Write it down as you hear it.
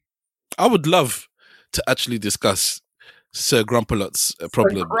I would love to actually discuss Sir Grumpalot's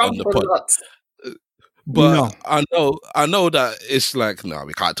problem on the pod. But No. I know that it's like, no,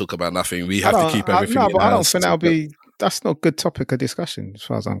 we can't talk about nothing. We have to keep everything in but I don't house. think that's not a good topic of discussion as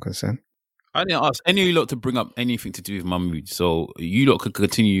far as I'm concerned. I didn't ask any of you lot to bring up anything to do with Mahmood. So you lot could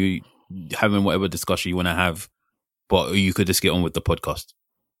continue having whatever discussion you want to have, but you could just get on with the podcast.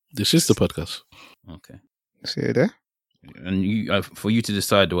 This is the podcast. Okay. See it there? And you, for you to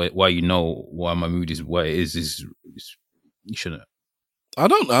decide why you know why Mahmood is what it is you shouldn't. I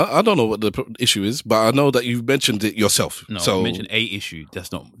don't know what the issue is, but I know that you've mentioned it yourself. No, so you mentioned a issue.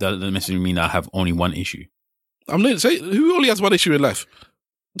 That doesn't necessarily mean I have only one issue. I'm not saying who only has one issue in life.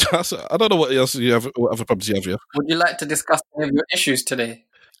 I don't know what else you have. What other problems you have here? Would you like to discuss any of your issues today?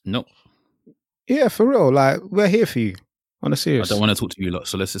 No. Yeah, for real. Like, we're here for you. On a serious. I don't want to talk to you lot,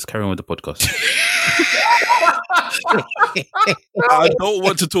 so let's just carry on with the podcast. I don't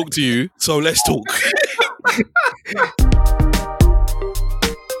want to talk to you, so let's talk.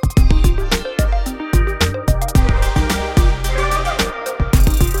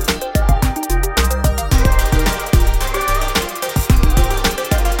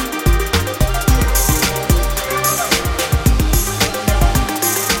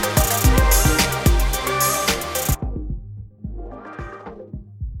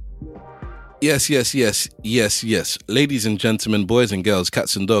 Yes. Ladies and gentlemen, boys and girls,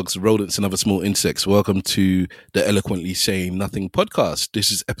 cats and dogs, rodents and other small insects, welcome to the Eloquently Saying Nothing podcast.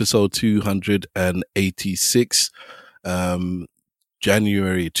 This is episode 286,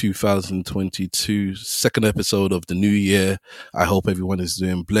 January 2022, second episode of the new year. I hope everyone is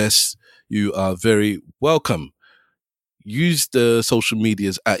doing blessed. You are very welcome. Use the social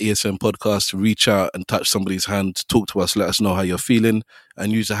medias at ESN Podcast to reach out and touch somebody's hand, talk to us, let us know how you're feeling,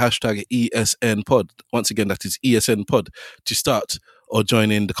 and use the hashtag ESN Pod. Once again, that is ESN Pod to start or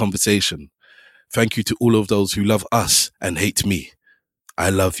join in the conversation. Thank you to all of those who love us and hate me. I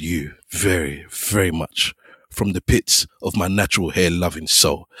love you very, very much from the pits of my natural hair-loving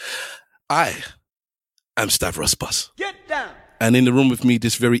soul. I am Stavros Bus. Get down! And in the room with me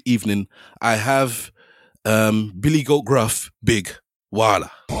this very evening, I have Billy Goat Gruff, Big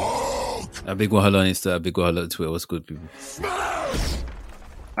Wala. A big wahala on Insta, a big wahala on Twitter. What's good, people?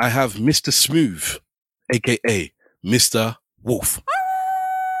 I have Mr. Smooth, aka Mr. Wolf.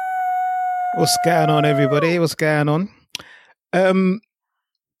 What's going on, everybody? What's going on?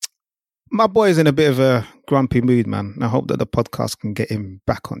 My boy's in a bit of a grumpy mood, man. I hope that the podcast can get him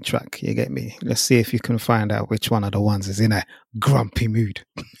back on track. You get me? Let's see if you can find out which one of the ones is in a grumpy mood.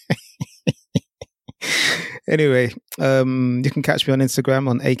 Anyway, you can catch me on Instagram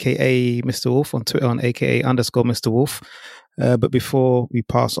on aka Mr. Wolf, on Twitter on aka _Mr. Wolf. But before we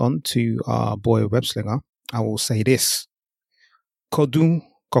pass on to our boy Webslinger, I will say this. Kodu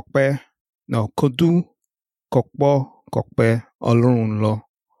kokbe olorun lo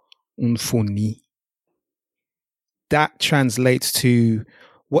unfuni. That translates to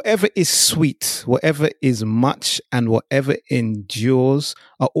whatever is sweet, whatever is much, and whatever endures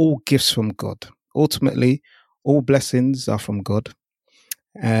are all gifts from God. Ultimately, all blessings are from God.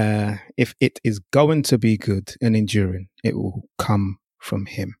 If it is going to be good and enduring, it will come from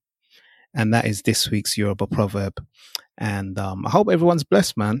Him. And that is this week's Yoruba proverb. And I hope everyone's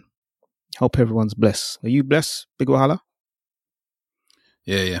blessed, man. Hope everyone's blessed. Are you blessed, Big Wahala?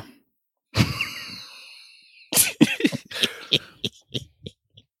 Yeah.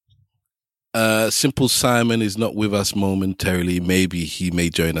 Simple Simon is not with us momentarily. Maybe he may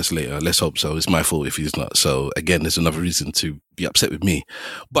join us later. Let's hope so. It's my fault if he's not. So again, there's another reason to be upset with me.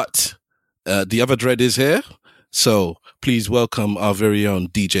 But the other dread is here. So please welcome our very own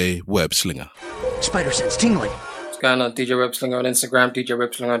DJ Webslinger. Spider sense tingling. What's going on? DJ Webslinger on Instagram, DJ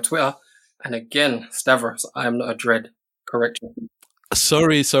Webslinger on Twitter. And again, Stavros, I am not a dread. Correction.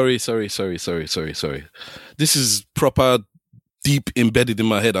 Sorry. This is proper deep embedded in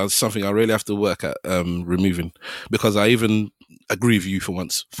my head. That's something I really have to work at removing, because I even agree with you for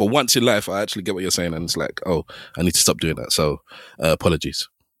once. For once in life, I actually get what you're saying, and it's like, oh, I need to stop doing that. So apologies.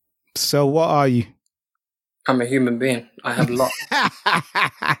 So what are you? I'm a human being. I have lots.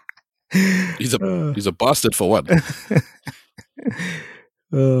 He's a bastard for one.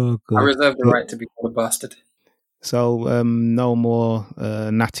 Oh, God. I reserve the right to be called a bastard. So no more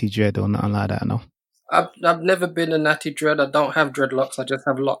natty dread or nothing like that, no? I've never been a natty dread. I don't have dreadlocks. I just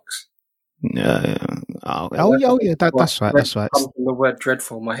have locks. Yeah. Oh yeah. That's right. That's right. Comes from the word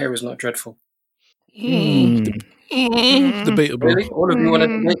dreadful. My hair is not dreadful. Debatable. Really? All of you want to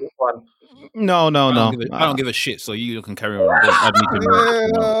debate this one? No. I don't give a shit, so you can carry on.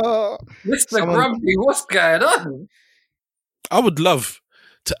 Mr. Grumpy, what's going on? I would love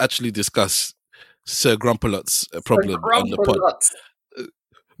to actually discuss Sir Grumpalot's problem on the pod.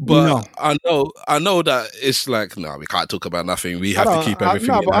 But No. I know that it's like, no, we can't talk about nothing. We have to keep everything.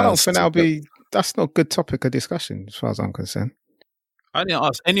 No, but I don't think that's not a good topic of discussion as far as I'm concerned. I didn't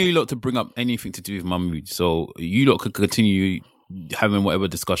ask any of you lot to bring up anything to do with Mahmood. So you lot could continue having whatever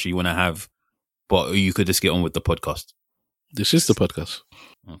discussion you want to have, but you could just get on with the podcast. This is the podcast.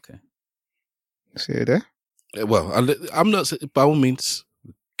 Okay. See you there? Well, I'm not, by all means,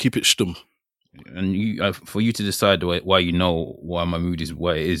 keep it stum. And you, for you to decide why you know why Mahmood is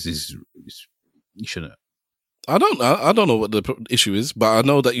what it is you shouldn't. I don't know what the issue is, but I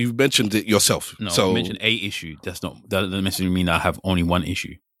know that you've mentioned it yourself. No, so I mentioned a issue. That doesn't necessarily mean I have only one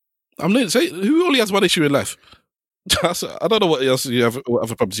issue. I'm not saying who only has one issue in life. I don't know what else you have, what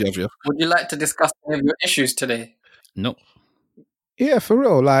other problems you have here. Would you like to discuss any of your issues today? No, Yeah, for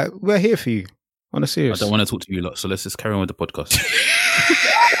real. Like, we're here for you. On a I serious. don't want to talk to you lot. So let's just carry on with the podcast.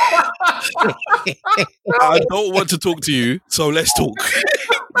 I don't want to talk to you, so let's talk.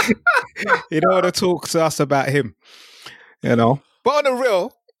 You don't want to talk to us about him, you know. But on the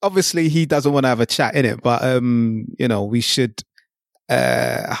real, obviously he doesn't want to have a chat in it. But you know, we should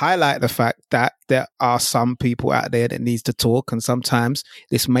highlight the fact that there are some people out there that needs to talk, and sometimes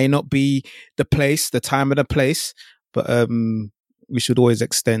this may not be the place, the time, and the place. But we should always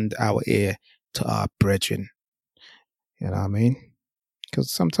extend our ear to our brethren. You know what I mean?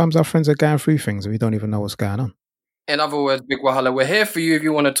 Because sometimes our friends are going through things and we don't even know what's going on. In other words, Big Wahala, we're here for you if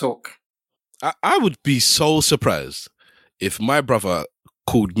you want to talk. I would be so surprised if my brother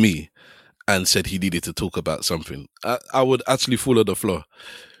called me and said he needed to talk about something. I would actually fall on the floor.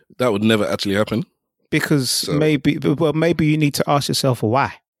 That would never actually happen. Because maybe you need to ask yourself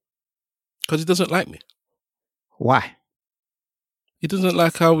why. Because he doesn't like me. Why? He doesn't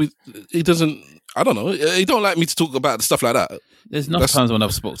like I don't know. He don't like me to talk about stuff like that. There's enough times when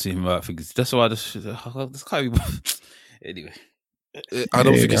I've spoke to him about things. That's why this can't be. Anyway, I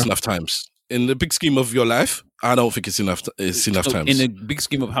don't think it's enough times. In the big scheme of your life, I don't think it's enough. It's enough times. In the big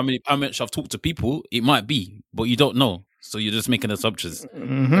scheme of how much I've talked to people, it might be, but you don't know. So you're just making assumptions.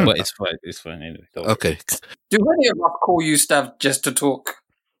 Mm-hmm. But it's fine. It's fine anyway. Okay. Do any of us call you, Stav, just to talk?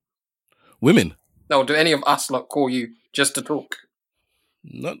 Women? No, do any of us lot call you just to talk?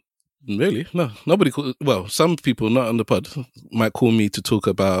 Not really. No, nobody. Well, some people not on the pod might call me to talk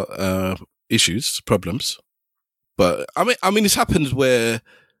about issues, problems. But I mean, it's happened where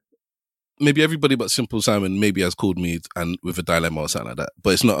maybe everybody but Simple Simon maybe has called me and with a dilemma or something like that.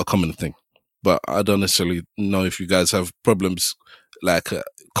 But it's not a common thing. But I don't necessarily know if you guys have problems like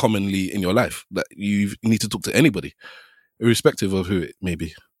commonly in your life that you need to talk to anybody, irrespective of who it may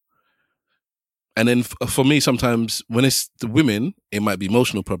be. And then for me, sometimes when it's the women, it might be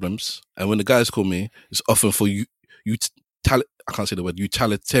emotional problems. And when the guys call me, it's often for I can't say the word,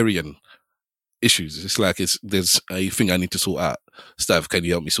 utilitarian issues. It's like there's a thing I need to sort out. Stav, can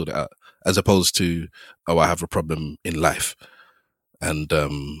you help me sort it out? As opposed to, oh, I have a problem in life. And,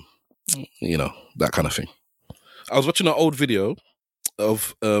 you know, that kind of thing. I was watching an old video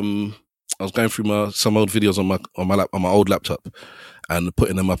of, I was going through some old videos on my old laptop and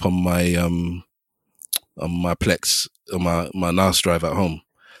putting them up on my Plex, on my NAS drive at home.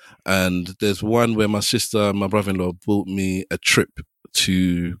 And there's one where my sister and my brother-in-law bought me a trip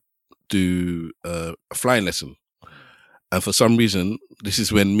to do a flying lesson. And for some reason, this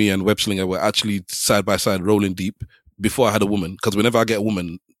is when me and Webslinger were actually side by side rolling deep before I had a woman. Because whenever I get a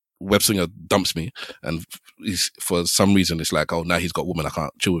woman, Webslinger dumps me. And for some reason, it's like, oh, now he's got a woman, I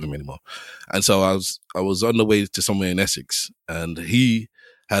can't chill with him anymore. And so I was on the way to somewhere in Essex and he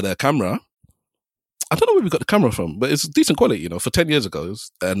had a camera. I don't know where we got the camera from, but it's decent quality, you know, for 10 years ago.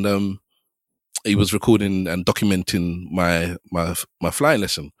 And he was recording and documenting my flying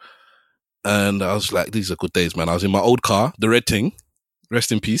lesson. And I was like, these are good days, man. I was in my old car, the red thing,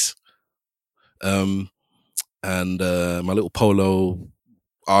 rest in peace. And my little Polo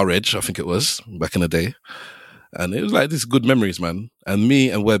R-Edge, I think it was, back in the day. And it was like, these good memories, man. And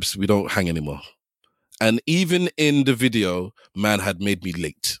me and Webbs, we don't hang anymore. And even in the video, man had made me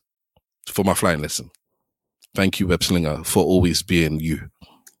late for my flying lesson. Thank you, Webslinger, for always being you.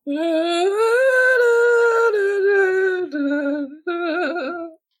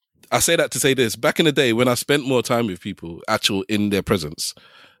 I say that to say this. Back in the day, when I spent more time with people, actual in their presence,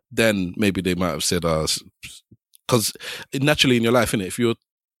 then maybe they might have said, because naturally in your life, innit, if you're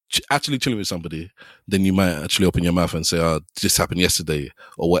actually chilling with somebody, then you might actually open your mouth and say, oh, this happened yesterday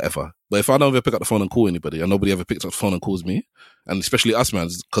or whatever. But if I don't ever pick up the phone and call anybody and nobody ever picks up the phone and calls me, and especially us, man,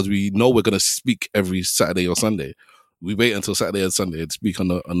 because we know we're going to speak every Saturday or Sunday, we wait until Saturday and Sunday to speak on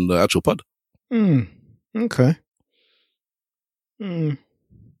the actual pod. Okay.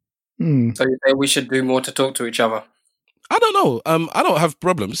 So you say we should do more to talk to each other? I don't know. I don't have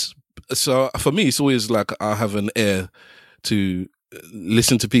problems. So for me, it's always like I have an ear to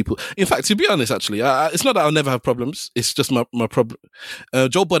listen to people. In fact, to be honest, actually, it's not that I'll never have problems. It's just my problem.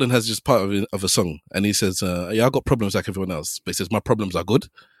 Joe Budden has just part of a song, and he says, "Yeah, I got problems like everyone else," but he says, "My problems are good.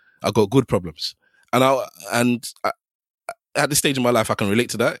 I got good problems," and at this stage in my life, I can relate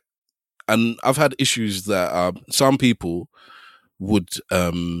to that. And I've had issues that some people would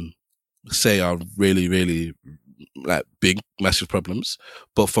say are really, really like big, massive problems,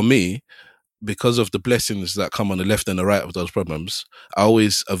 but for me, because of the blessings that come on the left and the right of those problems, I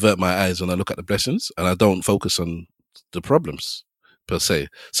always avert my eyes when I look at the blessings and I don't focus on the problems per se.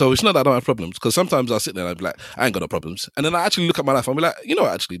 So it's not that I don't have problems, because sometimes I'll sit there and I'll be like, I ain't got no problems. And then I actually look at my life and I'll be like, you know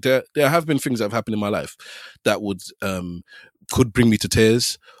what, actually, there have been things that have happened in my life that would could bring me to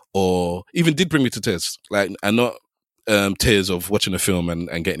tears, or even did bring me to tears. Like, and not tears of watching a film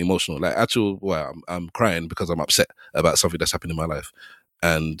and getting emotional. Like I'm crying because I'm upset about something that's happened in my life,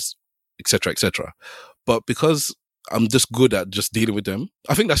 and etc., etc. But because I'm just good at just dealing with them,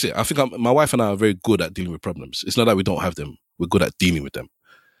 I think that's it. I think my wife and I are very good at dealing with problems. It's not that we don't have them. We're good at dealing with them.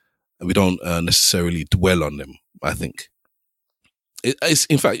 And we don't necessarily dwell on them, I think. It's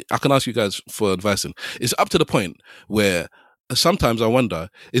in fact, I can ask you guys for advice. And it's up to the point where sometimes I wonder,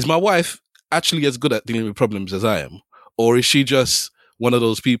 is my wife actually as good at dealing with problems as I am? Or is she just one of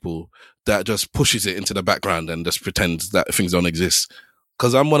those people that just pushes it into the background and just pretends that things don't exist?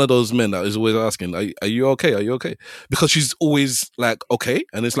 Because I'm one of those men that is always asking, are you okay? Are you okay? Because she's always like, okay.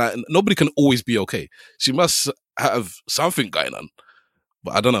 And it's like, nobody can always be okay. She must have something going on.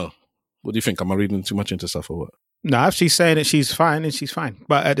 But I don't know. What do you think? Am I reading too much into stuff or what? No, if she's saying that she's fine, then she's fine.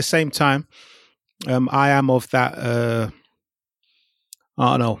 But at the same time, I am of that,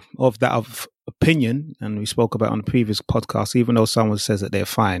 of opinion, and we spoke about on the previous podcast, even though someone says that they're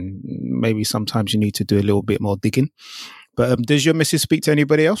fine, maybe sometimes you need to do a little bit more digging. But does your missus speak to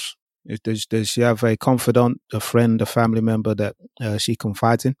anybody else? Does she have a confidant, a friend, a family member that she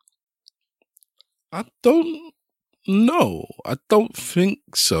confides in? I don't know. I don't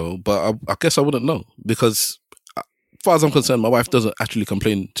think so. But I guess I wouldn't know, because as far as I'm concerned, my wife doesn't actually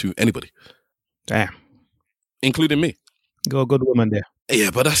complain to anybody. Damn. Including me. You're a good woman there.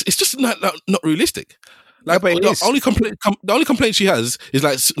 Yeah, but it's just not realistic. Like, Yeah, the only complaint she has is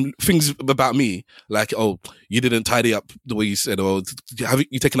like things about me, like, oh, you didn't tidy up the way you said, or have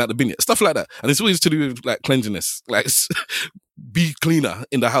you taken out the bin yet? Stuff like that. And it's always to do with like cleanliness, like be cleaner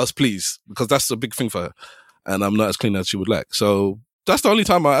in the house, please, because that's a big thing for her, and I'm not as clean as she would like. So that's the only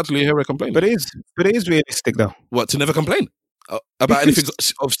time I actually hear her complain. But it is realistic though. What, to never complain about anything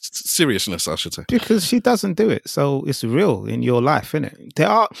of seriousness, I should say? Because she doesn't do it, so it's real in your life, isn't it? There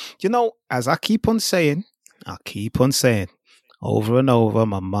are, as I keep on saying, over and over,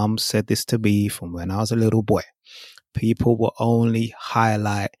 my mum said this to me from when I was a little boy. People will only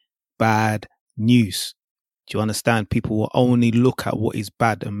highlight bad news. Do you understand? People will only look at what is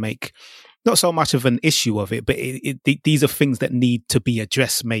bad and make not so much of an issue of it, but these are things that need to be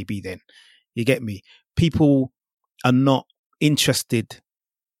addressed maybe then. You get me? People are not interested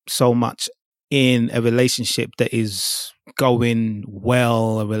so much in a relationship that is going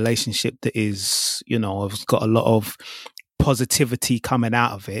well, a relationship that is, has got a lot of positivity coming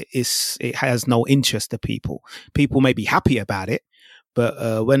out of it. It has no interest to people. People may be happy about it,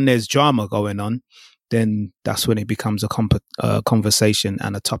 but when there's drama going on, then that's when it becomes a conversation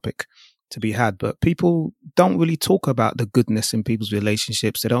and a topic to be had. But people don't really talk about the goodness in people's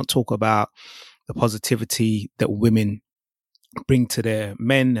relationships. They don't talk about the positivity that women bring to their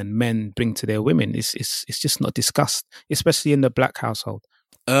men and men bring to their women. It's just not discussed, especially in the black household.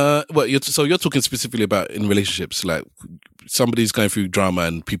 Well, you're talking specifically about in relationships, like somebody's going through drama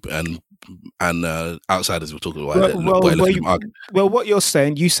and people and outsiders. We're talking about. Well, what you're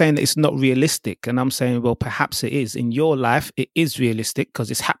saying that it's not realistic, and I'm saying, well, perhaps it is. In your life, it is realistic because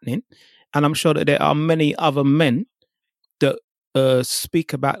it's happening, and I'm sure that there are many other men that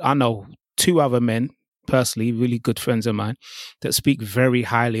speak about. I know 2 other men, personally, really good friends of mine, that speak very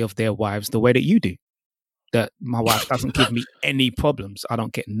highly of their wives the way that you do. That my wife doesn't give me any problems. I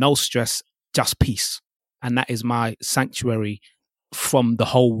don't get no stress, just peace. And that is my sanctuary from the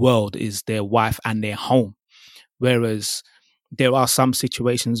whole world, is their wife and their home. Whereas there are some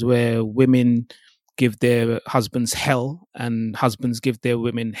situations where women give their husbands hell and husbands give their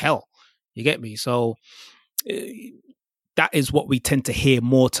women hell. You get me? So that is what we tend to hear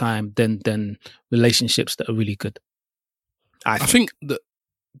more time than relationships that are really good. I think that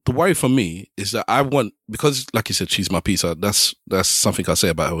the worry for me is that I want, because like you said, she's my piece. That's something I say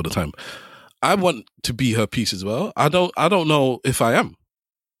about her all the time. I want to be her piece as well. I don't know if I am.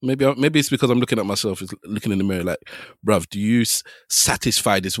 Maybe it's because I'm looking at myself, looking in the mirror, like, bruv, do you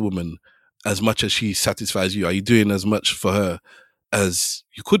satisfy this woman as much as she satisfies you? Are you doing as much for her as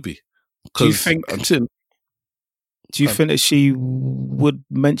you could be? Do you think? I'm saying, Do you think that she would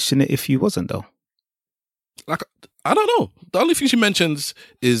mention it if you wasn't though? like, I don't know. The only thing she mentions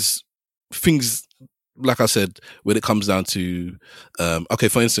is things, like I said, when it comes down to, okay,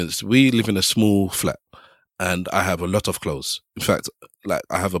 for instance, we live in a small flat and I have a lot of clothes. In fact, like,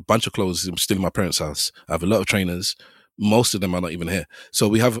 I have a bunch of clothes still in my parents' house. I have a lot of trainers. Most of them are not even here. So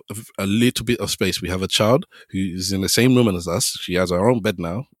we have a little bit of space. We have a child who is in the same room as us. She has her own bed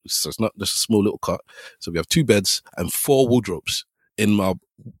now. So it's not just a small little cot. So we have 2 beds and 4 wardrobes in my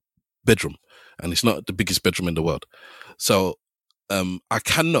bedroom. And it's not the biggest bedroom in the world. So I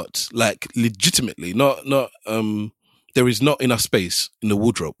cannot, like, legitimately, there is not enough space in the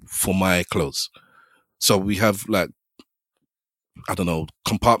wardrobe for my clothes. So we have, like, I don't know,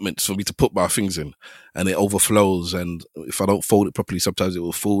 compartments for me to put my things in, and it overflows. And if I don't fold it properly, sometimes it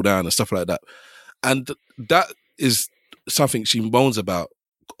will fall down and stuff like that. And that is something she moans about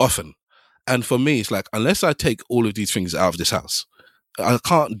often. And for me, it's like, unless I take all of these things out of this house, I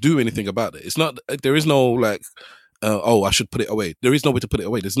can't do anything about it. It's not, there is no, like, I should put it away. There is no way to put it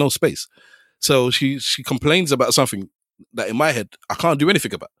away. There's no space. So she complains about something that in my head, I can't do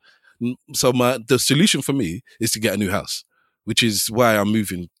anything about. So the solution for me is to get a new house, which is why I'm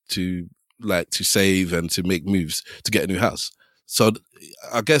moving to save and to make moves to get a new house. So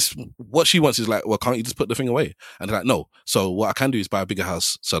I guess what she wants is like, well, can't you just put the thing away? And they're like, no. So what I can do is buy a bigger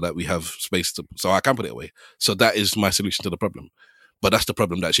house so that we have space so I can put it away. So that is my solution to the problem. But that's the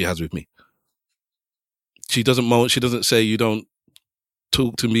problem that she has with me. She doesn't moan. She doesn't say you don't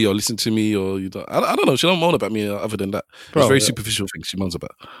talk to me or listen to me, or you don't. I don't know. She don't moan about me other than that. It's very superficial things she moans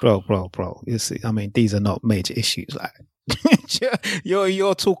about. Bro. You see, I mean, these are not major issues. Like,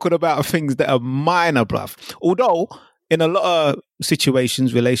 you're talking about things that are minor, bruv. Although in a lot of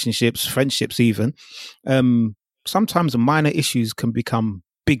situations, relationships, friendships, even, sometimes minor issues can become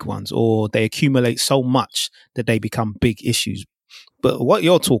big ones, or they accumulate so much that they become big issues. But what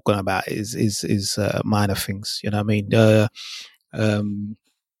you're talking about is minor things. You know what I mean?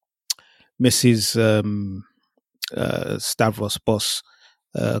 Mrs. Stavros Boss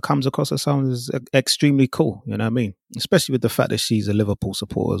comes across as someone who's extremely cool. You know what I mean? Especially with the fact that she's a Liverpool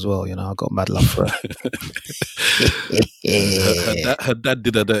supporter as well. You know, I got mad love for her. Her dad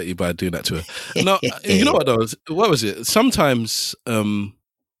did her dirty by doing that to her. No, you know what though? What was it? Sometimes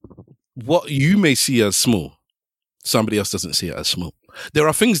what you may see as small, somebody else doesn't see it as small. There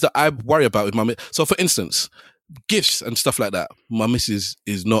are things that I worry about with my. So, for instance, gifts and stuff like that, my missus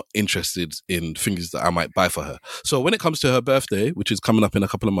is not interested in things that I might buy for her. So when it comes to her birthday, which is coming up in a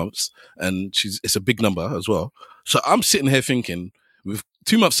couple of months, and it's a big number as well. So I'm sitting here thinking, with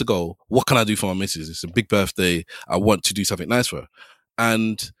 2 months to go, what can I do for my missus? It's a big birthday. I want to do something nice for her.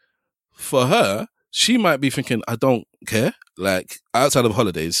 And for her, she might be thinking, I don't care. Like, outside of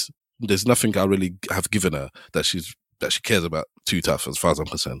holidays, there's nothing I really have given her that she cares about too tough, as far as I'm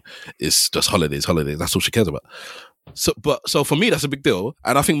concerned. It's just holidays. That's all she cares about. So for me, that's a big deal.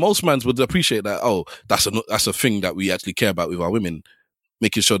 And I think most mans would appreciate that. Oh, that's a thing that we actually care about with our women,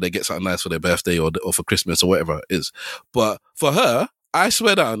 making sure they get something nice for their birthday or for Christmas or whatever it is. But for her, I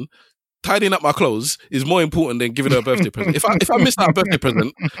swear down, tidying up my clothes is more important than giving her a birthday present. If I missed out a birthday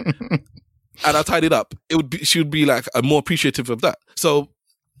present and I tidied up, she would be like more appreciative of that. So,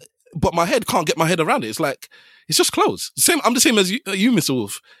 but my head can't get my head around it. It's like, it's just clothes. I'm the same as you, Mr.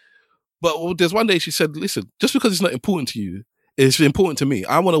 Wolf. But there's one day she said, listen, just because it's not important to you, it's important to me.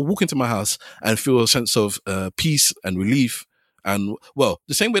 I want to walk into my house and feel a sense of peace and relief. And, well,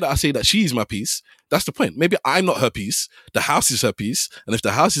 the same way that I say that she's my peace, that's the point. Maybe I'm not her peace. The house is her peace. And if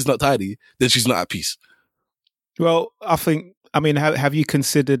the house is not tidy, then she's not at peace. Well, have you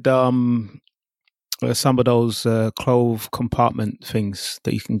considered some of those clothes compartment things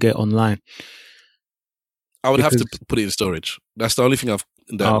that you can get online? I would have to put it in storage. That's the only thing it's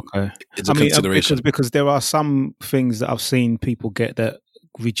a consideration. Because there are some things that I've seen people get that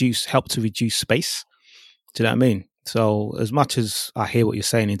help to reduce space. Do you know what I mean? So as much as I hear what you're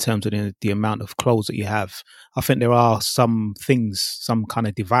saying in terms of the amount of clothes that you have, I think there are some things, some kind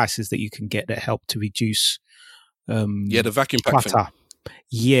of devices that you can get that help to reduce the vacuum pack clutter. thing.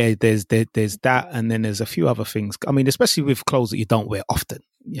 Yeah, there's that, and then there's a few other things. I mean, especially with clothes that you don't wear often.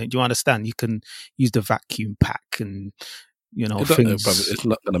 You know, do you understand? You can use the vacuum pack, and things. It's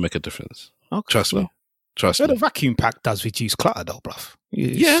not going to make a difference. Okay, Trust me. The vacuum pack does reduce clutter, though, bruv.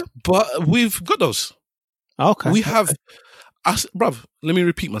 Yeah, but we've got those. Okay, we have, bruv. Let me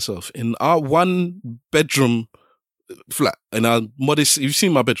repeat myself. In our 1 bedroom flat in our modest. You've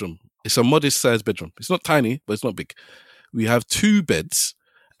seen my bedroom. It's a modest sized bedroom. It's not tiny, but it's not big. We have 2 beds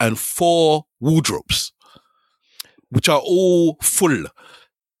and 4 wardrobes, which are all full.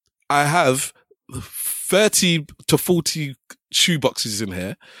 I have 30 to 40 shoe boxes in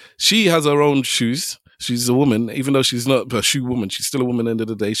here. She has her own shoes. She's a woman, even though she's not a shoe woman. She's still a woman at the end of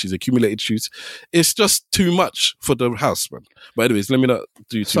the day. She's accumulated shoes. It's just too much for the house, man. But anyways, let me not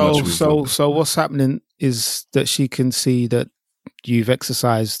do too much. So what's happening is that she can see that you've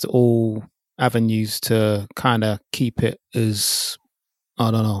exercised all avenues to kind of keep it as,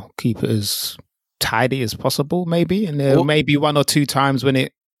 I don't know, keep it as tidy as possible, maybe. And there may be 1 or 2 times when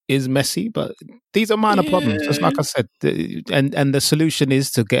it is messy, but these are minor problems. Just like I said, and the solution is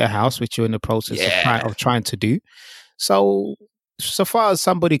to get a house, which you're in the process of trying to do. So far as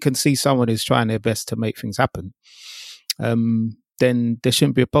somebody can see someone is trying their best to make things happen, then there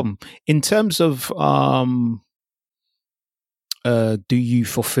shouldn't be a problem. In terms of do you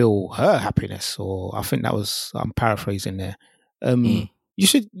fulfill her happiness, or I think that was, I'm paraphrasing there. You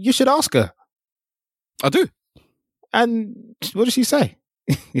should ask her. I do. And what does she say?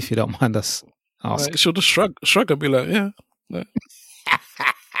 If you don't mind us asking. She'll just shrug and be like, yeah.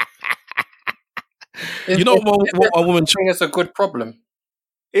 You know what a woman think it's a good problem.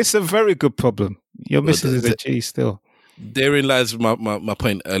 It's a very good problem. Your missus is a G still. Therein lies my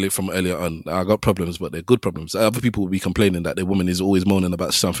point earlier on. I got problems, but they're good problems. Other people will be complaining that their woman is always moaning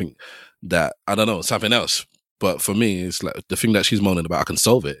about something that, I don't know, something else. But for me, it's like the thing that she's moaning about, I can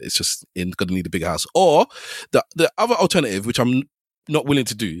solve it. It's just going to need a bigger house. Or the other alternative, which I'm not willing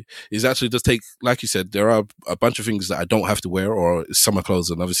to do, is actually just take, like you said, there are a bunch of things that I don't have to wear, or summer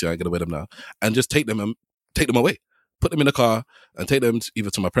clothes, and obviously I ain't gonna wear them now, and just take them away, put them in a car, and take them either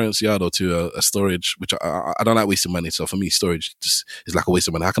to my parents' yard or to a storage. Which I don't like wasting money, so for me, storage just is like a waste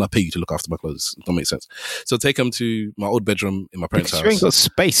of money. How can I pay you to look after my clothes? It don't make sense. So take them to my old bedroom in my parents' house. You ain't got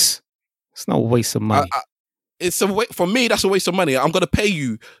space. It's not a waste of money. It's for me, that's a waste of money. I'm going to pay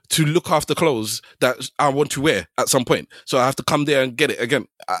you to look after clothes that I want to wear at some point. So I have to come there and get it again.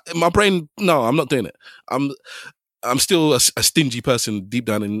 My brain, no, I'm not doing it. I'm still a stingy person deep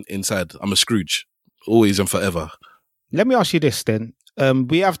down inside. I'm a Scrooge, always and forever. Let me ask you this then.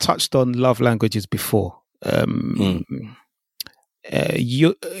 We have touched on love languages before.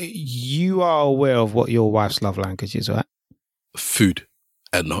 You are aware of what your wife's love language is, right? Food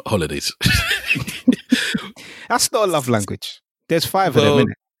and holidays. That's not a love language. There's 5 of them,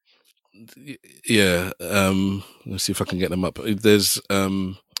 innit? Yeah. Let's see if I can get them up. There's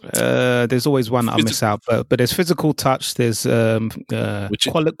always one that I miss out, but there's physical touch. There's quality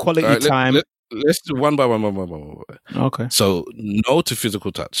time. Let's do one by one. Okay. So no to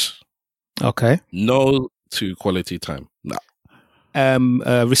physical touch. Okay. No to quality time. No.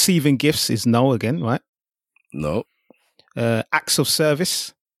 Receiving gifts is no again, right? No. Acts of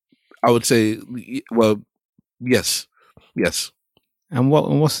service. I would say, well, yes. And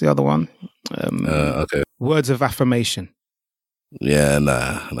what's the other one? Okay. Words of affirmation. Yeah,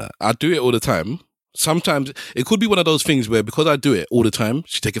 nah. I do it all the time. Sometimes it could be one of those things where, because I do it all the time,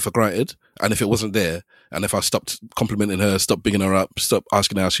 she take it for granted. And if it wasn't there, and if I stopped complimenting her, stopped bigging her up, stopped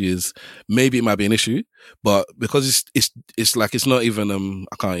asking how she is, maybe it might be an issue. But because it's like, it's not even,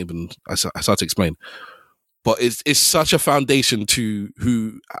 I start to explain. But it's such a foundation to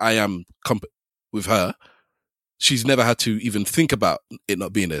who I am with her. She's never had to even think about it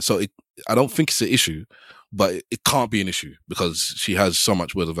not being there. So I don't think it's an issue, but it can't be an issue because she has so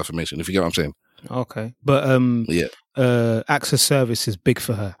much words of affirmation, if you get what I'm saying. Okay. But acts of service is big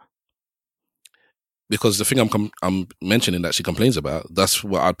for her. Because the thing I'm mentioning that she complains about, that's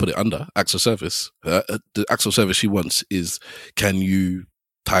what I'd put it under, acts of service. The acts of service she wants is, can you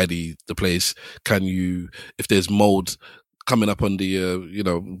tidy the place? Can you, if there's mold coming up on the,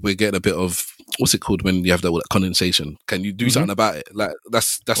 we're getting a bit of, what's it called when you have that condensation? Can you do something about it? Like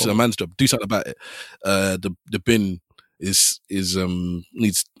that's a man's job. Do something about it. The bin is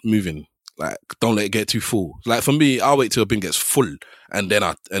needs moving. Like, don't let it get too full. Like for me, I'll wait till a bin gets full and then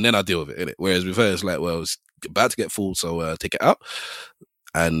I deal with it, innit? Whereas with her, it's like, well, it's about to get full, so take it out.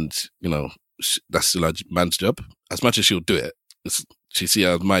 And that's still a man's job. As much as she'll do it, she see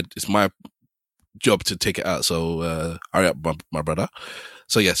it's my job to take it out. So hurry up, my brother.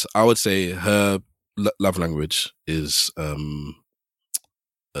 So yes, I would say her love language is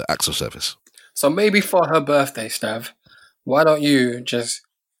acts of service. So maybe for her birthday, Stav, why don't you just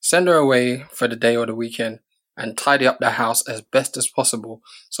send her away for the day or the weekend and tidy up the house as best as possible,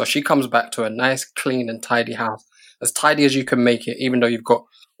 so she comes back to a nice, clean and tidy house, as tidy as you can make it, even though you've got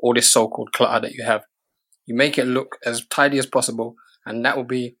all this so-called clutter that you have. You make it look as tidy as possible, and that will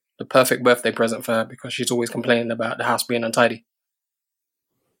be the perfect birthday present for her because she's always complaining about the house being untidy.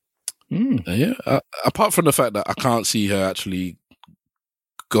 Yeah. Apart from the fact that I can't see her actually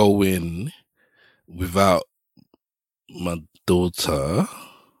go in without my daughter.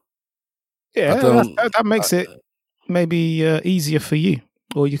 Yeah, that makes it maybe easier for you,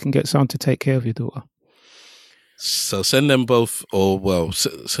 or you can get someone to take care of your daughter. So send them both, or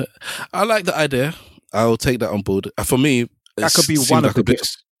I like the idea. I'll take that on board. For me, that could be one of the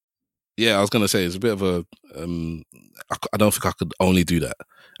gifts. Yeah, I was going to say, it's a bit of a, I don't think I could only do that.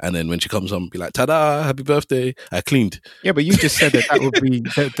 And then when she comes on, be like, ta-da, happy birthday, I cleaned. Yeah, but you just said that would be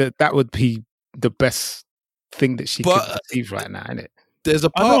that would be the best thing that she could receive right now, isn't it? There's a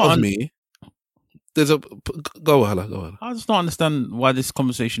part of me, go on. I just don't understand why this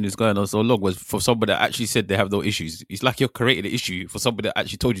conversation is going on so long. Was for somebody that actually said they have no issues. It's like you're creating an issue for somebody that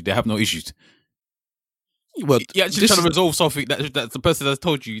actually told you they have no issues. Well, you're actually trying to resolve something that the person has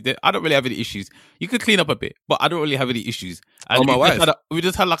told you that I don't really have any issues. You could clean up a bit, but I don't really have any issues. And my wife. We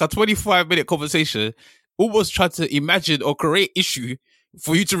just had like a 25-minute conversation, almost trying to imagine or create issue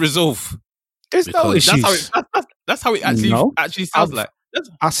for you to resolve. There's no issues. That's how it actually sounds like.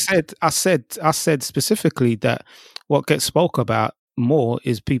 I said specifically that what gets spoke about more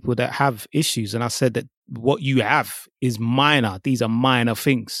is people that have issues, and I said that what you have is minor. These are minor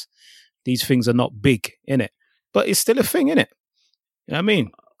things. These things are not big, innit? But it's still a thing, innit? You know what I mean?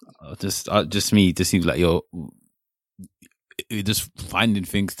 Just me. It just seems like you're just finding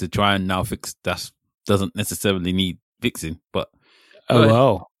things to try and now fix. That doesn't necessarily need fixing. But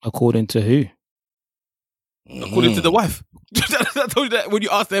well, according to who? According to the wife. I told you that when you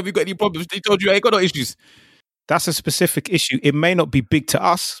asked her, have you got any problems? They told you I ain't got no issues. That's a specific issue. It may not be big to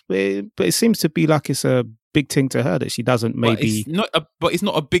us, but it seems to be like it's a big thing to her that she doesn't maybe. But it's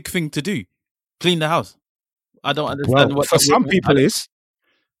not a big thing to do. Clean the house. I don't understand for some people is.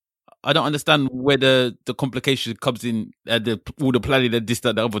 I don't understand where the complication comes in. All the planning and this,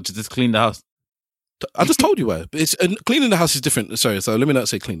 that, the other to just clean the house. I just told you why. It's cleaning the house is different. Sorry, so let me not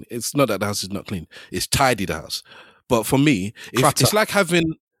say clean. It's not that the house is not clean. It's tidy the house. But for me, it's like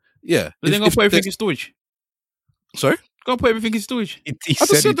having But then go put everything in storage. Sorry? Go put everything in storage. I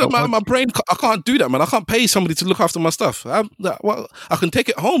just said that my brain, I can't do that, man. I can't pay somebody to look after my stuff. I can take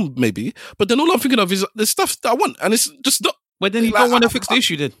it home maybe, but then all I'm thinking of is the stuff that I want, and it's just not. But then you don't want to fix the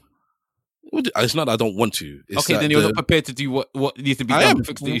issue then. It's not that I don't want to. It's okay, then you're not prepared to do what needs to be done to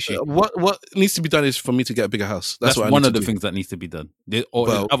fix the issue. What needs to be done is for me to get a bigger house. That's what one of the things that needs to be done. There's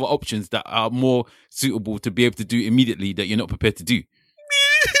other options that are more suitable to be able to do immediately that you're not prepared to do.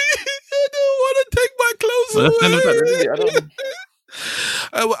 I don't want to take my clothes away.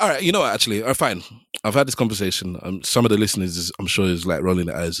 All right, you know what? Actually, fine. I've had this conversation. Some of the listeners, I'm sure, is like rolling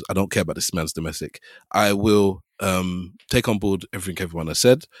their eyes. I don't care about this man's domestic. I will take on board everything everyone has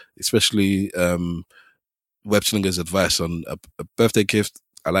said, especially Webslinger's advice on a birthday gift.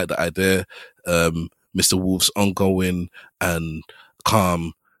 I like the idea. Mr. Wolf's ongoing and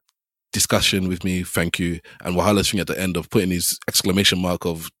calm discussion with me, thank you. And Wahala's thing at the end of putting his exclamation mark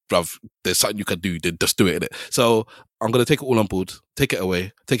of, bruv, there's something you can do, then just do it, innit? So I'm going to take it all on board, take it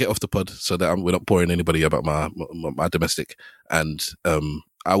away, take it off the pod so that we're not boring anybody about my domestic. And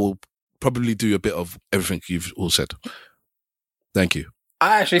I will probably do a bit of everything you've all said. Thank you.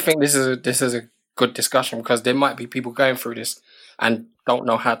 I actually think this is a good discussion because there might be people going through this and don't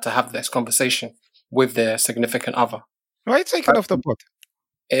know how to have this conversation with their significant other. Why are you taking off the pod?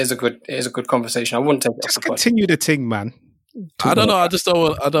 It is a good conversation. I wouldn't take it just off the pod. Continue the thing, man. I don't know. I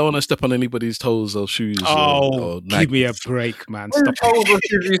don't want to step on anybody's toes or shoes. Or give me a break, man. Stop.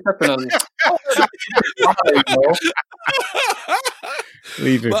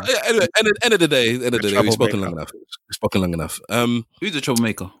 Leave him. But anyway, end of the day, we've spoken long enough. Who's the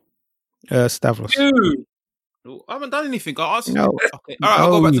troublemaker? Stavros. Dude. I haven't done anything. I asked you. No. Okay. All right,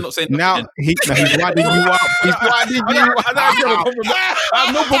 I'll go back to not saying nothing. Now, he's winding you up. He's winding you up. I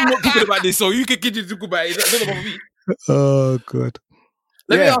have no problem not talking about this, so you can continue to talk about it. It's not about me. Oh, good.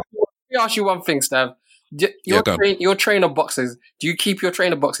 Let me ask you one thing, Stav. Your trainer boxes, do you keep your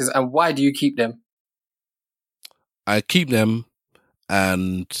trainer boxes and why do you keep them? I keep them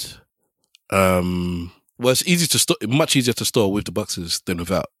and it's easy to store, much easier to store with the boxes than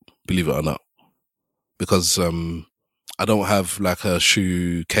without, believe it or not. Because I don't have like a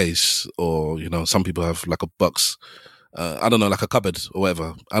shoe case or, some people have like a box. I don't know, like a cupboard or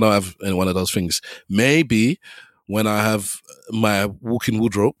whatever. I don't have any one of those things. Maybe when I have my walk-in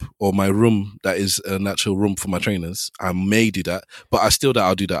wardrobe or my room that is an actual room for my trainers, I may do that. But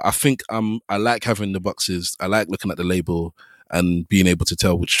I'll do that. I think I like having the boxes. I like looking at the label and being able to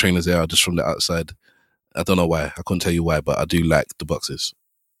tell which trainers they are just from the outside. I don't know why. I couldn't tell you why, but I do like the boxes.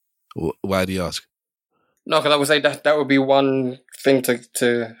 Why do you ask? No, because I would say that would be one thing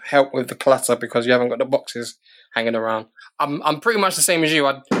to help with the clutter because you haven't got the boxes hanging around. I'm pretty much the same as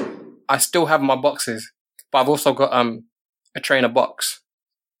you. I still have my boxes, but I've also got a trainer box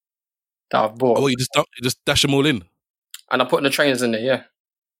that I've bought. Oh, you just dash them all in, and I'm putting the trainers in there. Yeah.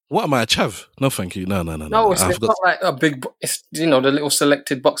 What am I, a chav? No, thank you. No. No, it's not like a big. It's the little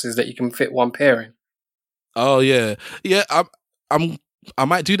selected boxes that you can fit one pair in. Oh yeah. I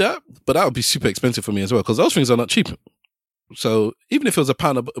might do that, but that would be super expensive for me as well because those things are not cheap. So even if it was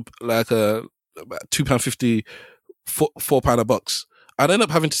 £1, like a £2.50, £4 a box, I'd end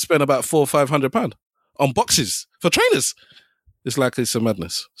up having to spend about £400 or £500 on boxes for trainers. It's a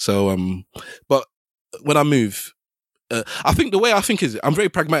madness. So, but when I move, I think the way I think is I'm very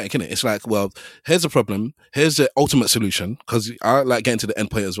pragmatic in it. It's like, well, here's the problem. Here's the ultimate solution because I like getting to the end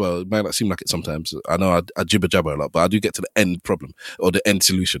point as well. It might not seem like it sometimes. I know I jibber jabber a lot, but I do get to the end problem or the end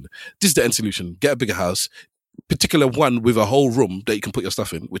solution. This is the end solution. Get a bigger house, particular one with a whole room that you can put your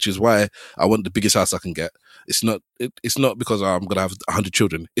stuff in, which is why I want the biggest house I can get. It's not because I'm going to have 100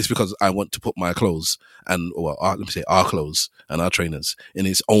 children. It's because I want to put my clothes let me say our clothes and our trainers in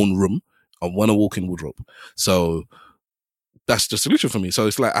its own room. I want a walk-in wardrobe. So that's the solution for me. So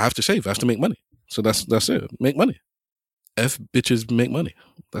it's like I have to save. I have to make money. So that's it. Make money. F bitches make money.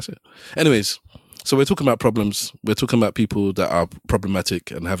 That's it. Anyways, so we're talking about problems. We're talking about people that are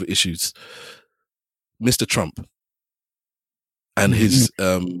problematic and have issues. Mr. Trump and his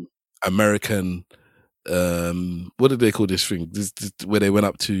American, what did they call this thing? This, where they went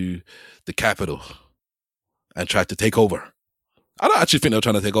up to the Capitol and tried to take over. I don't actually think they were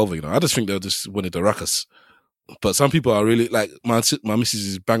trying to take over, I just think they just wanted to ruckus. But some people are really like my missus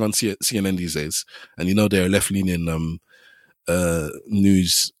is bang on CNN these days, and they're a left-leaning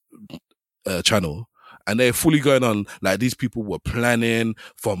news channel, and they're fully going on like these people were planning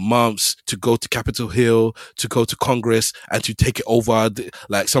for months to go to Capitol Hill, to go to Congress, and to take it over.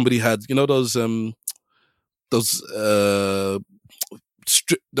 Like somebody had those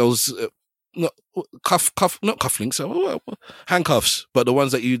not cufflinks, handcuffs, but the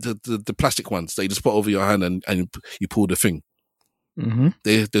ones that the plastic ones that you just put over your hand and you pull the thing. Mm-hmm.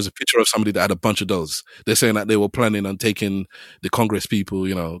 There's a picture of somebody that had a bunch of those. They're saying that they were planning on taking the Congress people,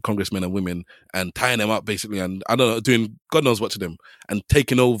 congressmen and women, and tying them up basically, and I don't know, doing God knows what to them, and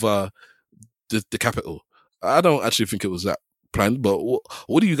taking over the Capitol. I don't actually think it was that planned, but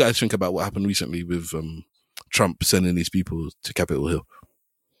what do you guys think about what happened recently with Trump sending these people to Capitol Hill?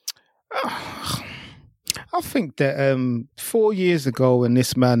 I think that 4 years ago when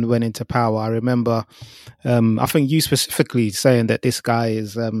this man went into power, I remember, I think you specifically saying that this guy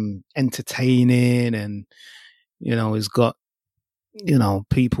is entertaining and, he's got,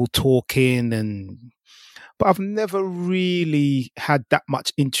 people talking but I've never really had that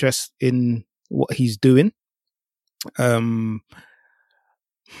much interest in what he's doing. I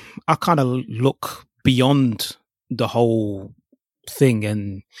kind of look beyond the whole thing,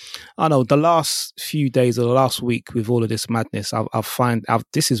 and I know the last few days or the last week with all of this madness,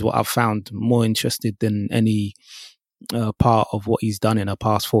 this is what I've found more interested than any part of what he's done in the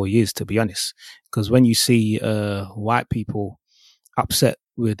past 4 years, to be honest. Because when you see white people upset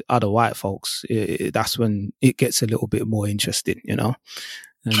with other white folks, that's when it gets a little bit more interesting, and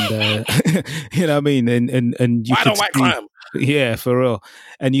you know what I mean, and you could white crime. Yeah, for real.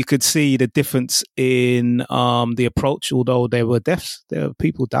 And you could see the difference in the approach. Although there were deaths,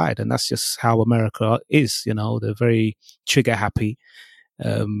 people died, and that's just how America is. They're very trigger happy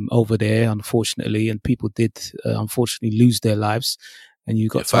over there, unfortunately, and people did unfortunately lose their lives. And you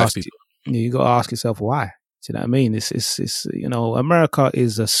got to ask yourself why. Do you know what I mean? It's America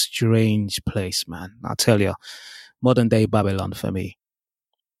is a strange place, man. I tell you, modern day Babylon for me.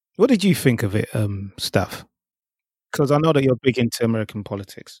 What did you think of it, Steph? Because I know that you're big into American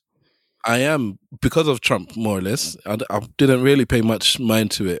politics. I am, because of Trump, more or less. I didn't really pay much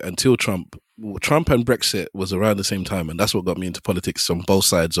mind to it until Trump. Trump and Brexit was around the same time, and that's what got me into politics on both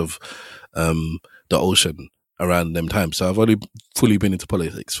sides of the ocean around them times. So I've only fully been into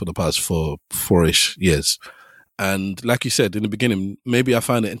politics for the past four-ish years. And like you said in the beginning, maybe I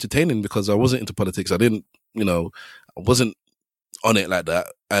found it entertaining because I wasn't into politics. I didn't, I wasn't on it like that.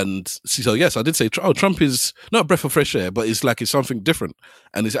 And so yes, I did say, Trump is not a breath of fresh air, but it's something different,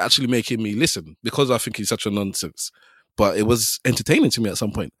 and it's actually making me listen because I think he's such a nonsense. But it was entertaining to me at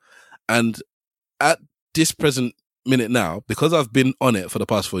some point. And at this present minute now, because I've been on it for the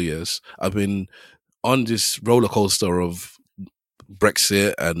past 4 years, I've been on this roller coaster of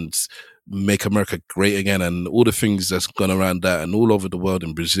Brexit and make America great again, and all the things that's gone around that, and all over the world,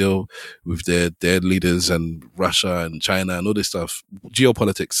 in Brazil with their leaders, and Russia and China and all this stuff.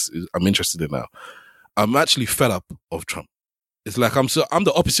 Geopolitics, I'm interested in now. I'm actually fed up of Trump. It's like I'm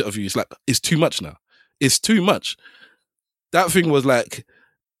the opposite of you. It's like it's too much now. It's too much. That thing was like,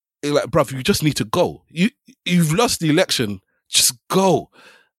 bruv, you just need to go. You've lost the election. Just go,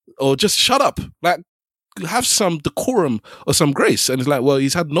 or just shut up. Like, have some decorum or some grace. And it's like, well,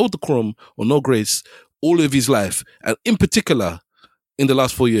 he's had no decorum or no grace all of his life, and in particular in the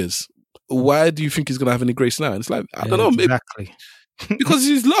last 4 years. Why do you think he's gonna have any grace now? And it's like, I don't know, exactly. because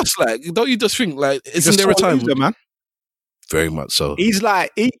he's lost. Like, don't you just think, like, isn't there a time, loser, man? Very much so. He's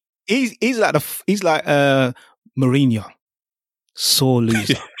like Mourinho, sore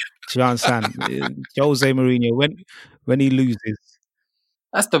loser. Do you understand? Jose Mourinho, when he loses,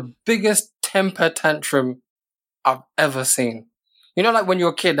 that's the biggest temper tantrum I've ever seen. You know, like when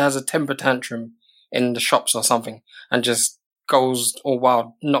your kid has a temper tantrum in the shops or something and just goes all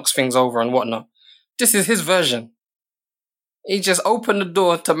wild, knocks things over and whatnot. This is his version. He just opened the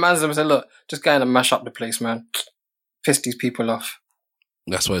door to Manzum and said, look, just go in and mash up the place, man. Piss these people off.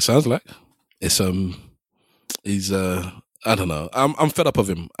 That's what it sounds like. It's he's I don't know. I'm fed up of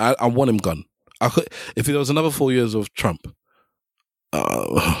him. I want him gone. If there was another 4 years of Trump,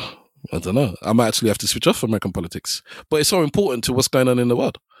 I don't know. I might actually have to switch off American politics. But it's so important to what's going on in the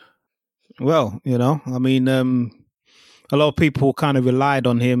world. Well, you know, I mean, a lot of people kind of relied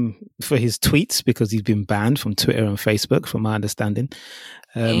on him for his tweets because he's been banned from Twitter and Facebook, from my understanding.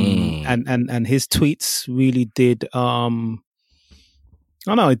 And his tweets really did, it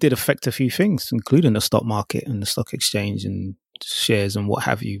did affect a few things, including the stock market and the stock exchange and shares and what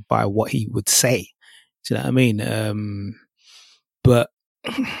have you, by what he would say. Do you know what I mean? But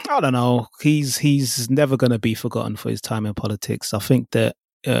I don't know. He's never going to be forgotten for his time in politics. I think that,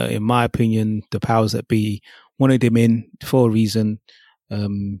 in my opinion, the powers that be wanted him in for a reason.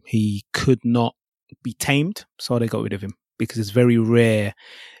 He could not be tamed, so they got rid of him, because it's very rare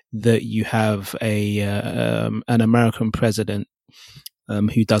that you have an American president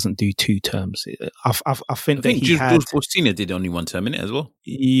who doesn't do 2 terms. I think George Bush Sr. did only 1 term in it as well.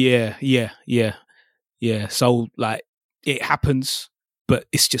 Yeah. So like, it happens, but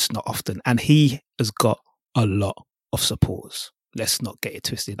it's just not often. And he has got a lot of supporters. Let's not get it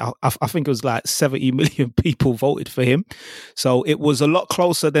twisted. I think it was like 70 million people voted for him. So it was a lot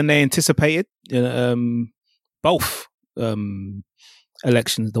closer than they anticipated. Both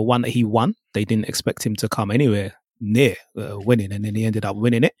elections, the one that he won, they didn't expect him to come anywhere near winning, and then he ended up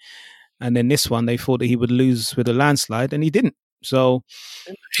winning it. And then this one, they thought that he would lose with a landslide, and he didn't. So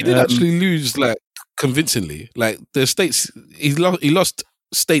he did actually lose, like, convincingly. Like, the states, he lost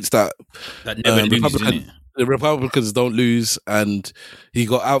states that never lose, the Republicans don't lose, and he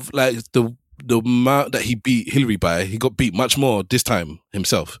got out, like, the amount that he beat Hillary by, he got beat much more this time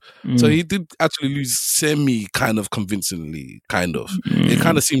himself. So he did actually lose semi kind of convincingly, kind of. It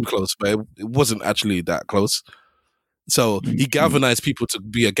kind of seemed close, but it wasn't actually that close. So he galvanized people to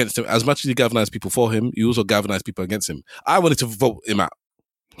be against him. As much as he galvanized people for him, he also galvanized people against him. I wanted to vote him out.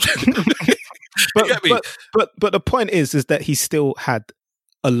 But the point is that he still had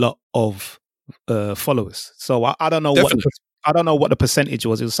a lot of followers. So I don't know what the percentage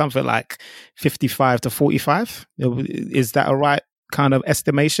was. It was something like 55 to 45. Is that a right kind of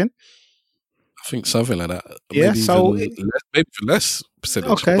estimation? I think something like that. Yeah, maybe less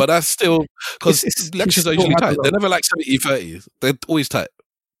percentage. Okay. But that's still, because elections are usually tight. They're never like 70-30. They're always tight.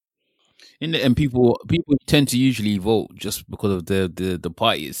 And people tend to usually vote just because of the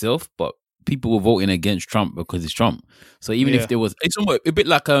party itself, but people were voting against Trump because it's Trump. So even if there was, it's almost a bit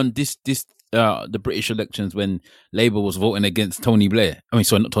like the British elections when Labour was voting against Tony Blair. I mean,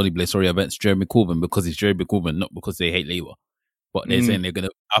 sorry, not Tony Blair. Sorry, against Jeremy Corbyn, because it's Jeremy Corbyn, not because they hate Labour. But they're saying they're gonna.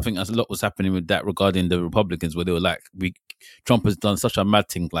 I think a lot was happening with that regarding the Republicans, where they were like, Trump has done such a mad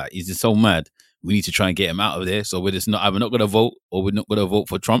thing. Like, he's just so mad. We need to try and get him out of there. So we're just either not going to vote, or we're not going to vote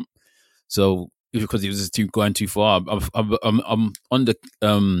for Trump. So because he was just going too far, I'm on the.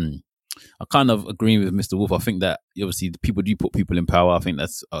 I kind of agree with Mr. Wolf. I think that obviously the people do put people in power. I think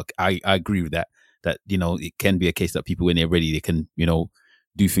that's I agree with that. That, you know, it can be a case that people, when they're ready, they can, you know,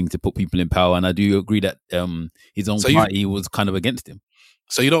 do things to put people in power. And I do agree that his own party was kind of against him.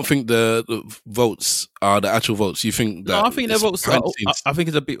 So you don't think the votes are the actual votes? You think that? No, I think the votes I think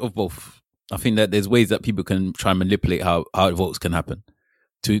it's a bit of both. I think that there's ways that people can try and manipulate how votes can happen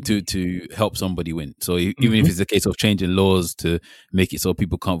to help somebody win. So even if it's a case of changing laws to make it so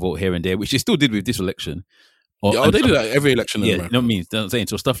people can't vote here and there, which they still did with this election. They do that every election in America. You know what I mean? That's what I'm saying.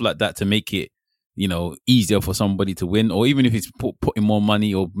 So stuff like that to make it easier for somebody to win, or even if it's putting more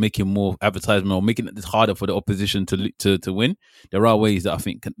money or making more advertisement or making it harder for the opposition to win, there are ways that I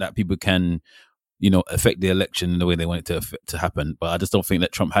think that people can, affect the election in the way they want it to happen. But I just don't think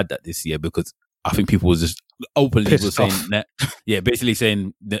that Trump had that this year, because I think people was just openly saying that, basically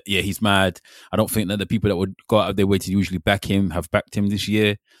saying that, he's mad. I don't think that the people that would go out of their way to usually back him have backed him this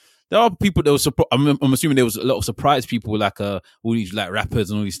year. There are people that were I'm assuming there was a lot of surprise people, like all these like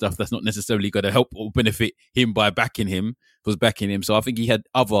rappers and all these stuff that's not necessarily going to help or benefit him by backing him. So I think he had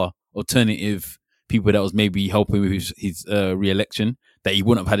other alternative people that was maybe helping with his re-election that he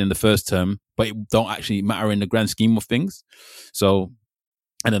wouldn't have had in the first term, but it don't actually matter in the grand scheme of things. So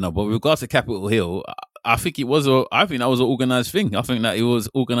I don't know. But with regards to Capitol Hill, I think that was an organized thing. I think that it was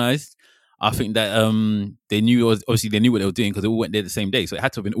organized. I think that they knew what they were doing, because they all went there the same day, so it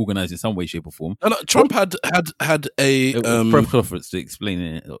had to have been organized in some way, shape, or form. No, Trump had a press conference to explain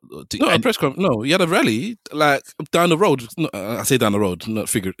it. A press conference. No, he had a rally like down the road. No, I say down the road, not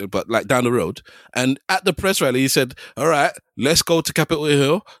figurative, but like down the road. And at the press rally, he said, "All right, let's go to Capitol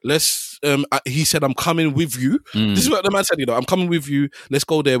Hill. He said, I'm coming with you." This is what the man said. I'm coming with you. Let's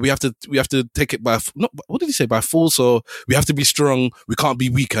go there. We have to take it by. What did he say? By force. So we have to be strong. We can't be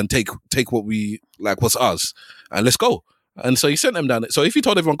weak and take what we like, what's ours, and let's go. And so he sent them down. So if he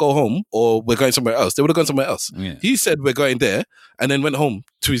told everyone go home or we're going somewhere else, they would have gone somewhere else. Yeah. He said we're going there, and then went home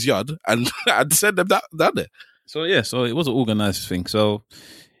to his yard and sent them down there. So it was an organized thing. So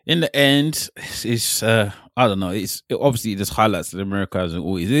in the end, it's I don't know. It obviously just highlights that America as it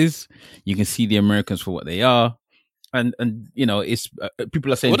always is. You can see the Americans for what they are, and it's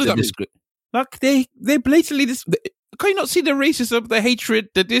people are saying, what does that mean? Like they blatantly this. Can you not see the racism, the hatred,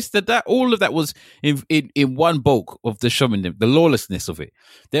 the this, the that? All of that was in one bulk of the shoving them, the lawlessness of it.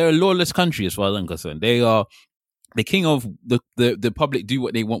 They're a lawless country as far as I'm concerned. They are the king of the public. Do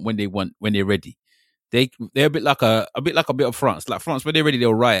what they want when they're ready. They're a bit like a bit of France. Like France, when they're ready,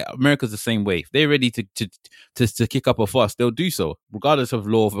 they'll riot. America's the same way. If they're ready to kick up a fuss, they'll do so, regardless of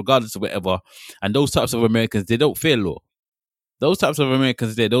law, regardless of whatever. And those types of Americans, they don't fear law. Those types of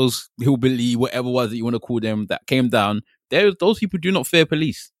Americans, those hillbilly, whatever it was that you want to call them, that came down, those people do not fear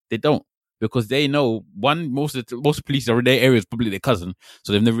police. They don't. Because they know, one, most police are in their area is probably their cousin,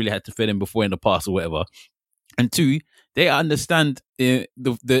 so they've never really had to fear them before in the past or whatever. And two, they understand they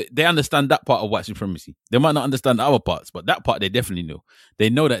understand that part of white supremacy. They might not understand the other parts, but that part they definitely know. They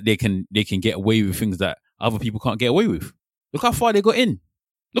know that they can get away with things that other people can't get away with. Look how far they got in.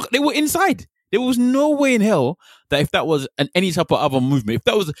 Look, they were inside. There was no way in hell that if that was any type of other movement, if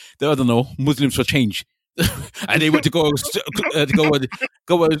that was, I don't know, Muslims for Change, and they went to go to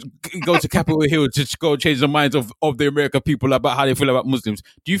Capitol Hill to go change the minds of the American people about how they feel about Muslims.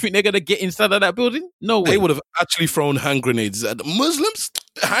 Do you think they're going to get inside of that building? No way. They would have actually thrown hand grenades at the Muslims.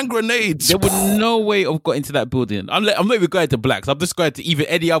 Hand grenades. There would no way of got into that building. I'm not even going to blacks. I'm just going to even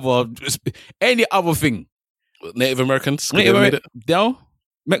any other thing. Native Americans. No.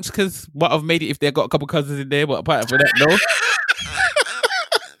 Mexicans might have made it if they got a couple cousins in there, but apart from that, no.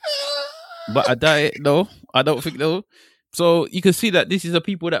 But I doubt it. No, I don't think no. So you can see that this is a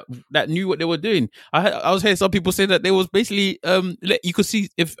people that knew what they were doing. I was hearing some people say that they was basically you could see,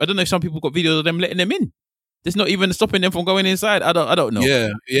 if I don't know if some people got videos of them letting them in. There's not even stopping them from going inside. I don't know. Yeah.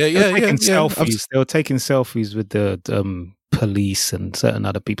 Selfies. They were taking selfies with the police and certain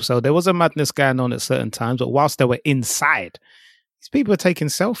other people. So there was a madness going on at certain times. But whilst they were inside, these people are taking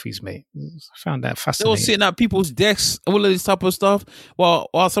selfies, mate. I found that fascinating. They were sitting at people's desks, all of this type of stuff, while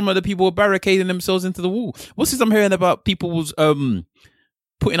some of the people were barricading themselves into the wall. What's this I'm hearing about people's putting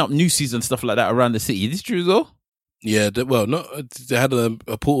up nooses and stuff like that around the city? Is this true though? Yeah, they had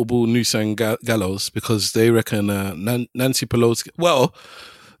a portable noose and gallows because they reckon Nancy Pelosi. Well,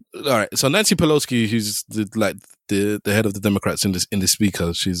 all right. So Nancy Pelosi, who's the head of the Democrats in the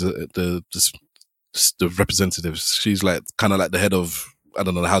Speaker, she's the representatives. She's like kind of like the head of, I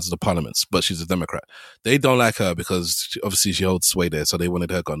don't know, the Houses of Parliaments, but she's a Democrat. They don't like her because obviously she holds sway there, so they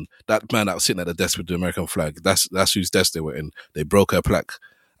wanted her gone. That man that was sitting at the desk with the American flag, that's whose desk they were in. They broke her plaque,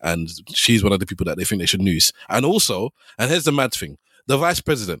 and she's one of the people that they think they should noose. And also, and here's the mad thing, the Vice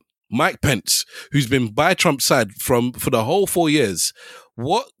President, Mike Pence, who's been by Trump's side for the whole 4 years,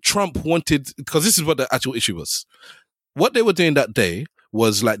 what Trump wanted, because this is what the actual issue was. What they were doing that day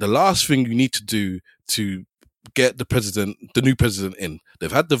was like the last thing you need to do to get the new president in.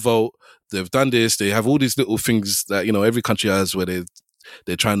 They've had the vote, they've done this, they have all these little things that, every country has where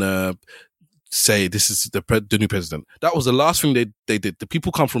they're trying to say this is the new president. That was the last thing they did. The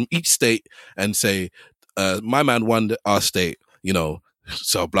people come from each state and say, my man won our state,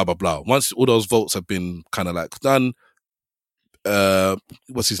 so blah, blah, blah. Once all those votes have been kind of like done,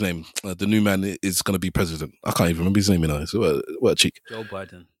 what's his name? The new man is going to be president. I can't even remember his name now. So what a cheek. Joe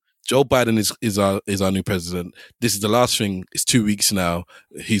Biden. Joe Biden is our new president. This is the last thing. It's 2 weeks now.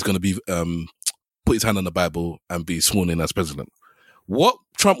 He's going to be put his hand on the Bible and be sworn in as president. What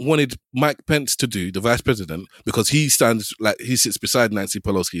Trump wanted Mike Pence to do, the vice president, because he sits beside Nancy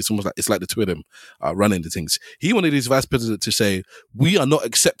Pelosi. It's almost like it's like the two of them running the things. He wanted his vice president to say, "We are not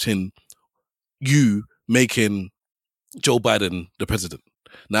accepting you making Joe Biden the president."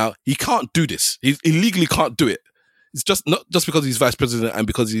 Now he can't do this. He legally can't do it. It's just not just because he's vice president and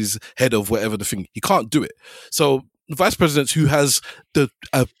because he's head of whatever the thing. He can't do it. So the vice president who has the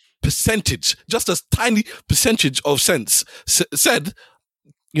percentage, just a tiny percentage of sense, said,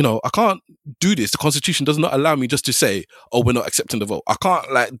 I can't do this. The Constitution does not allow me just to say, "Oh, we're not accepting the vote." I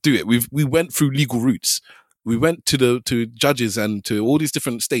can't do it. We went through legal routes. We went to judges and to all these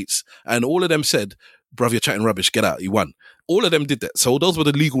different states, and all of them said, "Bruv, you're chatting rubbish. Get out. You won." All of them did that. So those were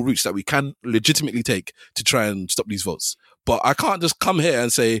the legal routes that we can legitimately take to try and stop these votes. But I can't just come here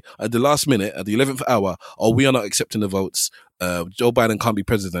and say at the last minute, at the 11th hour, "Oh, we are not accepting the votes. Joe Biden can't be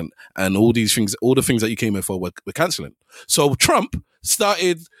president," and all these things, all the things that you came here for, we're cancelling. So Trump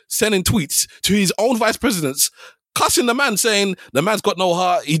started sending tweets to his own vice presidents, cussing the man, saying the man's got no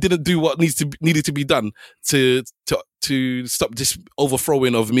heart. He didn't do what needed to be done to stop this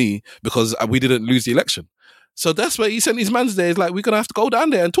overthrowing of me because we didn't lose the election. So that's where he sent his mans there. It's like, we're going to have to go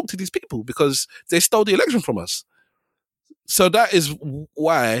down there and talk to these people because they stole the election from us. So that is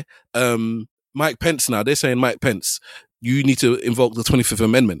why Mike Pence now, they're saying, Mike Pence, you need to invoke the 25th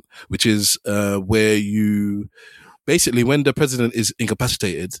Amendment, which is where you basically, when the president is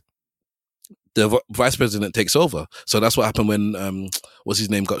incapacitated, the vice president takes over. So that's what happened when what's his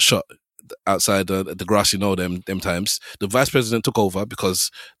name got shot outside the grass, them times. The vice president took over because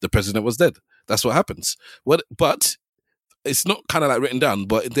the president was dead. That's what happens. But it's not kind of like written down,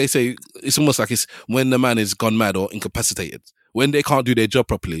 but they say it's almost like it's when the man is gone mad or incapacitated. When they can't do their job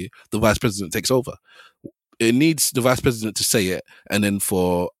properly, the vice president takes over. It needs the vice president to say it, and then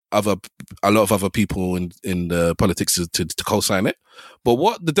for a lot of other people in the politics to co-sign it. But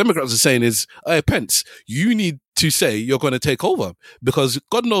what the Democrats are saying is, hey, Pence, you need to say you're going to take over, because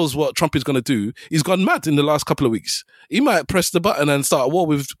God knows what Trump is going to do. He's gone mad in the last couple of weeks. He might press the button and start a war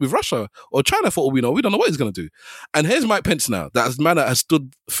with Russia or China for all we know. We don't know what he's going to do. And here's Mike Pence now, that man that has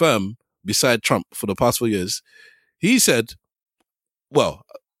stood firm beside Trump for the past 4 years. He said, well,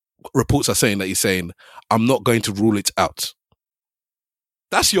 reports are saying that he's saying, I'm not going to rule it out.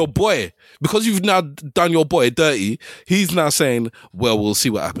 That's your boy. Because you've now done your boy dirty, he's now saying, well, we'll see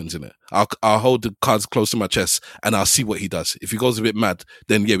what happens in it. I'll hold the cards close to my chest and I'll see what he does. If he goes a bit mad,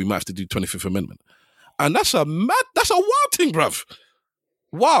 then yeah, we might have to do 25th Amendment. And that's a wild thing, bruv.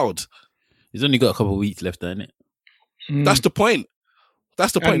 Wild. He's only got a couple of weeks left, isn't it? Mm. That's the point.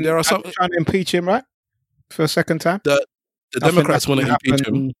 That's the point. And there are some trying to impeach him, right? For a second time? The Democrats want to impeach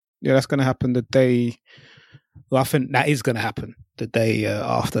him. Yeah, that's going to happen the day. Well, I think that is going to happen the day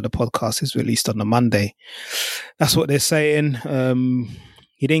after the podcast is released on the Monday. That's what they're saying.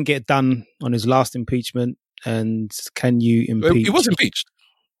 He didn't get done on his last impeachment, and can you impeach? He was impeached.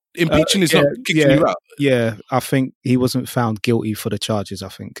 Impeaching is not kicking you out. Yeah, I think he wasn't found guilty for the charges, I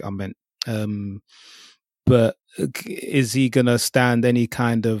think I meant. But is he going to stand any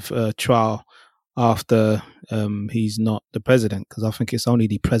kind of trial after he's not the president? Because I think it's only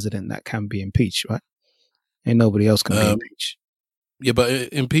the president that can be impeached, right? And nobody else can be impeached. Yeah, but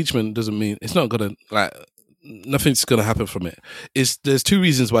impeachment doesn't mean it's not gonna nothing's gonna happen from it. There's two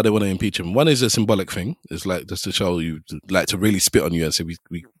reasons why they want to impeach him. One is a symbolic thing. It's like just to show you, like to really spit on you and say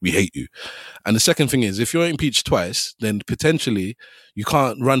we hate you. And the second thing is, if you're impeached twice, then potentially you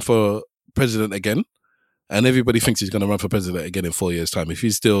can't run for president again. And everybody thinks he's gonna run for president again in 4 years' time. If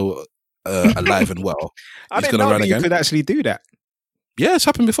he's still alive and well, he's gonna run again. You could actually do that. Yeah, it's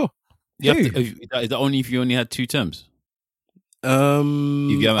happened before. Is that only if you only had 2 terms? I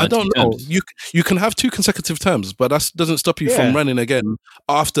don't know. You can have 2 consecutive terms, but that doesn't stop you from running again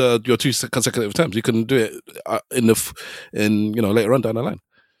after your 2 consecutive terms. You can do it later on down the line.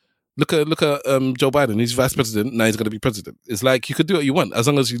 Look at Joe Biden. He's vice president. Now he's going to be president. It's like you could do what you want as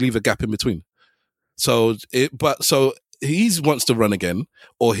long as you leave a gap in between. So he wants to run again,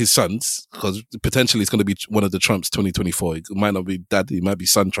 or his sons, because potentially it's going to be one of the Trumps 2024. It might not be dad, it might be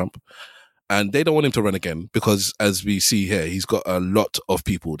son Trump. And they don't want him to run again because, as we see here, he's got a lot of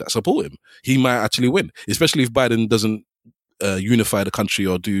people that support him. He might actually win, especially if Biden doesn't unify the country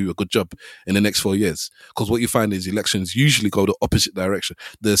or do a good job in the next 4 years. Because what you find is elections usually go the opposite direction.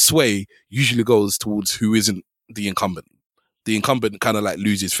 The sway usually goes towards who isn't the incumbent. the incumbent kind of like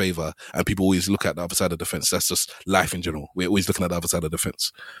loses favor, and people always look at the other side of the fence. That's just life in general. We're always looking at the other side of the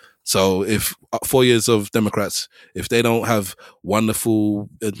fence. So if 4 years of Democrats, if they don't have wonderful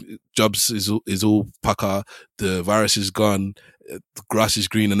jobs is all pucker, the virus is gone, the grass is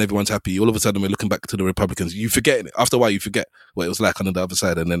green and everyone's happy, all of a sudden we're looking back to the Republicans. You forget it. After a while, you forget what it was like on the other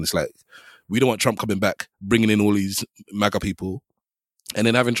side. And then it's like, we don't want Trump coming back, bringing in all these MAGA people, and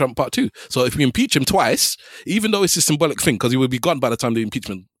then having Trump part 2. So if we impeach him twice, even though it's a symbolic thing, because he would be gone by the time the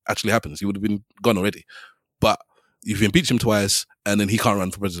impeachment actually happens, he would have been gone already. But if you impeach him twice, and then he can't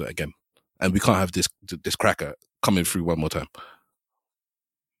run for president again, and we can't have this cracker coming through one more time.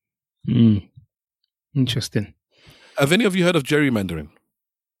 Interesting. Have any of you heard of gerrymandering?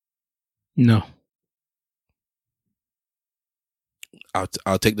 No.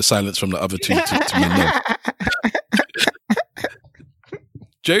 I'll take the silence from the other two to mean no.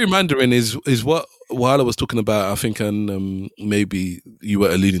 Gerrymandering is what Wala was talking about, I think, and maybe you were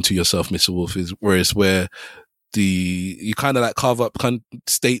alluding to yourself, Mr. Wolf, where you kind of like carve up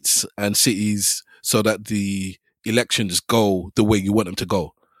states and cities so that the elections go the way you want them to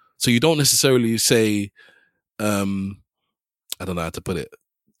go. So you don't necessarily say, I don't know how to put it.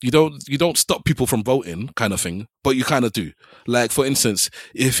 You don't stop people from voting, kind of thing, but you kind of do. Like, for instance,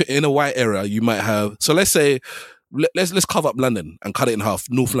 if in a white area you might have, so let's say, let's carve up London and cut it in half,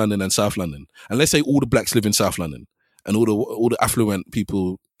 North London and South London, and let's say all the blacks live in South London and all the affluent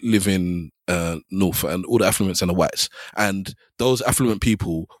people live in North, and all the affluents and the whites, and those affluent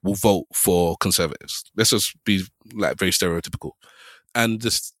people will vote for conservatives. Let's just be like very stereotypical, and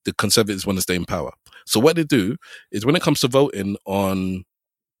the conservatives want to stay in power. So what they do is, when it comes to voting on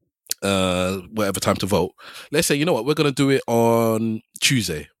whatever time to vote, let's say, you know what, we're going to do it on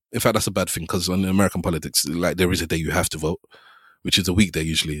Tuesday. In fact, that's a bad thing, because on American politics, like, there is a day you have to vote, which is a weekday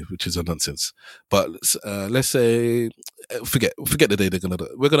usually, which is a nonsense. But let's say, forget the day they're going to do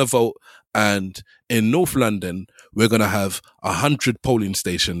it. We're going to vote, and in North London, we're going to have 100 polling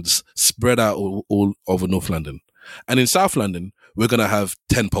stations spread out all over North London. And in South London, we're going to have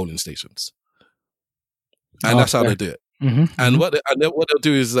 10 polling stations. And that's how they do it. Mm-hmm. And what they'll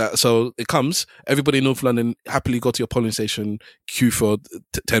do is that, so it comes, everybody in North London happily go to your polling station, queue for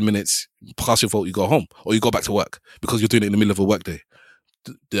 10 minutes, cast your vote, you go home, or you go back to work, because you're doing it in the middle of a work day.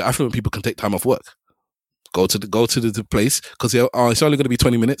 The affluent people can take time off work, go to the place, because it's only going to be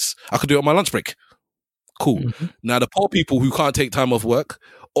 20 minutes. I could do it on my lunch break. Cool. Mm-hmm. Now the poor people who can't take time off work,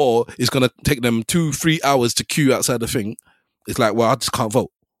 or it's going to take them 2-3 hours to queue outside the thing, it's like, well, I just can't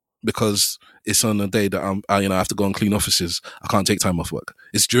vote, because it's on a day that I have to go and clean offices. I can't take time off work.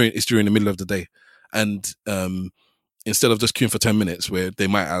 It's during the middle of the day, and instead of just queuing for 10 minutes, where they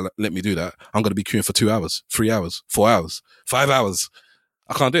might let me do that, I'm going to be queuing for 2 hours, 3 hours, 4 hours, 5 hours.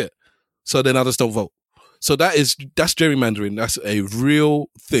 I can't do it. So then I just don't vote. So that's gerrymandering. That's a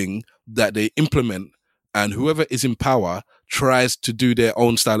real thing that they implement, and whoever is in power tries to do their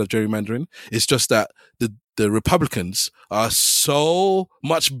own style of gerrymandering. It's just that the Republicans are so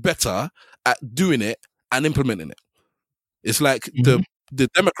much better at doing it and implementing it. It's like the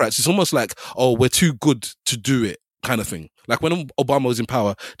Democrats, it's almost like, oh, we're too good to do it, kind of thing. Like when Obama was in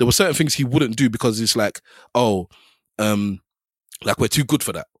power, there were certain things he wouldn't do, because it's like, oh, like we're too good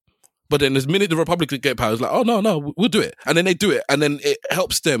for that. But then the minute the Republicans get power, it's like, oh, no, we'll do it. And then they do it. And then it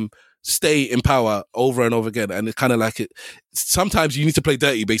helps them stay in power over and over again. And it's kind of like sometimes you need to play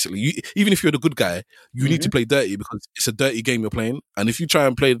dirty, basically. Even if you're the good guy, you need to play dirty, because it's a dirty game you're playing. And if you try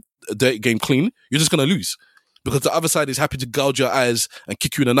and play a dirty game clean, you're just going to lose, because the other side is happy to gouge your eyes and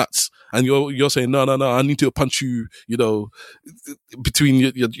kick you in the nuts. And you're saying, no, I need to punch you, between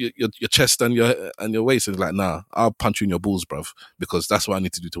your chest and your waist. And it's like, nah, I'll punch you in your balls, bruv, because that's what I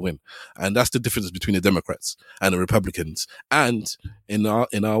need to do to win. And that's the difference between the Democrats and the Republicans. And in our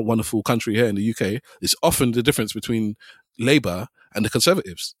wonderful country here in the UK, it's often the difference between Labour and the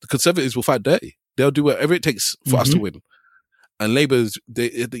Conservatives. The Conservatives will fight dirty. They'll do whatever it takes for us to win. And Labour's,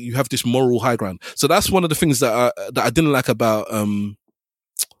 you have this moral high ground. So that's one of the things that I didn't like about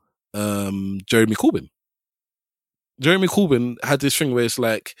Jeremy Corbyn. Jeremy Corbyn had this thing where it's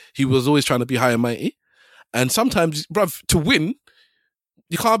like he was always trying to be high and mighty, and sometimes, bruv, to win,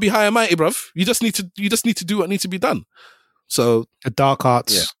 you can't be high and mighty, bruv. You just need to do what needs to be done. So the dark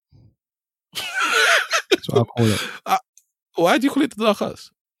arts. Yeah. That's what I call it. Why do you call it the dark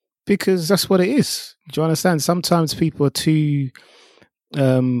arts? Because that's what it is. Do you understand? Sometimes people are too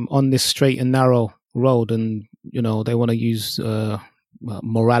on this straight and narrow road, and they want to use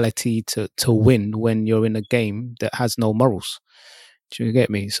morality to win when you're in a game that has no morals. Do you get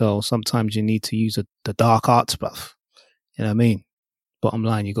me? So sometimes you need to use the dark arts, bruv. You know what I mean? Bottom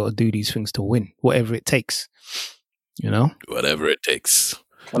line, you got to do these things to win, whatever it takes. Whatever it takes.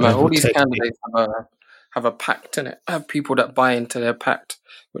 And all these candidates have a pact in it. Have people that buy into their pact,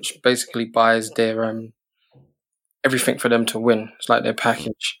 which basically buys their everything for them to win. It's like their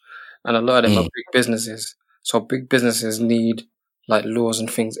package, and a lot of them are big businesses. So big businesses need like laws and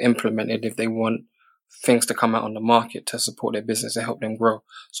things implemented if they want things to come out on the market to support their business and help them grow.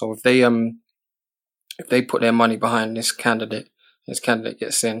 So if they put their money behind this candidate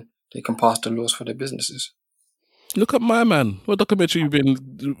gets in, they can pass the laws for their businesses. Look at my man. What documentary you've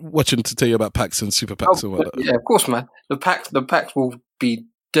been watching to tell you about PACs and super PACs and whatnot? Yeah, of course, man. The PACs will be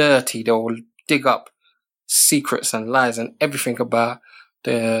dirty. They will dig up secrets and lies and everything about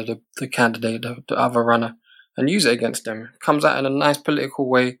the candidate, the other runner, and use it against them. It comes out in a nice political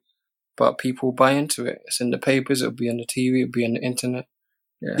way, but people buy into it. It's in the papers, it'll be on the TV, it'll be on the internet.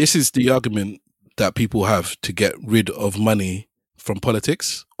 Yeah. This is the argument that people have to get rid of money from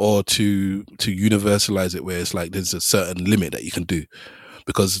politics, or to universalize it where it's like there's a certain limit that you can do.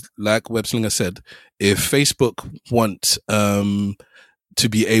 Because like Webslinger said, if Facebook want to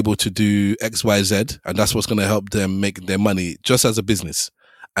be able to do X, Y, Z, and that's what's going to help them make their money just as a business,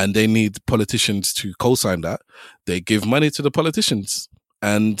 and they need politicians to co-sign that, they give money to the politicians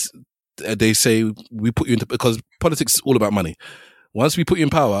and they say, we put you into, because politics is all about money. Once we put you in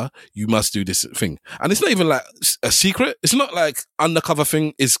power, you must do this thing. And it's not even like a secret. It's not like undercover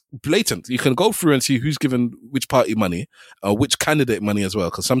thing. It's blatant. You can go through and see who's given which party money, or which candidate money as well.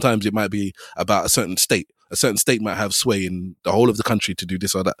 Because sometimes it might be about a certain state. A certain state might have sway in the whole of the country to do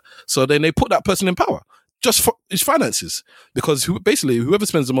this or that. So then they put that person in power just for his finances. Because basically whoever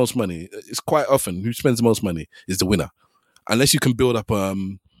spends the most money, it's quite often who spends the most money is the winner. Unless you can build up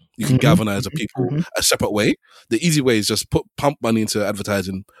you can galvanize the people a separate way. The easy way is just pump money into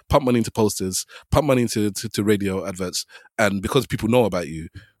advertising, pump money into posters, pump money into radio adverts. And because people know about you,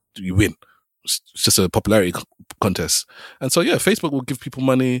 you win. It's just a popularity contest. And so, yeah, Facebook will give people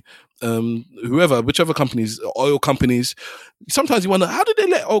money, whichever companies, oil companies. Sometimes you wonder, how did they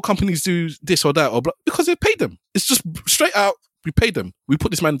let oil companies do this or that? Or because they paid them. It's just straight out, we paid them. We put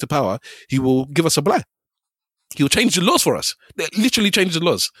this man into power. He will give us a supply. He'll change the laws for us. They literally change the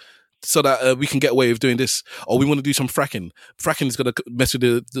laws so that we can get away with doing this. Or we want to do some fracking. Fracking is going to mess with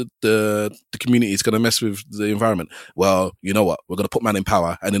the community. It's going to mess with the environment. Well, you know what? We're going to put man in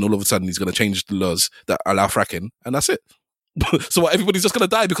power, and then all of a sudden he's going to change the laws that allow fracking, and that's it. So everybody's just going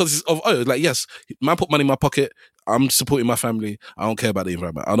to die because of oil. Like, yes, man put money in my pocket. I'm supporting my family. I don't care about the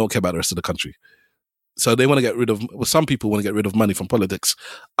environment. I don't care about the rest of the country. So they want to get rid of, some people want to get rid of money from politics.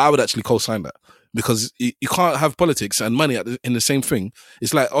 I would actually co-sign that, because you can't have politics and money in the same thing.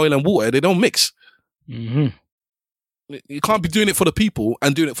 It's like oil and water. They don't mix. Mm-hmm. You can't be doing it for the people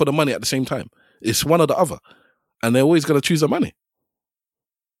and doing it for the money at the same time. It's one or the other. And they're always going to choose the money.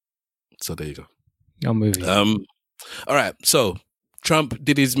 So there you go. I'm moving. All right. So Trump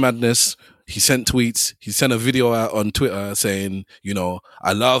did his madness. He sent tweets. He sent a video out on Twitter saying,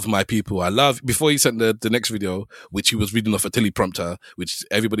 I love my people. Before he sent the next video, which he was reading off a teleprompter, which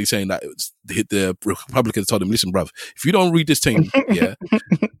everybody's saying that the Republicans told him, listen, bruv, if you don't read this thing, yeah,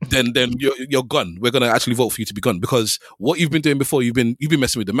 then you're gone. We're going to actually vote for you to be gone, because what you've been doing before, you've been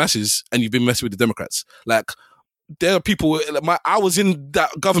messing with the masses and you've been messing with the Democrats. Like, there are people, I was in that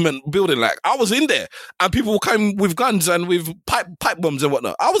government building, like, I was in there, and people came with guns and with pipe bombs and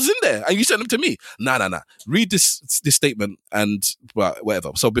whatnot. I was in there, and you sent them to me. Nah. Read this statement and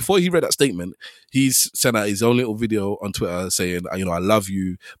whatever. So before he read that statement, he's sent out his own little video on Twitter saying, I love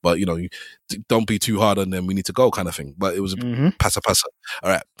you, but, don't be too hard on them. We need to go, kind of thing. But it was a passa. All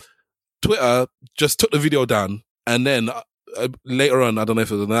right. Twitter just took the video down, and then later on, I don't know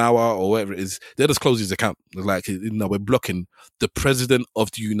if it was an hour or whatever it is, they just closed his account. Like, we're blocking the President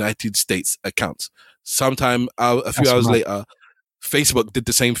of the United States account. Sometime a few hours later, Facebook did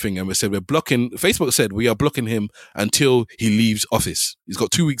the same thing, and Facebook said we are blocking him until he leaves office. He's got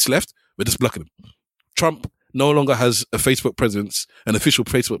 2 weeks left. We're just blocking him. Trump no longer has an official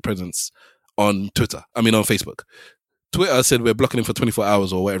Facebook presence on Facebook. Twitter said we're blocking him for 24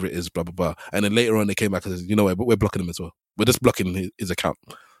 hours or whatever it is, blah, blah, blah. And then later on they came back and said, but we're blocking him as well. We're just blocking his account.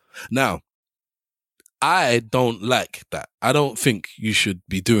 Now, I don't like that. I don't think you should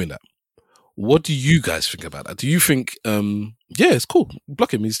be doing that. What do you guys think about that? Do you think, it's cool,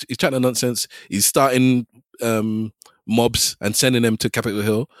 block him. He's chatting nonsense. He's starting mobs and sending them to Capitol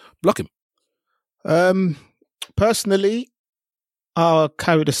Hill. Block him. Personally, I'll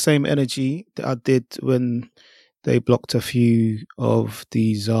carry the same energy that I did when they blocked a few of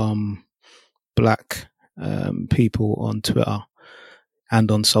these black people on Twitter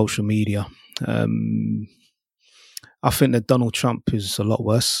and on social media. I think that Donald Trump is a lot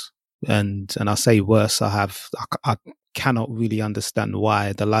worse. and I say worse. I cannot really understand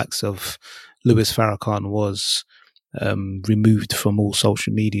why the likes of Louis Farrakhan was removed from all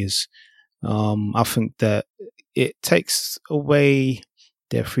social medias. I think that it takes away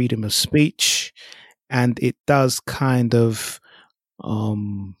their freedom of speech, and it does kind of, how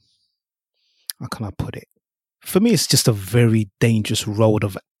can I put it? For me, it's just a very dangerous road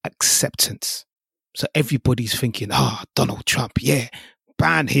of acceptance. So everybody's thinking, Donald Trump, yeah,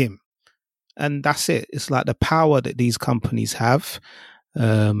 ban him. And that's it. It's like the power that these companies have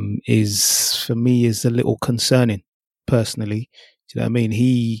is, for me, is a little concerning, personally. Do you know what I mean?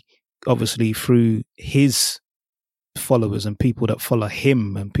 He obviously, through his followers and people that follow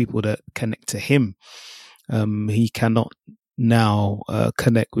him and people that connect to him, he cannot now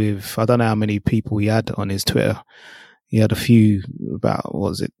connect with, I don't know how many people he had on his Twitter. He had a few, about, what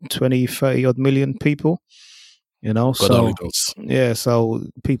was it, 20, 30 odd million people, you know? So, yeah, so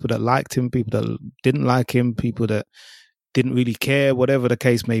people that liked him, people that didn't like him, people that didn't really care, whatever the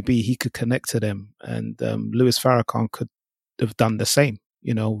case may be, he could connect to them. And Louis Farrakhan could have done the same,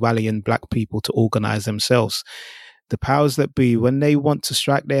 you know, rallying black people to organize themselves. The powers that be, when they want to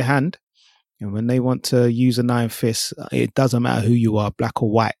strike their hand, and when they want to use a iron fist, it doesn't matter who you are, black or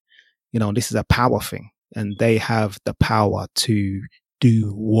white. You know, this is a power thing. And they have the power to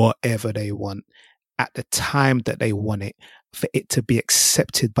do whatever they want at the time that they want it, for it to be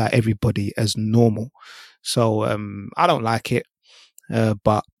accepted by everybody as normal. So I don't like it.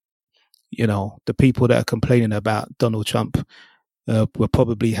 But, you know, the people that are complaining about Donald Trump were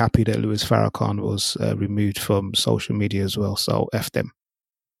probably happy that Louis Farrakhan was removed from social media as well. So F them.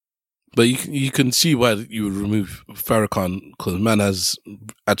 But you can see why you would remove Farrakhan, because man has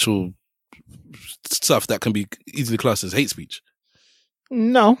actual stuff that can be easily classed as hate speech.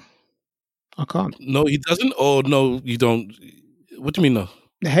 No, I can't. No, he doesn't? Or no, you don't? What do you mean no?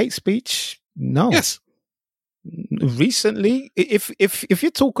 The hate speech? No. Yes. Recently, if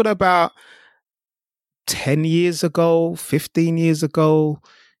you're talking about 10 years ago, 15 years ago,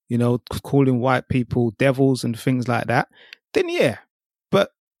 you know, calling white people devils and things like that, then yeah.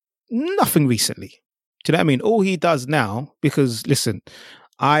 But nothing recently. Do you know what I mean? All he does now, because listen,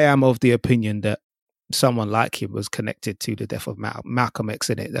 I am of the opinion that someone like him was connected to the death of Malcolm X,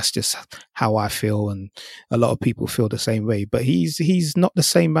 in it. That's just how I feel, and a lot of people feel the same way. But he's not the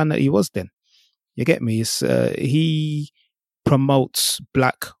same man that he was then. You get me? He promotes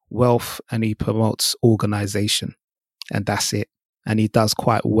black wealth and he promotes organization, and that's it. And he does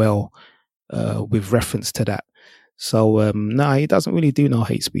quite well with reference to that. So no, he doesn't really do no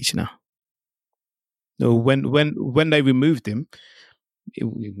hate speech now. No, when they removed him,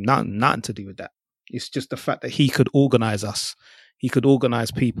 nothing to do with that. It's just the fact that he could organize us. He could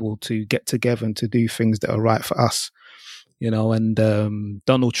organize people to get together and to do things that are right for us, you know. And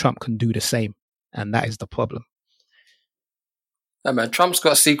Donald Trump can do the same, and that is the problem. Yeah, man, Trump's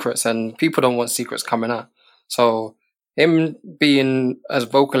got secrets, and people don't want secrets coming out. So him being as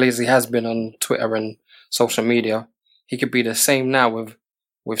vocal as he has been on Twitter and social media, he could be the same now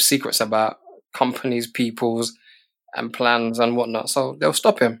with secrets about companies, peoples, and plans and whatnot. So they'll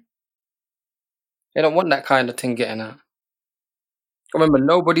stop him. They don't want that kind of thing getting out. Remember,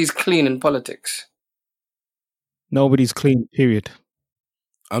 nobody's clean in politics. Nobody's clean, period.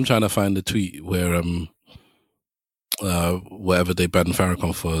 I'm trying to find the tweet where whatever they banned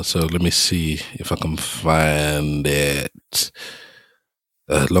Farrakhan for. So let me see if I can find it.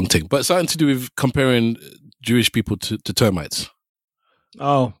 Long take, but something to do with comparing Jewish people to termites.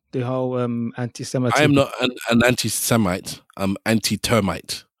 Oh, the whole anti-Semitism. I am not an anti-Semite. I'm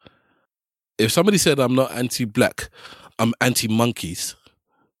anti-termite. If somebody said I'm not anti-black, I'm anti-monkeys,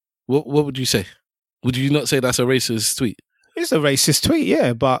 what would you say? Would you not say that's a racist tweet? It's a racist tweet,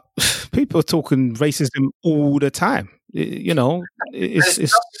 yeah, but people are talking racism all the time. You know, it's they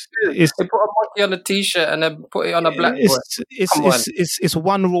put a monkey on a t-shirt and then put it on a black boy. It's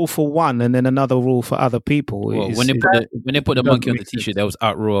one rule for one and then another rule for other people. Well, when they put the monkey on the t-shirt, there was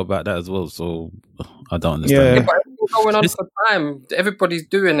outroar about that as well. So I don't understand. Yeah, but it's going on for time. Everybody's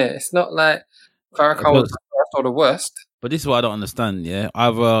doing it. It's not like Farrakhan was the first or the worst. But this is what I don't understand. Yeah,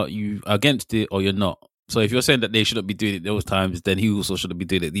 either you against it or you're not. So if you're saying that they shouldn't be doing it those times, then he also shouldn't be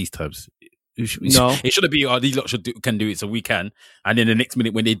doing it these times. No, it shouldn't be. These lot can do it, so we can. And then the next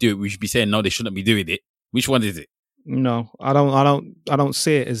minute when they do it, we should be saying no, they shouldn't be doing it. Which one is it? No, I don't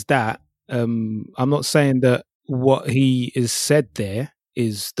see it as that. I'm not saying that what he is said there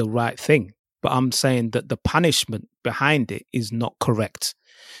is the right thing, but I'm saying that the punishment behind it is not correct.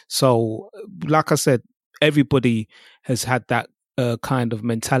 So, like I said, everybody has had that kind of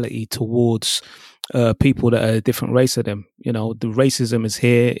mentality towards people that are a different race of them. You know, the racism is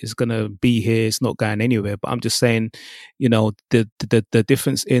here, it's going to be here, it's not going anywhere. But I'm just saying, you know, the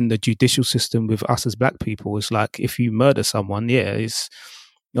difference in the judicial system with us as black people is like, if you murder someone, it's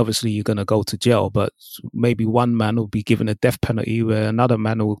obviously you're going to go to jail, but maybe one man will be given a death penalty where another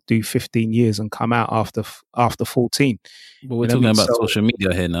man will do 15 years and come out after 14. But we're talking about social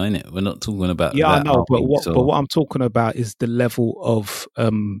media here now, innit? We're not talking about that. I know, but what I'm talking about is the level of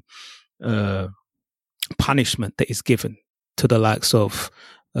punishment that is given to the likes of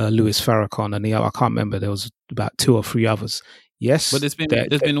Louis Farrakhan and I can't remember, there was about 2 or 3 others. Yes, but there's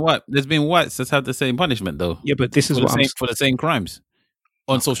been whites that have the same punishment though. Yeah, but this is for the same crimes.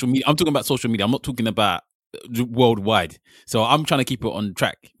 On social media, I'm talking about social media. I'm not talking about worldwide. So I'm trying to keep it on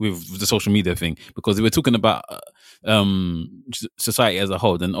track with the social media thing, because if we're talking about society as a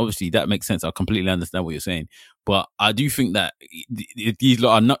whole, then obviously that makes sense. I completely understand what you're saying, but I do think that these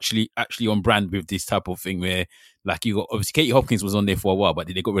lot are naturally actually on brand with this type of thing. Where, like, you got obviously Katie Hopkins was on there for a while, but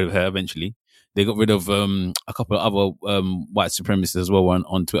they got rid of her eventually. They got rid of a couple of other white supremacists as well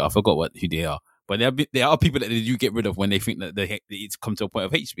on Twitter. I forgot who they are. But there are people that they do get rid of when they think that it's come to a point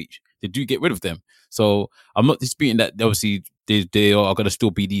of hate speech. They do get rid of them. So I'm not disputing that. Obviously, they are going to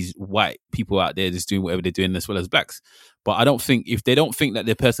still be these white people out there just doing whatever they're doing, as well as blacks. But I don't think, if they don't think that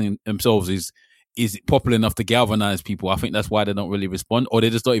their person themselves is popular enough to galvanize people, I think that's why they don't really respond, or they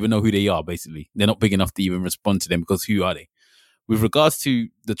just don't even know who they are. Basically, they're not big enough to even respond to them, because who are they? With regards to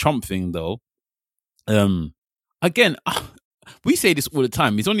the Trump thing, though, again. We say this all the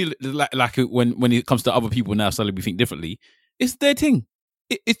time. It's only like when it comes to other people now, suddenly we think differently. It's their thing.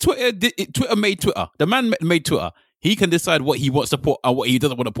 It's Twitter. Twitter made Twitter. The man made Twitter. He can decide what he wants to put and what he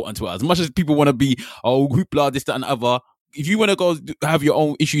doesn't want to put on Twitter. As much as people want to be, hoopla, this, that, and the other. If you want to go have your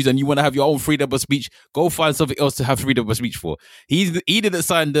own issues and you want to have your own freedom of speech, go find something else to have freedom of speech for. He didn't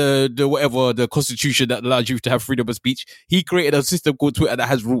sign the constitution that allows you to have freedom of speech. He created a system called Twitter that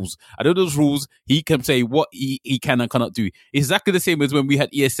has rules. And in those rules, he can say what he can and cannot do. It's exactly the same as when we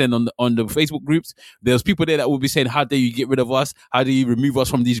had ESN on the Facebook groups. There's people there that will be saying, how dare you get rid of us? How do you remove us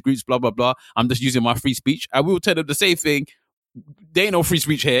from these groups? Blah, blah, blah. I'm just using my free speech. And we will tell them the same thing. There ain't no free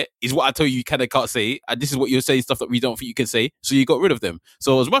speech here, is what I tell you can and can't say. And this is what you're saying, stuff that we don't think you can say. So you got rid of them.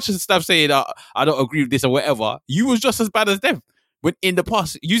 So as much as Stav saying that I don't agree with this or whatever, you was just as bad as them when in the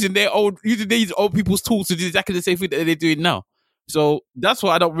past, using these old people's tools to do exactly the same thing that they're doing now. So that's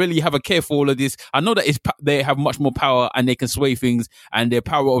why I don't really have a care for all of this. I know that they have much more power and they can sway things, and their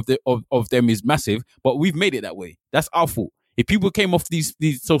power of them is massive, but we've made it that way. That's our fault. If people came off these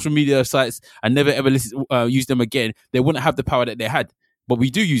social media sites and never ever used them again, they wouldn't have the power that they had. But we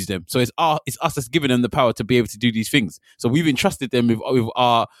do use them, so it's us that's giving them the power to be able to do these things. So we've entrusted them with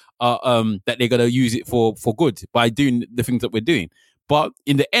our that they're gonna use it for good by doing the things that we're doing. But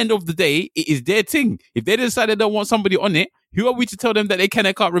in the end of the day, it is their thing. If they decide they don't want somebody on it, who are we to tell them that they can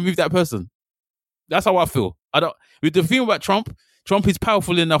and can't remove that person? That's how I feel. With the thing about Trump is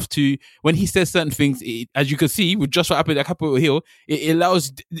powerful enough to, when he says certain things, as you can see, with just what happened at Capitol Hill, it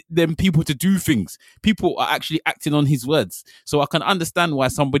allows them people to do things. People are actually acting on his words. So I can understand why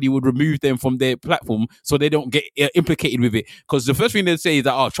somebody would remove them from their platform so they don't get implicated with it. Because the first thing they'd say is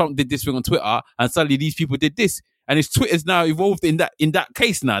that, Trump did this thing on Twitter and suddenly these people did this. And his Twitter's now evolved in that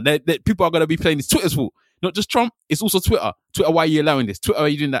case now. That people are going to be playing his Twitter's fault. Not just Trump, it's also Twitter. Twitter, why are you allowing this? Twitter, why are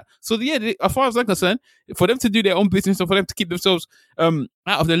you doing that? So yeah, as far as I'm concerned, for them to do their own business and for them to keep themselves out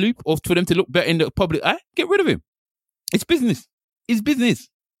of the loop, or for them to look better in the public eye, get rid of him. It's business. It's business.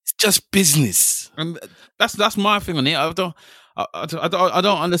 It's just business. And that's my thing on it. I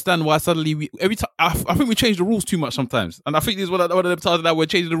don't understand why suddenly every time I think we change the rules too much sometimes, and I think this is one of the times that we're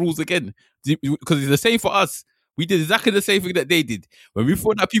changing the rules again, because it's the same for us. We did exactly the same thing that they did. When we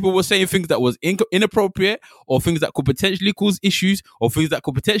thought that people were saying things that was inappropriate, or things that could potentially cause issues, or things that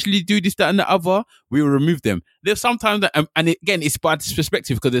could potentially do this, that, and the other, we will remove them. There's sometimes that, and again, it's by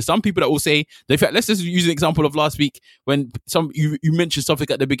perspective, because there's some people that will say, in fact, let's just use an example of last week when you mentioned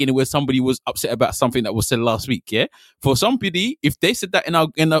something at the beginning where somebody was upset about something that was said last week. Yeah, for somebody, if they said that in our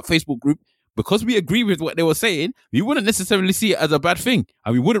Facebook group, because we agree with what they were saying, we wouldn't necessarily see it as a bad thing,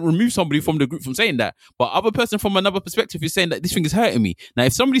 and we wouldn't remove somebody from the group from saying that. But other person from another perspective is saying that this thing is hurting me. Now,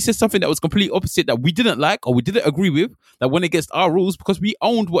 if somebody says something that was completely opposite that we didn't like or we didn't agree with, that went against our rules because we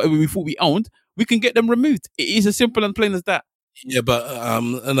owned whatever we thought we owned, we can get them removed. It is as simple and plain as that. Yeah, but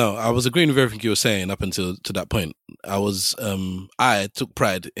no, I was agreeing with everything you were saying up until to that point. I took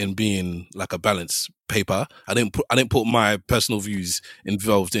pride in being like a balanced paper. I didn't put my personal views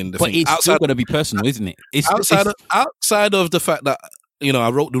involved in the thing. But it's still going to be personal, isn't it? Outside of the fact that I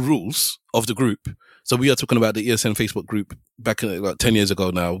wrote the rules of the group. So we are talking about the ESN Facebook group back in, like 10 years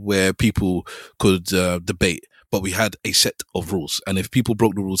ago now, where people could debate, but we had a set of rules. And if people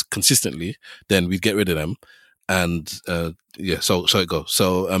broke the rules consistently, then we'd get rid of them. And so it goes.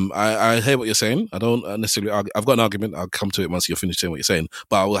 So I hear what you're saying. I don't necessarily argue. I've got an argument. I'll come to it once you're finished saying what you're saying.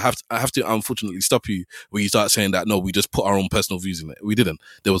 But I have to unfortunately stop you when you start saying that, no, we just put our own personal views in it. We didn't.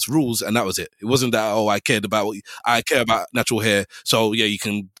 There was rules and that was it. It wasn't that, I care about natural hair. So yeah, you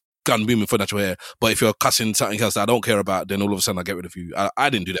can gun women for natural hair. But if you're cussing something else that I don't care about, then all of a sudden I get rid of you. I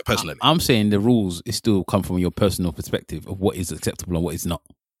didn't do that personally. I'm saying the rules still come from your personal perspective of what is acceptable and what is not.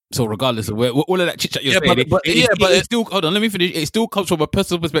 So regardless of where all of that chit chat you're saying, it still, hold on, let me finish. It still comes from a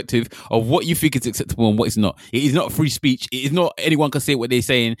personal perspective of what you think is acceptable and what is not. It is not free speech. It is not anyone can say what they're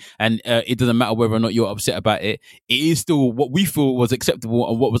saying, and it doesn't matter whether or not you're upset about it. It is still what we feel was acceptable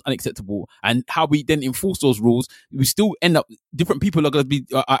and what was unacceptable, and how we then enforce those rules. We still end up, different people are going to be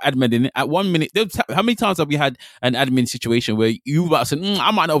admin in it. At 1 minute, how many times have we had an admin situation where you might have said,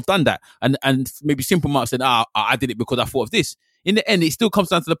 I might not have done that, and maybe Simple Mark said, I did it because I thought of this. In the end, it still comes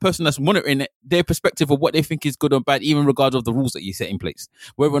down to the person that's monitoring it, their perspective of what they think is good or bad, even regardless of the rules that you set in place.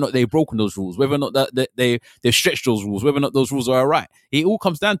 Whether or not they've broken those rules, whether or not they've stretched those rules, whether or not those rules are all right. It all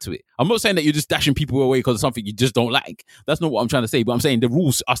comes down to it. I'm not saying that you're just dashing people away because of something you just don't like. That's not what I'm trying to say. But I'm saying the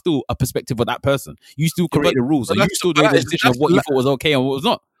rules are still a perspective of that person. You still create the rules, and you still do the decision of what you thought was okay and what was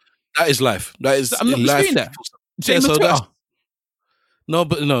not. That is life. That is I'm not life. That.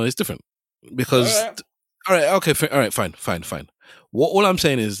 No, it's different because. All right, okay, all right, fine. All I'm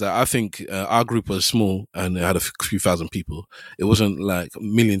saying is that I think our group was small and it had a few thousand people. It wasn't like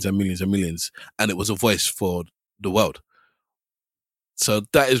millions and millions and millions, and it was a voice for the world. So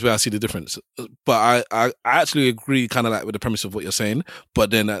that is where I see the difference. But I actually agree kind of like with the premise of what you're saying. But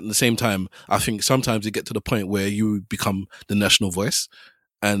then at the same time, I think sometimes you get to the point where you become the national voice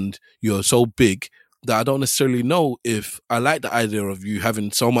and you're so big that I don't necessarily know if I like the idea of you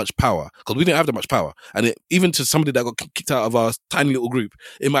having so much power, because we didn't have that much power. And even to somebody that got kicked out of our tiny little group,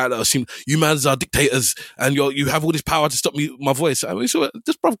 it might seem, you mans are dictators and you have all this power to stop my voice. I mean, so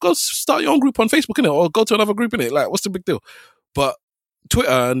just, bro, go start your own group on Facebook, innit? Or go to another group, innit? Like, what's the big deal? But Twitter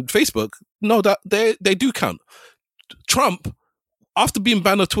and Facebook, no, that they do count. Trump, after being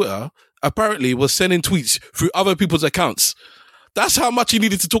banned on Twitter, apparently was sending tweets through other people's accounts. That's how much he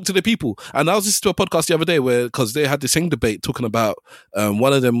needed to talk to the people. And I was listening to a podcast the other day because they had the same debate talking about,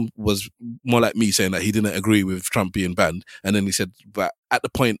 one of them was more like me saying that he didn't agree with Trump being banned. And then he said, but at the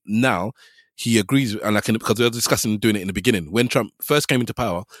point now, he agrees, and because they were discussing doing it in the beginning. When Trump first came into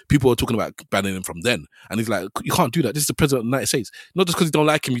power, people were talking about banning him from then. And he's like, you can't do that. This is the president of the United States. Not just because you don't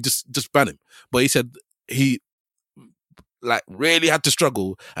like him, you just ban him. But he said he like really had to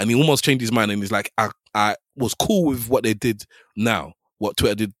struggle, and he almost changed his mind, and he's like, I was cool with what they did now, what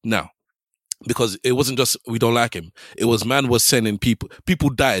Twitter did now, because it wasn't just we don't like him. It was man was sending people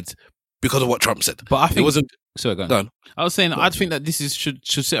died because of what Trump said. But I think it wasn't. Sorry, go on. I was saying I think that this should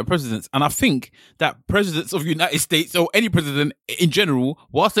set a precedent, and I think that presidents of the United States or any president in general,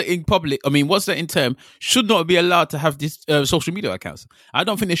 whilst they're in public, once they're in term, should not be allowed to have this social media accounts. I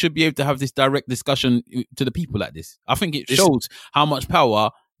don't think they should be able to have this direct discussion to the people like this. I think it shows how much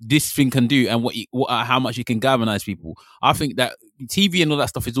power this thing can do and how much it can galvanize people. I think that TV and all that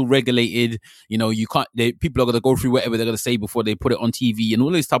stuff is all regulated. You can't. People are going to go through whatever they're going to say before they put it on TV and all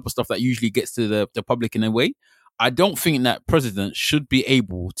this type of stuff that usually gets to the public in a way. I don't think that presidents should be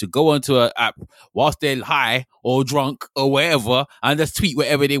able to go onto an app whilst they're high or drunk or whatever and just tweet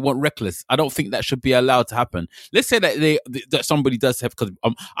whatever they want reckless. I don't think that should be allowed to happen. Let's say that somebody does have, because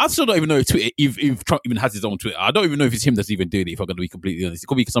I still don't even know if Trump even has his own Twitter. I don't even know if it's him that's even doing it, if I'm going to be completely honest. It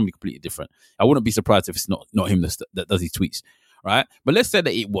could be somebody completely different. I wouldn't be surprised if it's not him that does his tweets. Right? But let's say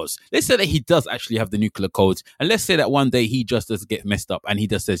that it was. Let's say that he does actually have the nuclear codes. And let's say that one day he just does get messed up and he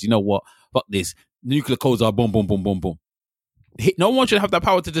just says, you know what? Fuck this. The nuclear codes are boom, boom, boom, boom, boom. No one should have that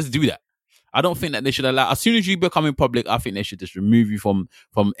power to just do that. I don't think that they should allow. As soon as you become in public, I think they should just remove you from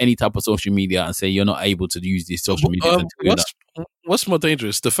any type of social media and say you're not able to use these social media. What's more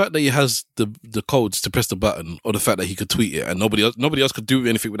dangerous? The fact that he has the codes to press the button, or the fact that he could tweet it and nobody else could do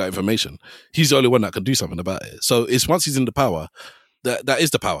anything with that information? He's the only one that could do something about it. So it's once he's in the power, that is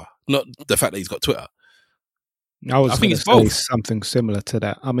the power, not the fact that he's got Twitter. I think it's both. Something similar to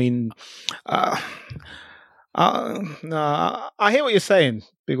that. I mean, I hear what you're saying,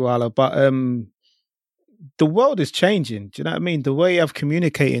 Big Walla, but the world is changing. Do you know what I mean? The way of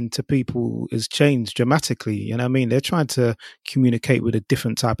communicating to people has changed dramatically. You know what I mean? They're trying to communicate with a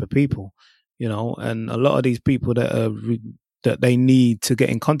different type of people, and a lot of these people that they need to get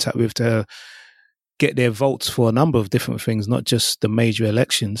in contact with to get their votes for a number of different things, not just the major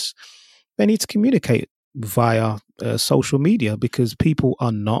elections. they need to communicate via social media, because people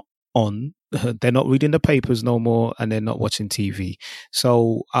are not they're not reading the papers no more, and they're not watching TV.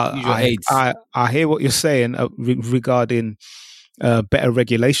 So I hear what you're saying regarding better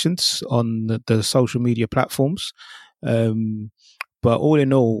regulations on the social media platforms. But all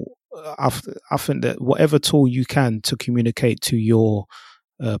in all, I think that whatever tool you can to communicate to your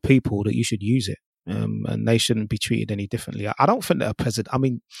people, that you should use it. And they shouldn't be treated any differently. I don't think that a president, I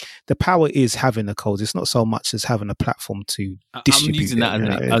mean, the power is having the codes. It's not so much as having a platform to distribute. I'm using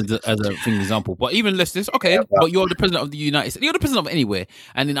that as a thing example. But even let's just, okay, but you're the president of the United States. You're the president of anywhere.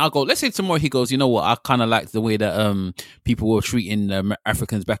 And then I'll go, let's say tomorrow he goes, you know what, I kind of like the way that people were treating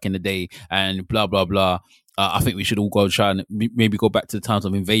Africans back in the day and blah, blah, blah. I think we should all go try and maybe go back to the times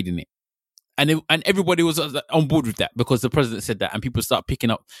of invading it. And everybody was on board with that because the president said that, and people start picking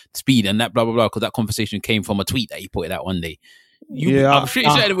up speed and that blah blah blah because that conversation came from a tweet that he put out one day. I'm sure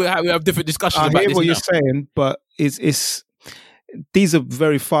we have different discussions about this. I hear what you're saying, but it's these are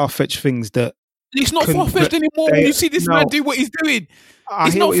very far fetched things that it's not far fetched anymore. When you see this man do what he's doing,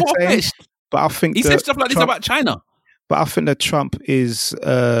 it's not far fetched. But I think he said stuff like this about China. But I think that Trump is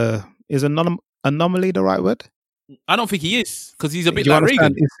anomaly the right word? I don't think he is, because he's a bit like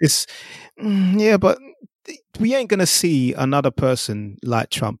Reagan. Yeah, but we ain't gonna see another person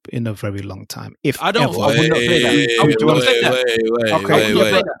like Trump in a very long time. If I don't, I would not say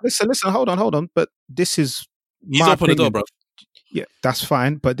that. Wait. Listen. Hold on. But this is he's open the door, bro. Yeah, that's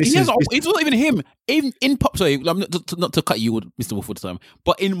fine. But it's not even him. In pop, sorry, not to cut you, Mr. Wolf, all the time.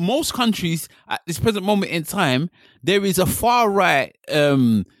 But in most countries at this present moment in time, there is a far right.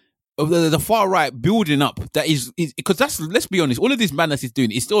 The far right building up that is because that's, let's be honest, all of this madness is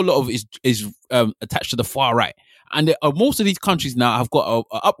doing is still a lot of it is attached to the far right, and most of these countries now have got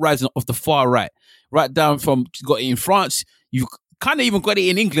a uprising of the far right down from, you got it in France, you kind of even got it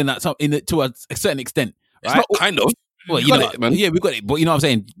in England to a certain extent, right? It's not kind of. Well, you know, it, man. Yeah, we got it, but you know what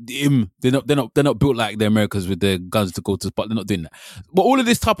I'm saying. They're not built like the Americans with the guns to go to spot. They're not doing that. But all of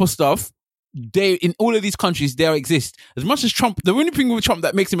this type of stuff, in all of these countries, there exist. As much as Trump, the only thing with Trump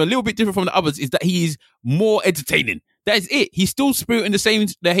that makes him a little bit different from the others is that he is more entertaining. That is it. He's still spewing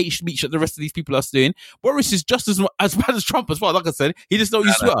the hate speech that the rest of these people are doing. Boris is just as bad as Trump as well. Like I said, he just not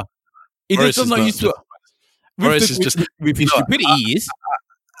used to it. He just does not used to it. Boris is just with his stupidity. He is.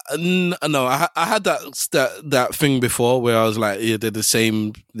 No, I had that thing before where I was like, yeah, they're the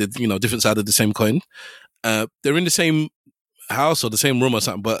same, different side of the same coin. They're in the same house or the same room or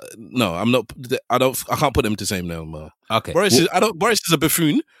something, but no, I'm not. I can't put them to the same now. Okay, Boris is a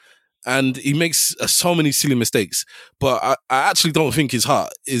buffoon, and he makes so many silly mistakes. But I actually don't think his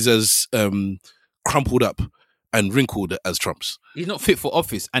heart is as crumpled up and wrinkled as Trump's. He's not fit for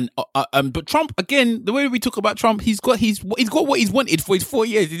office, but Trump, again, the way we talk about Trump, he's got what he's wanted for his 4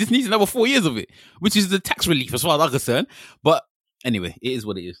 years. He just needs another 4 years of it, which is the tax relief as far as I'm concerned. But anyway, it is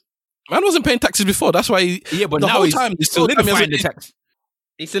what it is. Man wasn't paying taxes before. That's why but now he's solidifying the tax.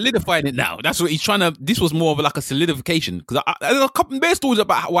 He's solidifying it now. That's what he's trying to. This was more of like a solidification, because there's a couple of stories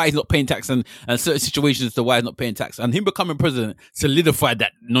about why he's not paying tax and certain situations to why he's not paying tax. And him becoming president solidified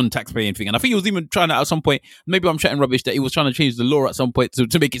that non-tax paying thing. And I think he was even trying to, at some point, maybe I'm chatting rubbish, that he was trying to change the law at some point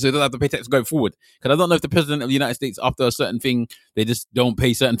to make it so they don't have to pay tax going forward. Because I don't know if the president of the United States, after a certain thing, they just don't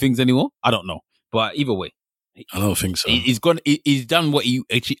pay certain things anymore. I don't know. But either way, I don't think so. He's done what he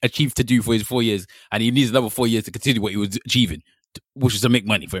achieved to do for his 4 years, and he needs another 4 years to continue what he was achieving, which is to make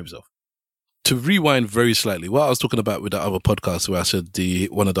money for himself. To rewind very slightly, what I was talking about with that other podcast where I said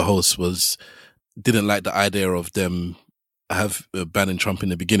one of the hosts didn't like the idea of them banning Trump in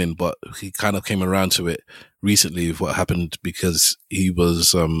the beginning, but he kind of came around to it recently with what happened because he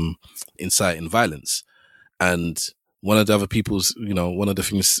was inciting violence. And one of the other people's, one of the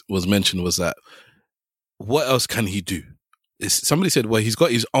things was mentioned was that, what else can he do? Somebody said, well, he's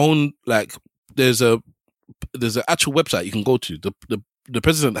got his own, like, there's an actual website you can go to. The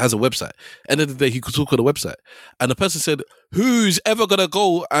president has a website. End of the day, he could talk on the website. And the person said, who's ever going to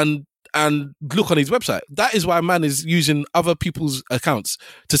go and look on his website? That is why man is using other people's accounts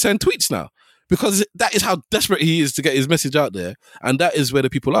to send tweets now. Because that is how desperate he is to get his message out there. And that is where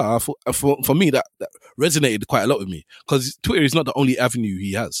the people are. For me, that resonated quite a lot with me. Because Twitter is not the only avenue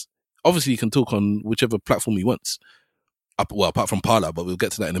he has. Obviously, he can talk on whichever platform he wants. Apart from Parler, but we'll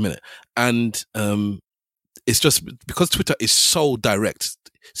get to that in a minute. And it's just because Twitter is so direct,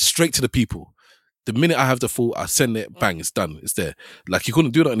 straight to the people. The minute I have the thought, I send it, bang, it's done. It's there. Like, he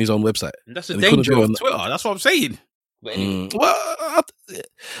couldn't do that on his own website. That's the danger of Twitter. That's what I'm saying.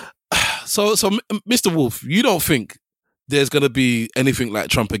 So, Mr. Wolf, you don't think there's going to be anything like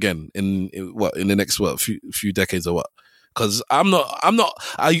Trump again in the next few decades or what? Because I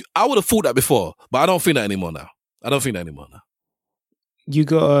would have thought that before, but I don't think that anymore now. You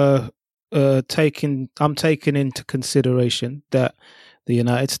got I'm taking into consideration that the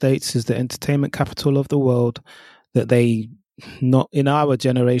United States is the entertainment capital of the world, that they, not in our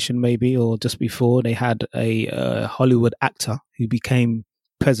generation maybe, or just before, they had a Hollywood actor who became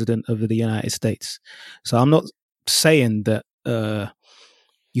president of the United States. So I'm not saying that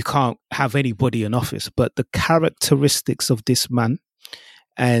you can't have anybody in office, but the characteristics of this man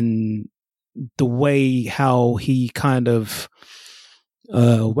and the way how he kind of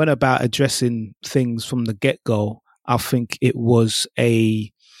went about addressing things from the get-go, I think it was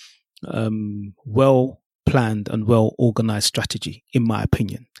a well-planned and well-organized strategy, in my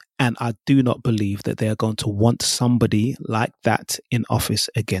opinion. And I do not believe that they are going to want somebody like that in office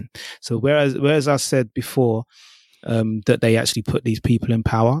again. So whereas I said before that they actually put these people in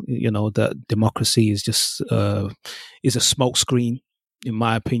power, that democracy is just is a smokescreen, in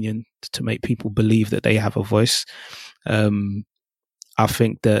my opinion, to make people believe that they have a voice. I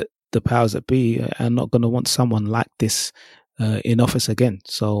think that the powers that be are not going to want someone like this in office again.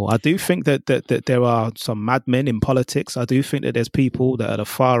 So I do think that there are some madmen in politics. I do think that there's people that are the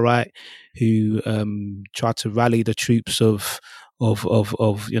far right who try to rally the troops of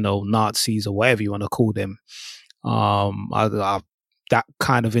Nazis or whatever you want to call them. That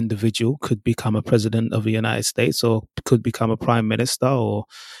kind of individual could become a president of the United States, or could become a prime minister or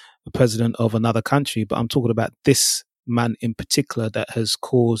a president of another country. But I'm talking about this man in particular that has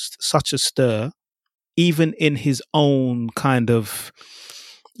caused such a stir, even in his own kind of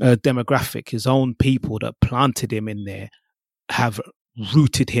demographic. His own people that planted him in there have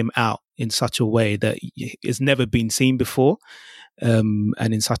rooted him out in such a way that it's never been seen before, and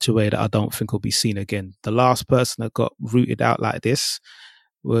in such a way that I don't think will be seen again. The last person that got rooted out like this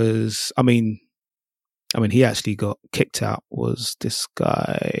was, I mean, he actually got kicked out, was this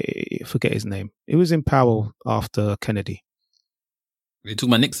guy, I forget his name. He was in power after Kennedy. You talking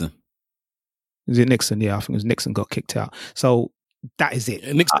about Nixon? Is it Nixon? Yeah, I think it was Nixon got kicked out. So that is it.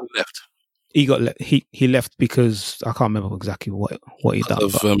 Yeah, Nixon left. He got he left because I can't remember exactly what he done.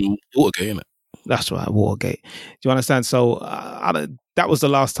 Of Watergate, innit? That's right, Watergate. Do you understand? So that was the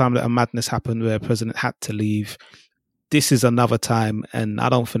last time that a madness happened where a president had to leave. This is another time, and I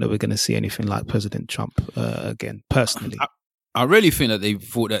don't think that we're going to see anything like President Trump again, personally. I really think that they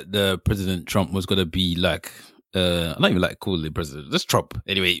thought that the President Trump was going to be like, I don't even like calling the president, just Trump.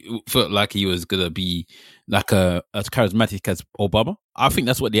 Anyway, felt like he was going to be like as charismatic as Obama. I think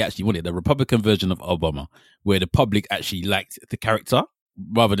that's what they actually wanted, the Republican version of Obama, where the public actually liked the character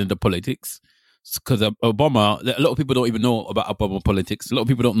rather than the politics. Because Obama, a lot of people don't even know about Obama politics. A lot of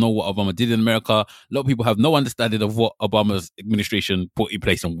people don't know what Obama did in America. A lot of people have no understanding of what Obama's administration put in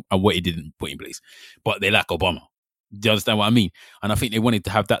place and what he didn't put in place. But they like Obama. Do you understand what I mean? And I think they wanted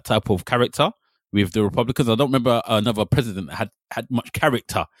to have that type of character with the Republicans. I don't remember another president that had much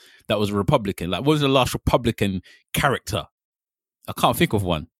character that was a Republican. Like, what was the last Republican character? I can't think of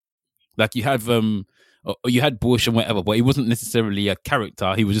one. Like, you had Bush and whatever, but he wasn't necessarily a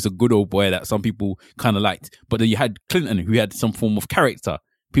character. He was just a good old boy that some people kind of liked. But then you had Clinton, who had some form of character.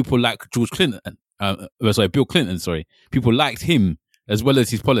 People like Bill Clinton, sorry. People liked him as well as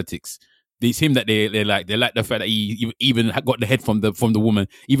his politics. It's him that they like. They like the fact that he even got the head from the woman.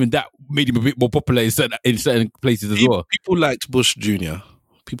 Even that made him a bit more popular in certain places as well. People liked Bush Jr.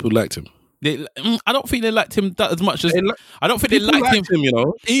 People liked him. I don't think they liked him that as much as I don't think they liked him. You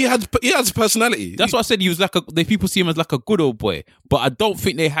know, he has a personality. That's why I said he was like people see him as like a good old boy. But I don't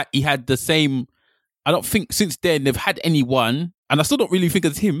think he had the same. I don't think since then they've had anyone, and I still don't really think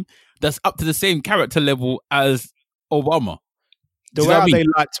it's him that's up to the same character level as Obama. The way they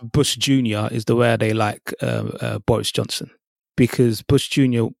liked Bush Jr. is the way they like Boris Johnson, because Bush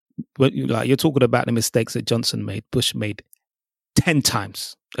Jr. You're talking about the mistakes that Johnson made. Bush made 10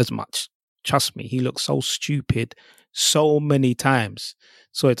 times as much. Trust me, he looked so stupid so many times.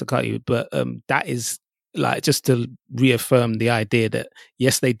 Sorry to cut you, but that is like just to reaffirm the idea that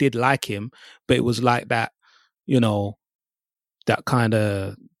yes, they did like him, but it was like that, that kind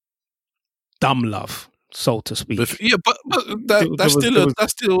of dumb love, so to speak. But that's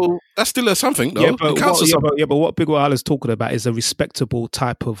still a something, though. Yeah, but what Big Wahal is talking about is a respectable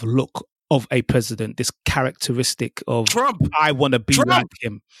type of look of a president, this characteristic of Trump. I want to be like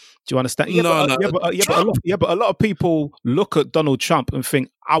him. Do you understand? But a lot of people look at Donald Trump and think,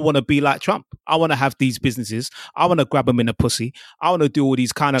 I want to be like Trump. I want to have these businesses. I want to grab him in the pussy. I want to do all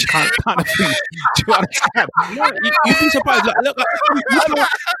these kind of things. Do you understand? You'd be surprised. Look,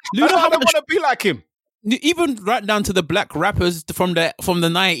 I want to be like him. even right down to the black rappers from the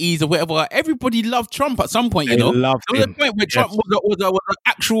 90s or whatever, everybody loved Trump at some point. You know, there was a point where Trump was an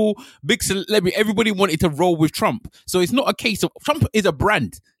actual big celebrity. Everybody wanted to roll with Trump. So it's not a case of Trump is a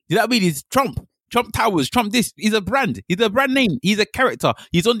brand. You know what I mean? It's Trump Towers, Trump this. He's a brand. He's a brand name. He's a character.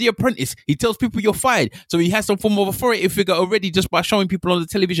 He's on The Apprentice. He tells people you're fired. So he has some form of authority figure already just by showing people on the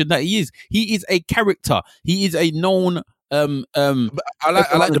television that he is. He is a character. He is a known. I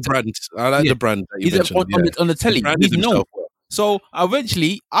like the brand. I like the brand that you mentioned. On the telly. He's known. So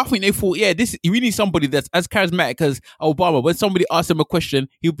eventually, I think they thought, we need somebody that's as charismatic as Obama. When somebody asks him a question,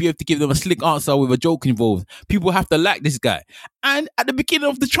 he'll be able to give them a slick answer with a joke involved. People have to like this guy. And at the beginning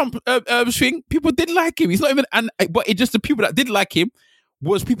of the Trump thing, people didn't like him. He's not even, but it just the people that did like him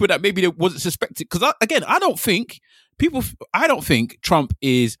was people that maybe they wasn't suspected. Because I don't think Trump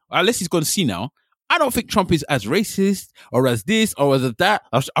is, unless he's going to see now. I don't think Trump is as racist or as this or as that.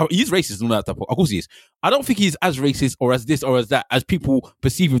 He's racist and all that type of course he is. I don't think he's as racist or as this or as that as people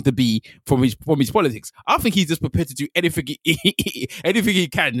perceive him to be from his politics. I think he's just prepared to do anything he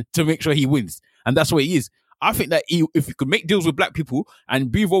can to make sure he wins. And that's what he is. I think that if he could make deals with black people and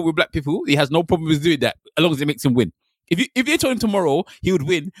be involved with black people, he has no problem with doing that as long as it makes him win. If they told him tomorrow he would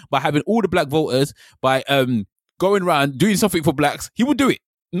win by having all the black voters, by going around doing something for blacks, he would do it.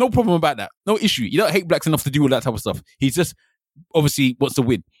 No problem about that. No issue. You don't hate blacks enough to do all that type of stuff. He's just obviously wants to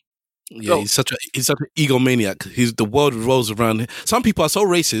win. Yeah, he's such an egomaniac. The world revolves around him. Some people are so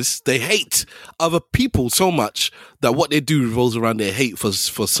racist, they hate other people so much that what they do revolves around their hate for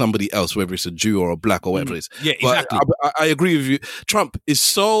somebody else, whether it's a Jew or a black or whatever it is. Yeah, exactly. But I agree with you. Trump is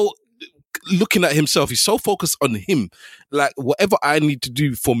so looking at himself. He's so focused on him. Like, whatever I need to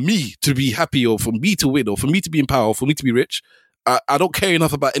do for me to be happy or for me to win or for me to be in power or for me to be rich, I don't care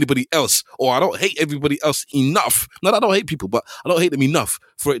enough about anybody else, or I don't hate everybody else enough. Not that I don't hate people, but I don't hate them enough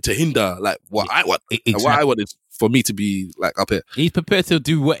for it to hinder like what I want. Exactly. And what I want is for me to be like up here. He's prepared to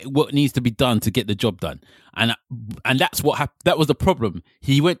do what needs to be done to get the job done, and that's what happened. That was the problem.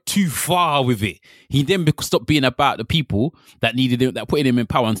 He went too far with it. He then stopped being about the people that needed him, that put him in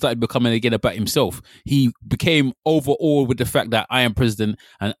power, and started becoming again about himself. He became overawed with the fact that I am president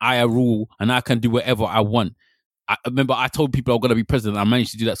and I rule and I can do whatever I want. I remember I told people I'm going to be president. I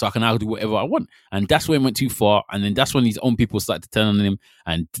managed to do that so I can now do whatever I want. And that's when he went too far. And then that's when his own people started to turn on him.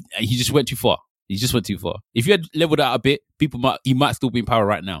 And he just went too far. He just went too far. If you had leveled out a bit, he might still be in power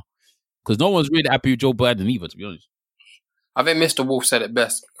right now. Because no one's really happy with Joe Biden either, to be honest. I think Mr. Wolf said it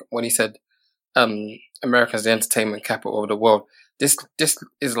best when he said, America's the entertainment capital of the world. This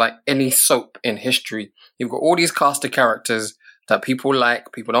is like any soap in history. You've got all these cast of characters that people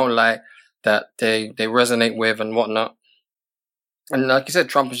like, people don't like, that they resonate with and whatnot. And like you said,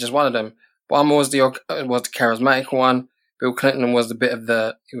 Trump is just one of them. Obama was the charismatic one. Bill Clinton was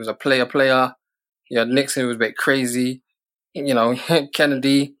he was a player. You had Nixon, who was a bit crazy. You know,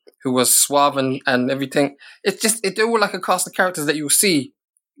 Kennedy, who was suave and everything. They're all like a cast of characters that you'll see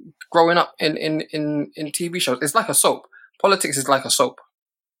growing up in TV shows. It's like a soap. Politics is like a soap.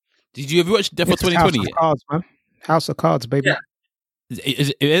 Did you ever watch Death for 2020 yet? Cards, man. House of Cards, baby. Yeah.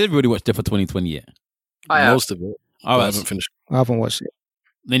 Has everybody watched Death for 2020 yet? Most of it. All right. I haven't finished. I haven't watched it.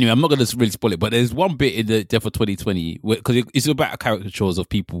 Anyway, I'm not going to really spoil it, but there's one bit in the Death for 2020 because it's about caricatures of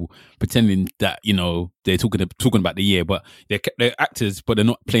people pretending that, you know, they're talking about the year, but they're actors, but they're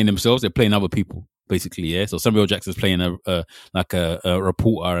not playing themselves. They're playing other people, basically. Yeah. So Samuel Jackson's playing a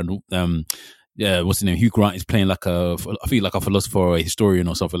reporter, and what's his name? Hugh Grant is playing like a philosopher or a historian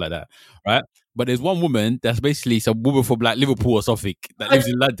or something like that, right? But there's one woman that's basically some woman from like Liverpool or something that lives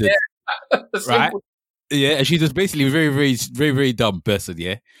in London, right? Yeah, and she's just basically a very, very, very, very dumb person,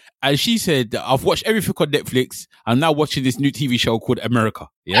 yeah? And she said, I've watched everything on Netflix. I'm now watching this new TV show called America,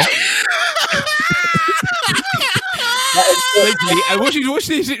 yeah? And what she's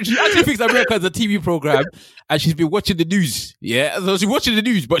watching, she actually thinks America is a TV program, and she's been watching the news, yeah? So she's watching the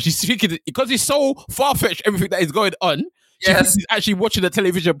news, but she's thinking, because it's so far-fetched, everything that is going on, she's actually watching a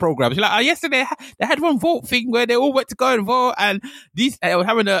television program. She's like, yesterday they had one vote thing where they all went to go and vote, and these they were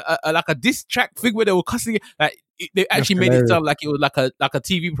having a diss track thing where they were cussing. Like they actually made it sound like it was like a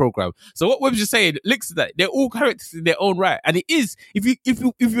TV program. So what Webb's just saying, links to that, they're all characters in their own right, and it is. If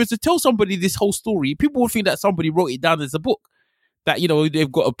you were to tell somebody this whole story, people would think that somebody wrote it down as a book. That, you know,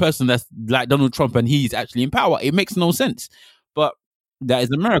 they've got a person that's like Donald Trump and he's actually in power. It makes no sense, but that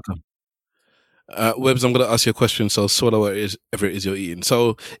is America. Webbs, I'm going to ask you a question, so swallow whatever it is you're eating.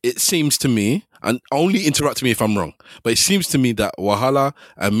 So it seems to me, and only interrupt me if I'm wrong, but it seems to me that Wahala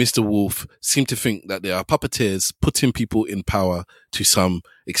and Mr. Wolf seem to think that they are puppeteers putting people in power to some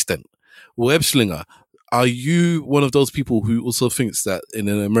extent. Web Slinger, Are you one of those people who also thinks that in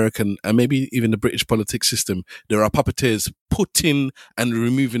an American and maybe even the British politics system, there are puppeteers putting and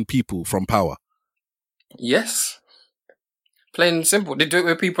removing people from power? Yes. Plain and simple. They do it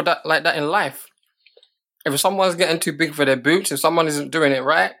with people that like that in life. If someone's getting too big for their boots, if someone isn't doing it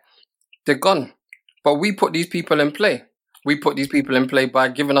right, they're gone. But we put these people in play. We put these people in play by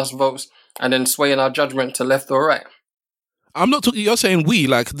giving us votes and then swaying our judgment to left or right. I'm not talking. You're saying we,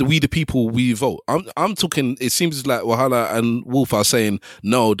 like the people we vote. I'm talking. It seems like Wahala and Wolf are saying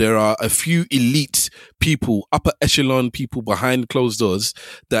no. There are a few elite people, upper echelon people behind closed doors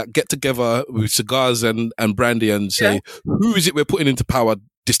that get together with cigars and brandy and say, who is it we're putting into power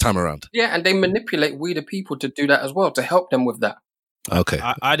this time around? Yeah, and they manipulate we the people to do that as well, to help them with that. Okay.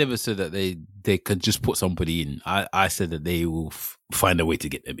 I never said that they could just put somebody in. I said that they will find a way to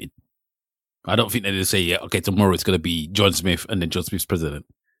get them in. I don't think that they'll say, okay, tomorrow it's going to be John Smith and then John Smith's president.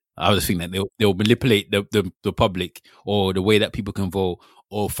 I would think that they'll manipulate the public or the way that people can vote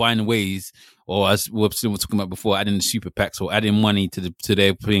or find ways, or as we were talking about before, adding the super PACs or adding money to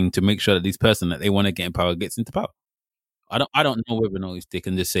their thing to make sure that this person that they want to get in power gets into power. I don't know whether or not they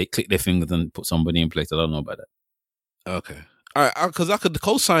can just say, click their fingers and put somebody in place. I don't know about that. Okay. All right, because I could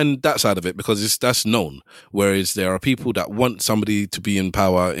co-sign that side of it because that's known. Whereas there are people that want somebody to be in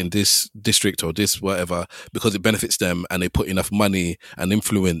power in this district or this whatever because it benefits them, and they put enough money and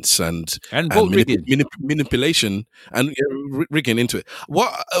influence and manipulation and rigging into it.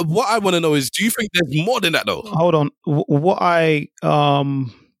 What I want to know is, do you think there's more than that though? Hold on. What I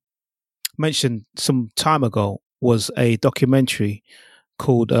mentioned some time ago was a documentary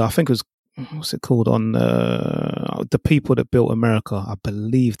called I think it was. What's it called? On the people that built America. I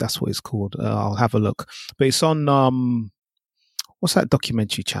believe that's what it's called. I'll have a look. But it's on what's that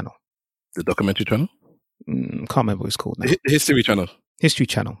documentary channel? The documentary channel? Can't remember what it's called now. History Channel. History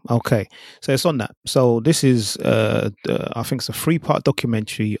Channel. Okay, so it's on that. So this is I think it's a 3-part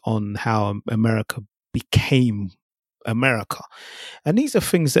documentary on how America became America, and these are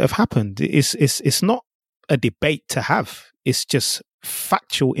things that have happened. It's not a debate to have. It's just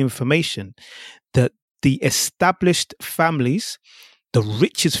factual information that the established families, the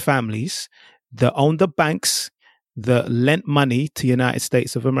richest families that own the banks, that lent money to United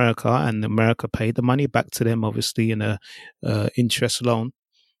States of America, and America paid the money back to them, obviously in a interest loan.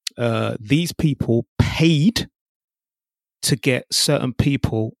 These people paid to get certain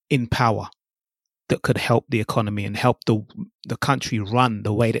people in power that could help the economy and help the country run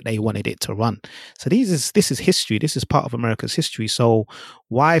the way that they wanted it to run. So this is history. This is part of America's history. So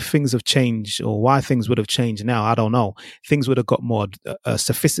why things have changed, or why things would have changed now, I don't know. Things would have got more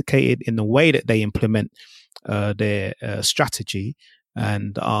sophisticated in the way that they implement their strategy,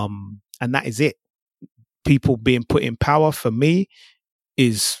 and that is it. People being put in power, for me,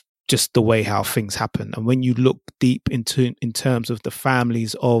 is just the way how things happen. And when you look deep in terms of the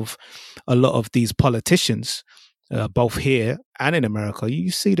families of a lot of these politicians, both here and in America,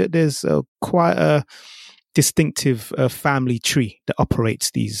 you see that there's quite a distinctive family tree that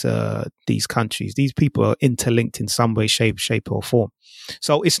operates these countries. These people are interlinked in some way, shape or form.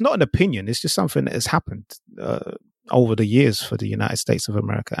 So it's not an opinion. It's just something that has happened over the years for the United States of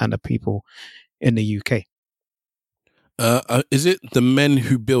America and the people in the UK. Is it The Men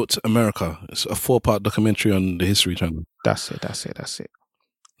Who Built America? It's a 4-part documentary on the History Channel. That's it.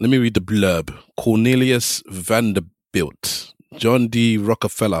 Let me read the blurb. Cornelius Vanderbilt, John D.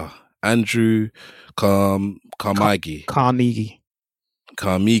 Rockefeller, Andrew Carnegie,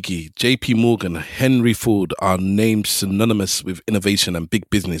 J.P. Morgan, Henry Ford are named synonymous with innovation and big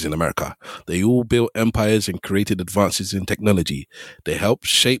business in America. They all built empires and created advances in technology. They helped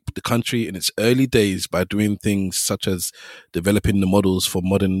shape the country in its early days by doing things such as developing the models for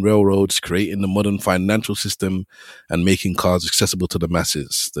modern railroads, creating the modern financial system, and making cars accessible to the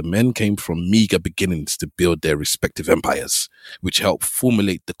masses. The men came from meager beginnings to build their respective empires, which helped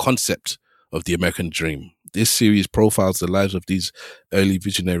formulate the concept of the American dream. This series profiles the lives of these early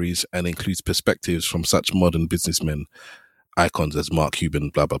visionaries and includes perspectives from such modern businessmen, icons as Mark Cuban,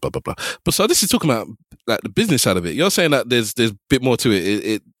 blah, blah, blah, blah, blah. But so this is talking about like the business side of it. You're saying that there's a bit more to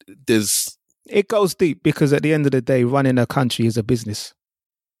it. It goes deep, because at the end of the day, running a country is a business.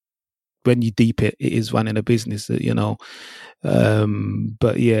 When you deep it is running a business, you know.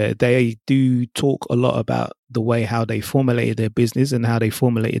 But yeah, they do talk a lot about the way how they formulated their business and how they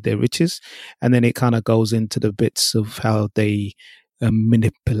formulated their riches. And then it kind of goes into the bits of how they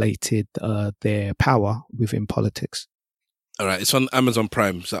manipulated their power within politics. All right, it's on Amazon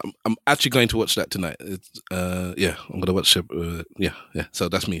Prime, so I'm actually going to watch that tonight. I'm going to watch it. Yeah. So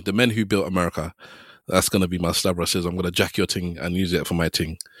that's me, The Men Who Built America. That's going to be my Stabra says. I'm going to jack your thing and use it for my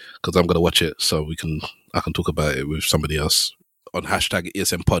thing because I'm going to watch it so I can talk about it with somebody else on hashtag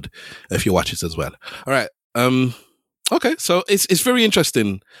ESM pod if you watch it as well. All right. Okay. So it's very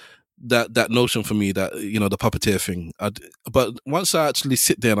interesting that notion for me that, you know, the puppeteer thing. But once I actually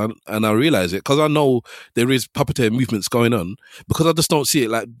sit there and I realize it, because I know there is puppeteer movements going on, because I just don't see it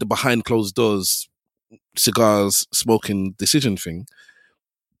like the behind closed doors, cigars, smoking decision thing.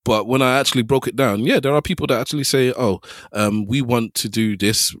 But when I actually broke it down, yeah, there are people that actually say, we want to do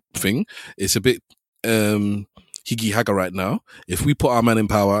this thing. It's a bit higgy-hagga right now. If we put our man in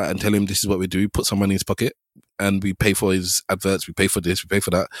power and tell him this is what we do, put some money in his pocket, and we pay for his adverts, we pay for this, we pay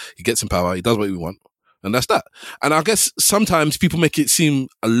for that, he gets in power, he does what we want. And that's that. And I guess sometimes people make it seem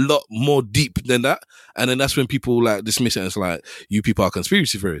a lot more deep than that. And then that's when people like dismiss it and it's like, you people are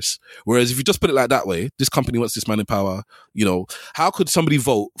conspiracy theorists. Whereas if you just put it like that way, this company wants this man in power, you know, how could somebody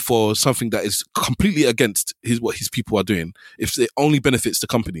vote for something that is completely against what his people are doing if it only benefits the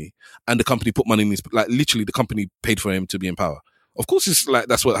company and the company put money in his, like literally the company paid for him to be in power? Of course it's like,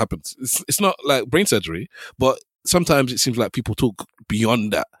 that's what happens. It's not like brain surgery, but sometimes it seems like people talk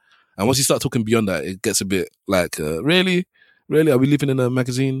beyond that. And once you start talking beyond that, it gets a bit like, really? Are we living in a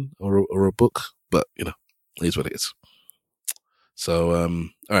magazine or a book? But, you know, it is what it is. So,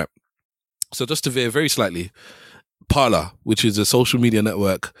 all right. So just to veer very slightly, Parler, which is a social media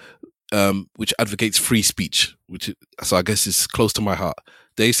network which advocates free speech, so I guess is close to my heart.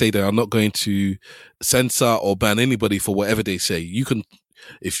 They say they are not going to censor or ban anybody for whatever they say. You can,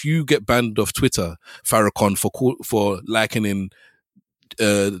 if you get banned off Twitter, Farrakhan, for likening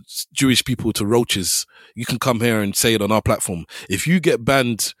Jewish people to roaches, you can come here and say it on our platform. If you get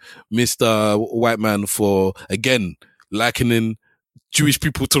banned, Mr. White Man, for again likening Jewish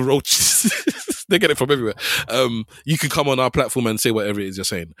people to roaches, they get it from everywhere. You can come on our platform and say whatever it is you're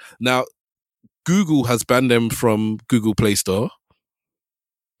saying. Now, Google has banned them from Google Play Store,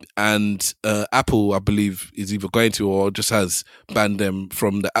 and Apple, I believe, is either going to or just has banned them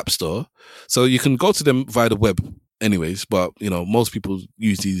from the App Store. So you can go to them via the web anyways, but you know, most people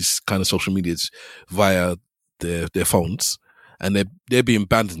use these kind of social medias via their phones, and they're being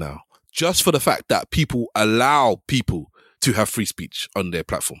banned now just for the fact that people allow people to have free speech on their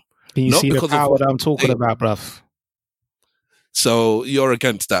platform. Can you see the power that I'm talking about, bruv? So you're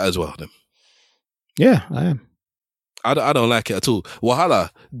against that as well, then? Yeah, I am. I don't like it at all. Wahala,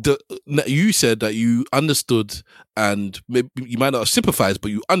 you said that you understood, and maybe you might not have sympathized,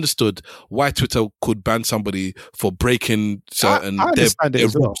 but you understood why Twitter could ban somebody for breaking certain their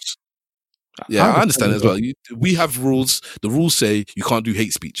rules. Well. Yeah, I understand it as well. We have rules. The rules say you can't do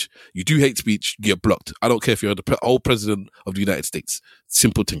hate speech. You do hate speech, you get blocked. I don't care if you're the old president of the United States.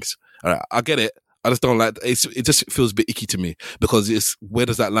 Simple things. All right, I get it. I just don't like it. It just feels a bit icky to me because where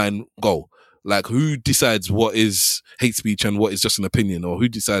does that line go? Like, who decides what is hate speech and what is just an opinion, or who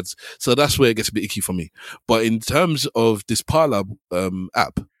decides? So that's where it gets a bit icky for me. But in terms of this Parler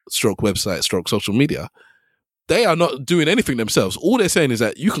app, stroke website, stroke social media, they are not doing anything themselves. All they're saying is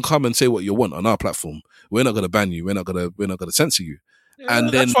that you can come and say what you want on our platform. We're not going to ban you. We're not going to censor you. Yeah, and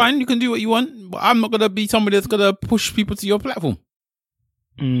then, that's fine. You can do what you want. But I'm not going to be somebody that's going to push people to your platform.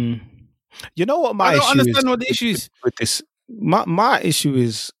 You know what my issue is? I don't understand what the issue is with this. My issue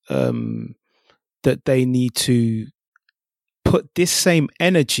is that they need to put this same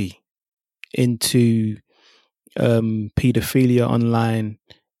energy into pedophilia online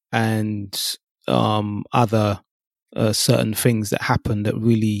and other certain things that happen that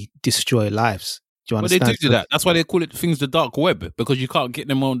really destroy lives. Do you understand? Well, they do that. That's why they call it things the dark web, because you can't get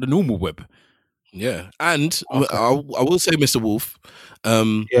them on the normal web. Yeah, and okay. I will say, Mr. Wolf.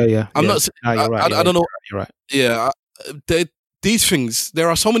 I'm not. No, you're right. I don't know. You're right. Yeah, these things. There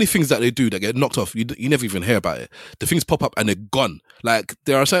are so many things that they do that get knocked off. You never even hear about it. The things pop up and they're gone. Like,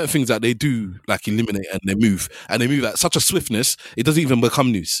 there are certain things that they do, like eliminate, and they move at such a swiftness it doesn't even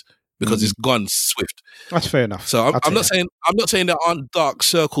become news because it's gone swift. That's fair enough. So I'm not saying there aren't dark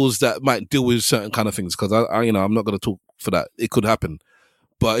circles that might deal with certain kind of things, because I'm not going to talk for that. It could happen.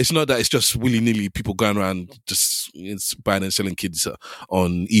 But it's not that it's just willy-nilly people going around just buying and selling kids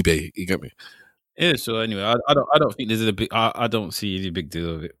on eBay. You get me? Yeah. So anyway, I don't think there's a big. I don't see any big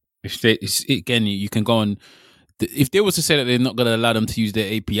deal of it. Again, you can go on. If they was to say that they're not going to allow them to use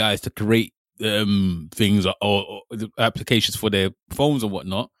their APIs to create things or applications for their phones and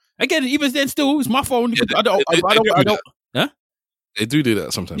whatnot. Again, even then, still, it's my phone. Yeah, I don't. Huh? They do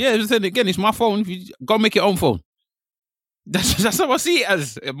that sometimes. Yeah. Again, it's my phone. If you go make your own phone. That's how I see it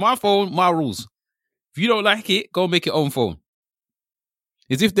as. My phone, my rules. If you don't like it, go make your own phone.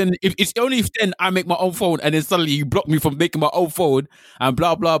 If it's only if then I make my own phone and then suddenly you block me from making my own phone and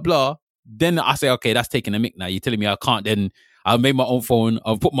blah blah blah, then I say, okay, that's taking a mick now. You're telling me I can't then, I've made my own phone,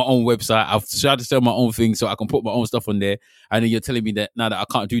 I've put my own website, I've tried to sell my own thing so I can put my own stuff on there. And then you're telling me that now that I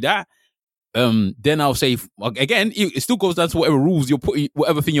can't do that, then I'll say, again, it still goes down to whatever rules you're putting,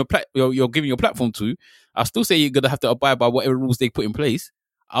 whatever thing you're giving your platform to. I'll still say you're going to have to abide by whatever rules they put in place.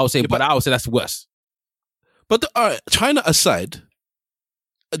 I'll say, but I'll say that's worse. But China aside,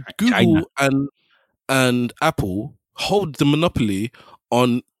 Google and Apple hold the monopoly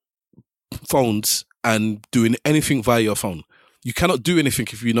on phones and doing anything via your phone. You cannot do anything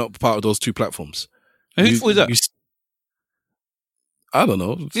if you're not part of those two platforms. And whose fault is that? I don't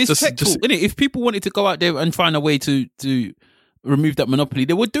know. It's just, isn't it? If people wanted to go out there and find a way to remove that monopoly,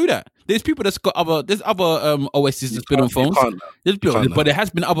 they would do that. There's people that's got there's other OSs that's been on phones. But there has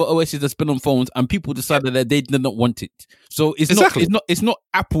been other OSs that's been on phones, and people decided that they did not want it. So it's not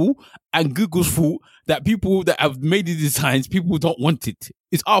Apple and Google's fault that people that have made these designs, people don't want it.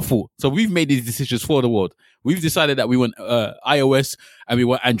 It's our fault. So we've made these decisions for the world. We've decided that we want iOS and we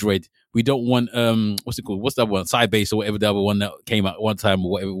want Android. We don't want what's it called? What's that one? Sybase or whatever the other one that came out one time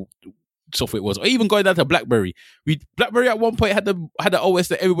or whatever software it was, or even going down to BlackBerry. BlackBerry at one point had the OS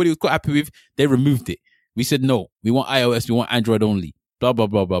that everybody was quite happy with. They removed it. We said no, we want iOS, we want Android only. Blah blah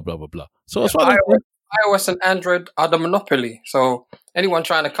blah blah blah blah blah. So as far as iOS and Android are the monopoly. So anyone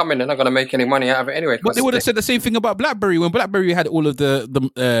trying to come in, they're not going to make any money out of it anyway. But they would have said the same thing about BlackBerry when BlackBerry had all of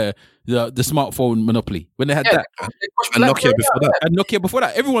the smartphone monopoly. When they had that, and Nokia before that, and Nokia before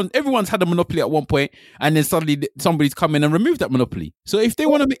that, everyone's had a monopoly at one point, and then suddenly somebody's come in and removed that monopoly. So if they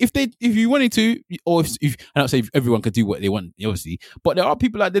want to, if you wanted to, or if I don't say if everyone could do what they want, obviously, but there are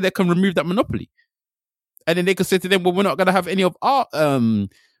people out there that can remove that monopoly, and then they could say to them, well, we're not going to have any of our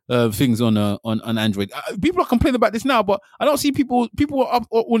things on Android. People are complaining about this now, but I don't see people were up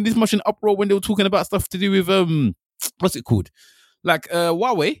on this much in uproar when they were talking about stuff to do with what's it called, like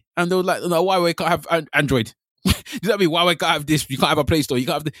Huawei, and they were like, no, Huawei can't have Android. Does that mean Huawei can't have this? You can't have a Play Store. You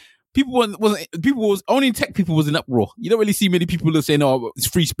can't have the only tech people was in uproar. You don't really see many people that say no, it's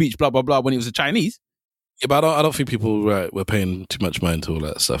free speech, blah blah blah, when it was the Chinese. Yeah, but I don't think people were paying too much mind to all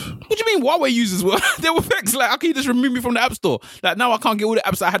that stuff. What do you mean Huawei users were? They were vexed. Like, how can you just remove me from the App Store? Like, now I can't get all the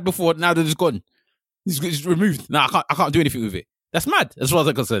apps I had before. Now they're just gone. It's removed. Now I can't do anything with it. That's mad, as far as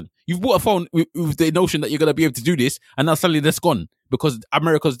I'm concerned. You've bought a phone with the notion that you're going to be able to do this, and now suddenly that's gone because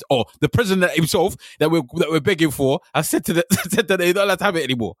the president himself that we're begging for has said that they're not allowed to have it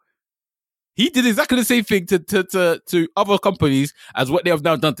anymore. He did exactly the same thing to other companies as what they have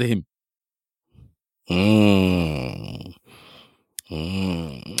now done to him.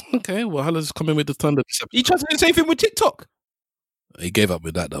 Okay, well, Haller's coming with the thunder. He tried to do the same thing with TikTok. He gave up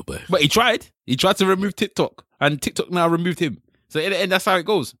with that, though, boy. But he tried. He tried to remove TikTok, and TikTok now removed him. So in the end, that's how it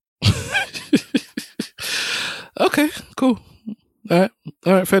goes. Okay, cool. All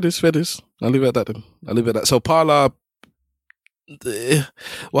right, fair dues. I'll leave it at that then. So Parler,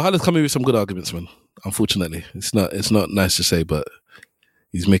 well, Haller's coming with some good arguments, man. Unfortunately, it's not nice to say, but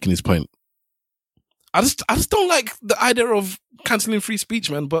he's making his point. I just don't like the idea of cancelling free speech,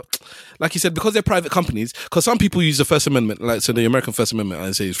 man. But like you said, because they're private companies, because some people use the First Amendment, like so the American First Amendment,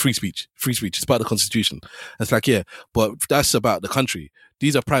 and say it's free speech. Free speech is part of the Constitution. It's like, yeah, but that's about the country.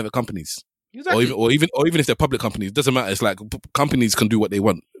 These are private companies. Exactly. Or even if they're public companies, it doesn't matter. It's like companies can do what they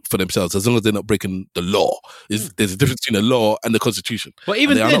want for themselves as long as they're not breaking the law. There's a difference between the law and the Constitution. But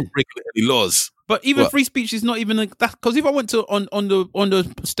even they are not breaking any laws. But even free speech is not even that, because if I went to on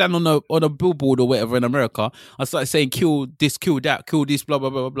the stand on a billboard or whatever in America, I started saying kill this, kill that, kill this, blah blah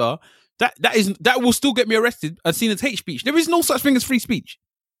blah blah blah. That will still get me arrested and seen as hate speech. There is no such thing as free speech.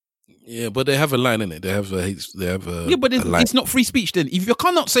 Yeah, but they have a line in it. They have a yeah, but it's not free speech then. If you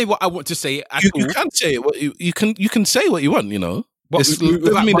cannot say what I want to say, you can say it. You can say what you want. You know, without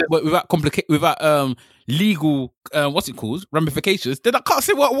legal what's it called, ramifications. Then I can't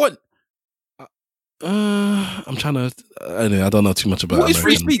say what I want. I'm trying to. Anyway, I don't know too much about. What is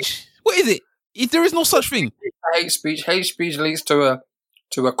free speech? What is it? If there is no such thing. Hate speech leads to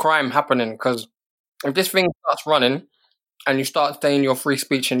a crime happening, because if this thing starts running and you start saying your free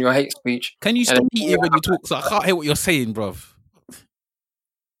speech and your hate speech, can you stop eating when you talk? So I can't hear what you're saying, bruv.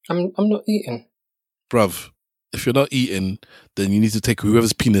 I'm not eating, bruv. If you're not eating, then you need to take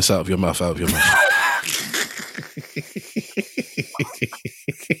whoever's penis out of your mouth.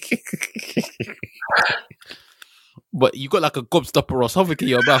 But you got like a gobstopper or something in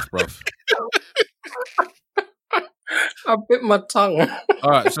your mouth, bruv. I bit my tongue.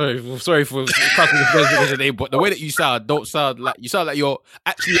 All right, sorry for cracking the president today, but the way that you sound, don't sound like you're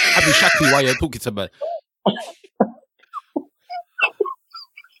actually having Shaki while you're talking to me.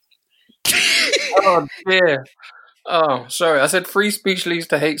 Oh dear. Oh, sorry. I said free speech leads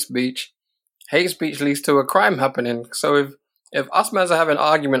to hate speech. Hate speech leads to a crime happening. So if us mans are having an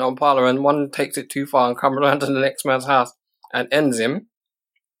argument on Parler and one takes it too far and comes around to the next man's house and ends him,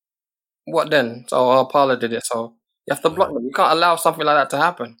 what then? So our Parler did it. So you have to block them. You can't allow something like that to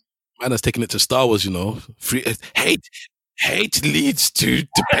happen. Man has taken it to Star Wars, you know. Hate leads to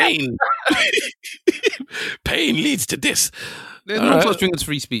pain. Pain leads to this. There's no such thing as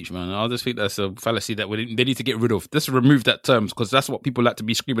free speech, man. I just think that's a fallacy that they need to get rid of. Just remove that term, because that's what people like to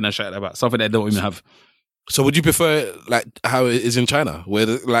be screaming and shouting about, something they don't even have. So would you prefer like how it is in China, where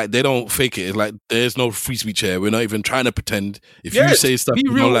they don't fake it? It's like there's no free speech here. We're not even trying to pretend. If you say stuff, be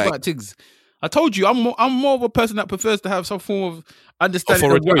real like, about things. I told you, I'm more of a person that prefers to have some form of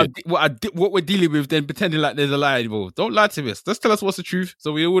understanding of what we're dealing with than pretending like there's a lie involved. Don't lie to us. Just tell us what's the truth,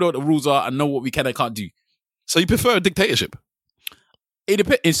 so we all know what the rules are and know what we can and can't do. So you prefer a dictatorship?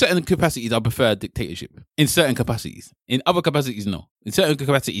 In certain capacities, I prefer a dictatorship. In certain capacities. In other capacities, no. In certain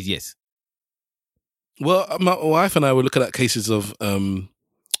capacities, yes. Well, my wife and I were looking at cases of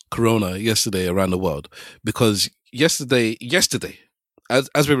corona yesterday around the world, because yesterday,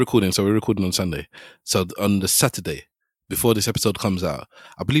 as we're recording, so we're recording on Sunday, so on the Saturday before this episode comes out,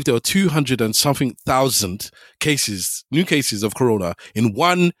 I believe there were 200 and something thousand new cases of corona in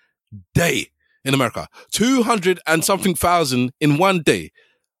one day in America. 200 and something thousand in one day.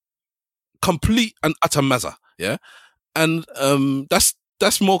 Complete and utter mazza, yeah? And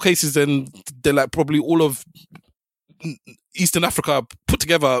that's more cases than like probably all of Eastern Africa put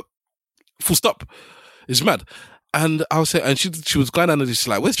together, full stop. It's mad. And I was saying, and she was going down and she's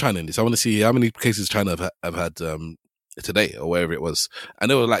like, where's China in this? I want to see how many cases China have had today or wherever it was.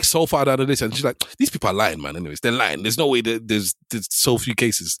 And they were like so far down the list. And she's like, these people are lying, man. Anyways, they're lying. There's no way that there's so few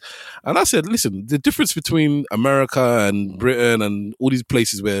cases. And I said, listen, the difference between America and Britain and all these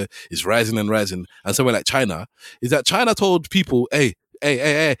places where it's rising and rising, and somewhere like China, is that China told people, hey,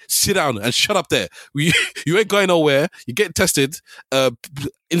 sit down and shut up there. You ain't going nowhere. You get tested,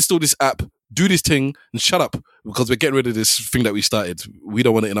 install this app, do this thing and shut up, because we're getting rid of this thing that we started. We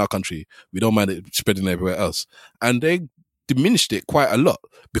don't want it in our country. We don't mind it spreading everywhere else. And they diminished it quite a lot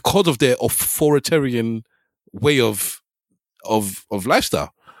because of their authoritarian way of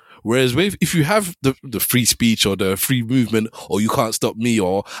lifestyle. Whereas if you have the free speech or the free movement, or you can't stop me,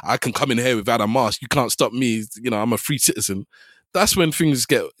 or I can come in here without a mask, you can't stop me, I'm a free citizen, that's when things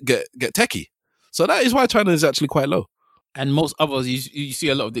get techie. So that is why China is actually quite low. And most others, you see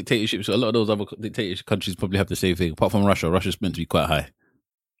a lot of dictatorships. So a lot of those other dictatorship countries probably have the same thing. Apart from Russia, Russia's meant to be quite high,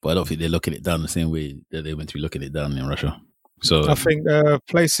 but I don't think they're looking it down the same way that they're meant to be looking it down in Russia. So I think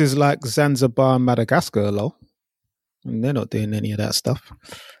places like Zanzibar and Madagascar are low, and they're not doing any of that stuff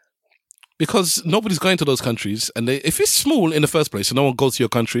because nobody's going to those countries. And if it's small in the first place and no one goes to your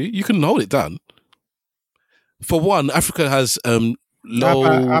country, you can hold it down. For one, Africa has low.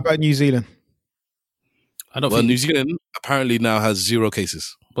 How about New Zealand? New Zealand apparently now has 0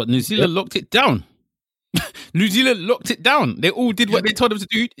 cases. But New Zealand locked it down. New Zealand locked it down. They all did what they told them to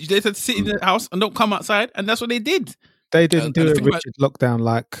do. They said to sit in the house and don't come outside, and that's what they did. They didn't do a rigid lockdown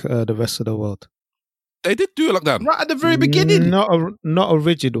like the rest of the world. They did do a lockdown. Right at the very beginning. Not a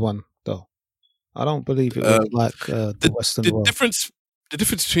rigid one, though. I don't believe it was like the Western world. The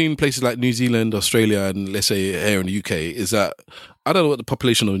difference between places like New Zealand, Australia, and let's say here in the UK is that I don't know what the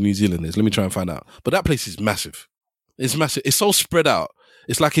population of New Zealand is. Let me try and find out. But that place is massive. It's massive. It's so spread out.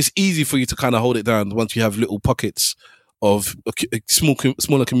 It's like it's easy for you to kind of hold it down once you have little pockets of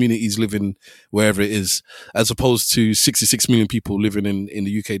smaller communities living wherever it is, as opposed to 66 million people living in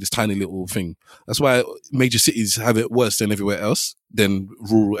the UK, this tiny little thing. That's why major cities have it worse than everywhere else, than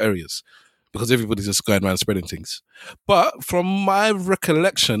rural areas. Because everybody's just going around spreading things. But from my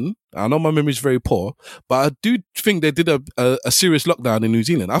recollection, I know my memory is very poor, but I do think they did a serious lockdown in New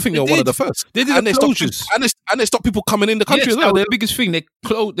Zealand. I think they were one of the first. They did closures. And they stopped people coming in the country as well. Their biggest thing, they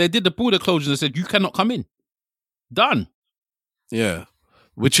did the border closures and said, you cannot come in. Done. Yeah.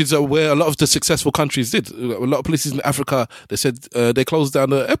 Which is where a lot of the successful countries did. A lot of places in Africa, they said they closed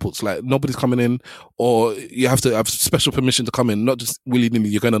down the airports. Like, nobody's coming in, or you have to have special permission to come in, not just willy-nilly,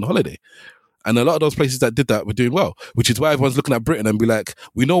 you're going on holiday. And a lot of those places that did that were doing well, which is why everyone's looking at Britain and be like,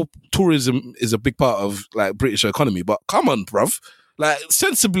 we know tourism is a big part of like British economy, but come on, bruv. Like,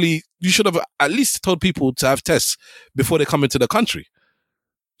 sensibly, you should have at least told people to have tests before they come into the country.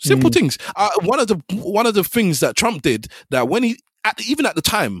 Simple things. One of the things that Trump did, that when even at the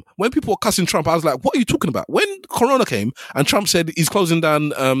time, when people were cussing Trump, I was like, what are you talking about? When Corona came and Trump said he's closing down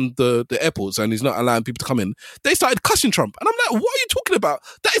the airports and he's not allowing people to come in, they started cussing Trump. And I'm like, what are you talking about?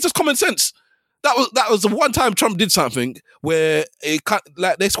 That is just common sense. That was the one time Trump did something where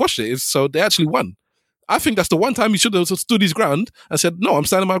they squashed it, so they actually won. I think that's the one time he should have stood his ground and said, no, I'm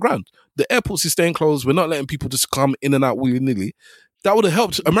standing my ground. The airports is staying closed. We're not letting people just come in and out willy-nilly. That would have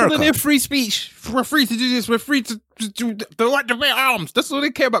helped America. They're free speech. We're free to do this. We're free to right to bear arms. That's all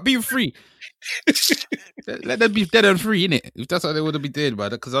they care about, being free. Let them be dead and free, innit? If that's how they would have been doing, man.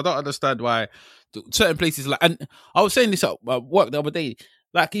 Because I don't understand why certain places like, and I was saying this at work the other day,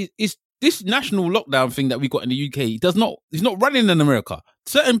 like it's this national lockdown thing that we got in the UK it's not running in America.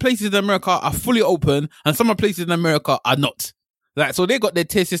 Certain places in America are fully open and some places in America are not. Like, so they got their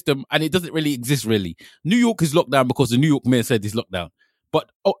tier system and it doesn't really exist really. New York is locked down because the New York mayor said it's locked down. But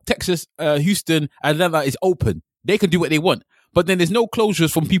Texas, Houston, Atlanta is open. They can do what they want. But then there's no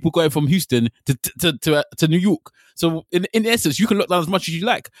closures from people going from Houston to New York. So in essence, you can lock down as much as you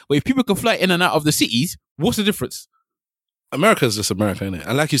like. But if people can fly in and out of the cities, what's the difference? America is just America, isn't it?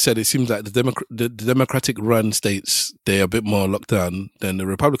 And like you said, it seems like the Democratic-run states, they're a bit more locked down than the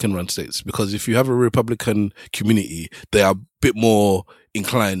Republican-run states. Because if you have a Republican community, they are a bit more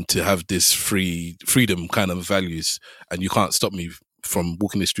inclined to have this freedom kind of values. And you can't stop me from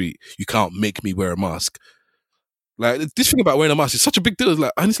walking the street. You can't make me wear a mask. Like, this thing about wearing a mask is such a big deal.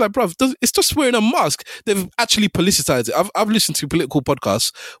 And it's like, bruv, it's just wearing a mask. They've actually politicized it. I've listened to political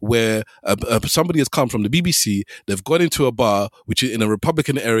podcasts where somebody has come from the BBC. They've gone into a bar, which is in a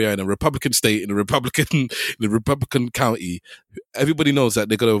Republican area, in a Republican state, in a Republican county. Everybody knows that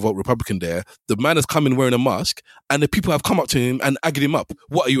they're going to vote Republican there. The man has come in wearing a mask, and the people have come up to him and agged him up.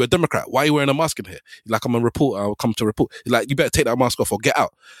 What, are you a Democrat? Why are you wearing a mask in here? Like, I'm a reporter. I'll come to report. Like, you better take that mask off or get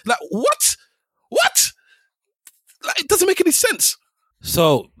out. Like, what? Like, it doesn't make any sense.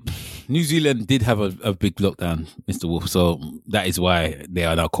 So, New Zealand did have a big lockdown, Mr. Wolf. So, that is why they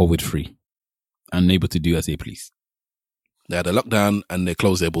are now COVID-free and able to do as they please. They had a lockdown and they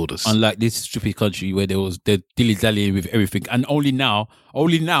closed their borders. Unlike this stupid country where they're dilly-dallying with everything. And only now,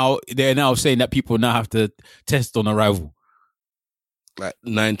 they're now saying that people now have to test on arrival. Like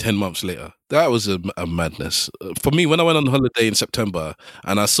 9-10 months later. That was a madness. For me, when I went on holiday in September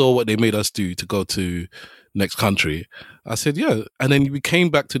and I saw what they made us do to go to next country, I said, yeah. And then we came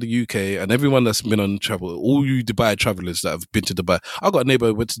back to the UK and everyone that's been on travel, all you Dubai travelers that have been to Dubai. I got a neighbor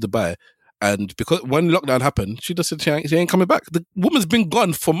who went to Dubai and because when lockdown happened, she just said she ain't coming back. The woman's been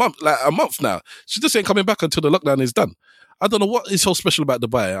gone for a month now. She just ain't coming back until the lockdown is done. I don't know what is so special about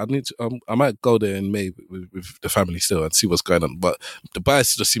Dubai. I might go there in May with the family still and see what's going on. But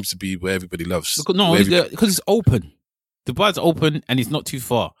Dubai just seems to be where everybody loves. No, because it's open. Dubai's open and it's not too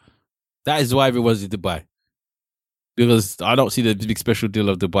far. That is why everyone's in Dubai. Because I don't see the big special deal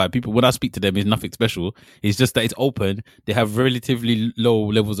of Dubai. People, when I speak to them, it's nothing special. It's just that it's open. They have relatively low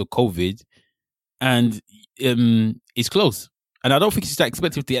levels of COVID, and it's close. And I don't think it's that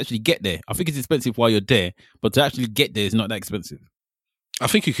expensive to actually get there. I think it's expensive while you're there, but to actually get there is not that expensive. I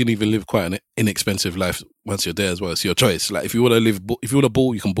think you can even live quite an inexpensive life once you're there as well. It's your choice. Like if you want to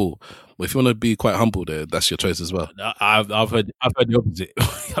ball, you can ball. But if you want to be quite humble there, that's your choice as well. I've heard the opposite.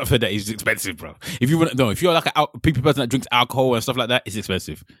 I've heard that it's expensive, bro. If you're like a people person that drinks alcohol and stuff like that, it's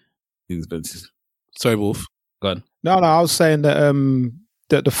expensive. It's expensive. Sorry, Wolf. Go on. No, I was saying that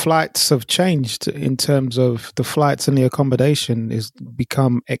that the flights have changed in terms of the flights and the accommodation is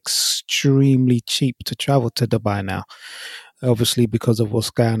become extremely cheap to travel to Dubai now. Obviously, because of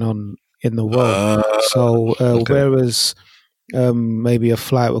what's going on in the world. Okay. Whereas maybe a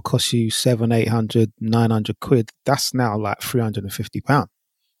flight will cost you 700, 800, 900 quid, that's now like £350.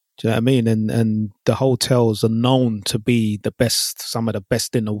 Do you know what I mean? And the hotels are known to be the best, some of the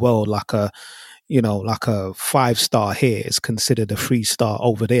best in the world. Like a 5-star here is considered a 3-star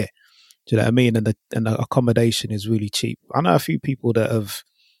over there. Do you know what I mean? And the accommodation is really cheap. I know a few people that have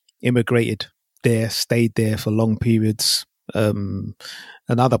immigrated there, stayed there for long periods. And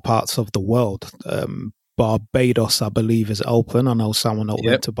other parts of the world. Barbados, I believe, is open. I know someone that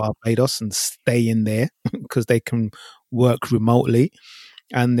went to Barbados and stay in there because they can work remotely.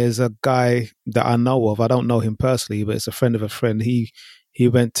 And there's a guy that I know of. I don't know him personally, but it's a friend of a friend. He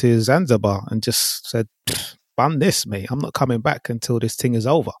went to Zanzibar and just said, "Bun this, mate. I'm not coming back until this thing is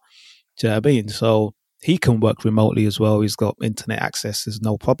over." Do you know what I mean? So he can work remotely as well. He's got internet access. There's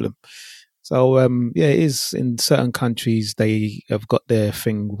no problem. So, it is in certain countries, they have got their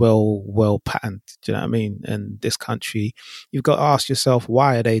thing well patterned. Do you know what I mean? And this country, you've got to ask yourself,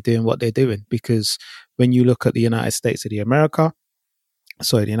 why are they doing what they're doing? Because when you look at the United States of America,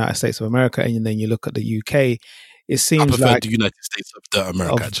 and then you look at the UK, it seems like the United States of the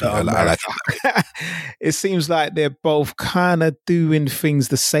America. I like it. It seems like they're both kind of doing things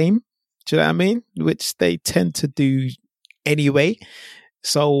the same. Do you know what I mean? Which they tend to do anyway.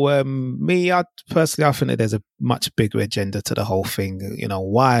 So me, I personally, I think that there's a much bigger agenda to the whole thing. You know,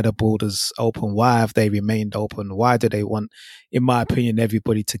 why are the borders open? Why have they remained open? Why do they want, in my opinion,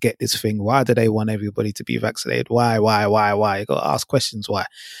 everybody to get this thing? Why do they want everybody to be vaccinated? Why? You got to ask questions. Why?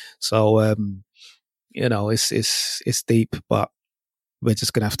 So you know, it's deep, but we're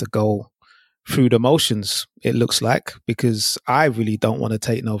just gonna have to go through the motions, it looks like, because I really don't want to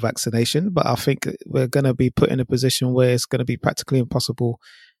take no vaccination, but I think we're going to be put in a position where it's going to be practically impossible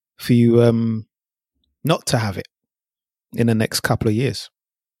for you not to have it in the next couple of years.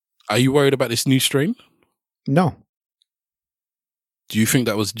 Are you worried about this new strain? No. Do you think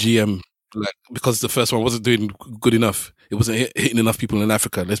that was GM, like, because the first one wasn't doing good enough? It wasn't hitting enough people in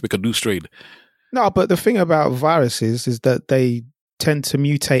Africa. Let's make a new strain. No, but the thing about viruses is that they tend to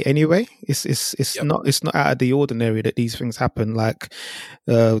mutate anyway. It's not out of the ordinary that these things happen. Like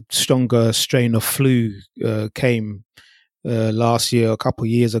stronger strain of flu came last year, a couple of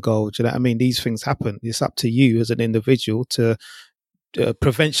years ago. Do you know what I mean? These things happen. It's up to you as an individual to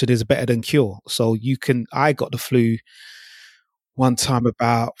prevention is better than cure. So I got the flu one time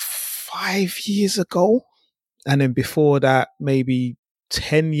about 5 years ago, and then before that maybe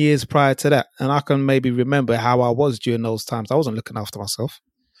 10 years prior to that. And I can maybe remember how I was during those times. I wasn't looking after myself.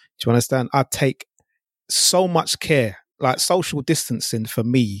 Do you understand? I take so much care. Like social distancing for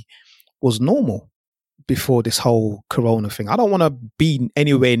me was normal before this whole corona thing. I don't want to be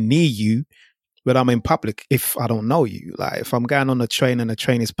anywhere near you when I'm in public if I don't know you. Like if I'm going on a train and the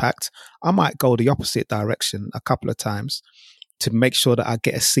train is packed, I might go the opposite direction a couple of times to make sure that I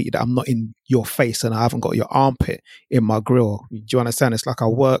get a seat, that I'm not in your face and I haven't got your armpit in my grill. Do you understand? It's like I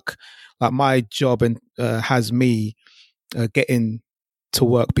work, like my job and has me getting to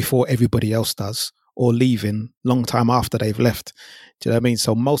work before everybody else does, or leaving long time after they've left. Do you know what I mean?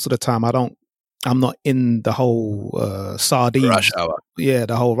 So most of the time I'm not in the whole sardines. Rush hour. Yeah,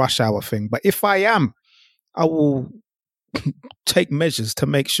 the whole rush hour thing. But if I am, I will take measures to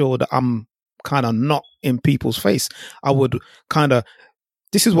make sure that I'm kind of not in people's face. I would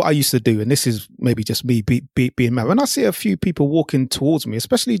this is what I used to do, and this is maybe just me being mad. When I see a few people walking towards me,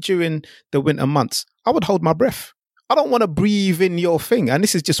 especially during the winter months, I would hold my breath. I don't want to breathe in your thing. And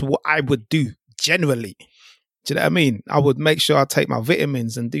this is just what I would do generally. Do you know what I mean? I would make sure I take my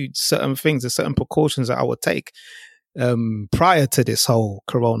vitamins and do certain things, and certain precautions that I would take prior to this whole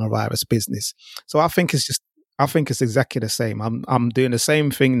coronavirus business. So I think it's exactly the same. I'm doing the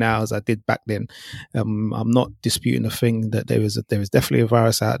same thing now as I did back then. I'm not disputing the thing that there is definitely a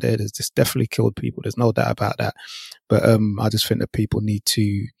virus out there. There's just definitely killed people. There's no doubt about that. But I just think that people need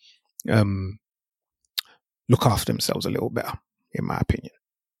to look after themselves a little better, in my opinion.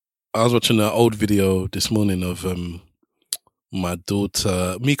 I was watching an old video this morning of my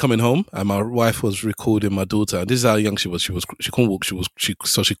daughter, me coming home, and my wife was recording my daughter. And this is how young she was. She couldn't walk.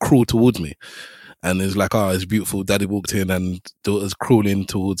 So she crawled towards me. And it's like, oh, it's beautiful. Daddy walked in and daughter's crawling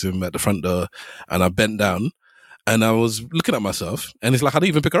towards him at the front door. And I bent down and I was looking at myself, and it's like, I didn't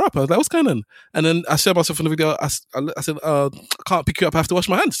even pick her up. I was like, what's going on? And then I said myself in the video, I said, I can't pick you up. I have to wash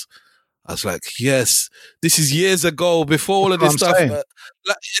my hands. I was like, yes, this is years ago before all of this stuff.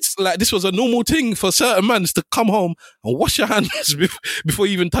 It's like, this was a normal thing for certain men to come home and wash your hands before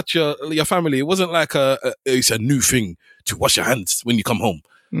you even touch your family. It wasn't like it's a new thing to wash your hands when you come home.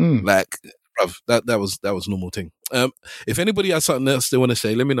 Like, that was normal thing. If anybody has something else they want to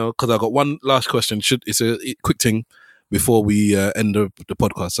say, let me know, because I got one last question. It's a quick thing before we end the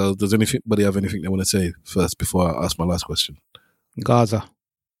podcast. So does anybody have anything they want to say first before I ask my last question? Gaza.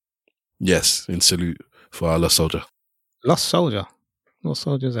 Yes, in salute for our lost soldier. Lost soldier? What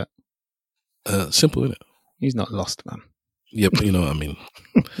soldier is that? Simple, isn't it? He's not lost, man. Yeah, but you know what I mean.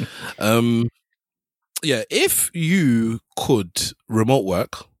 Yeah, if you could remote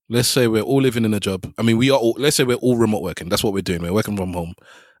work, let's say we're all living in a job. I mean, let's say we're all remote working. That's what we're doing. We're working from home.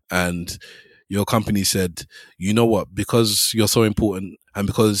 And your company said, you know what, because you're so important and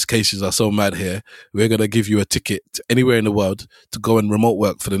because cases are so mad here, we're going to give you a ticket anywhere in the world to go and remote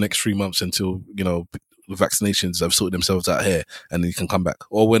work for the next 3 months until, the vaccinations have sorted themselves out here and then you can come back,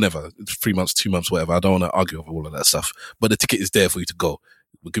 or whenever, 3 months, 2 months, whatever. I don't want to argue over all of that stuff, but the ticket is there for you to go.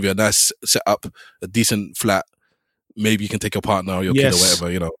 We'll give you a nice setup, a decent flat. Maybe you can take your partner or your kid or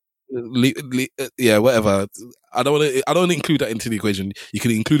whatever, yeah, whatever. I don't want to include that into the equation. You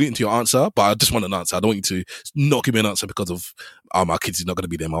can include it into your answer, but I just want an answer. I don't want you to not give me an answer because of, my kids are not going to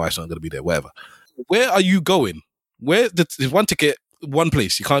be there, my wife's not going to be there, whatever. Where are you going? There's one ticket, one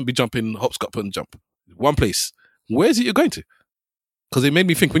place. You can't be jumping, hop, skip, and jump. One place. Where is it you're going to? Because it made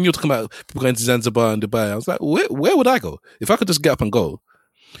me think, when you're talking about people going to Zanzibar and Dubai, I was like, where would I go? If I could just get up and go,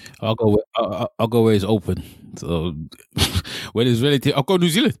 I'll go where it's open. So when it's relative, I'll go New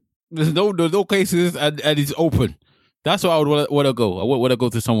Zealand. There's no cases and it's open. That's where I would want to go. I want to go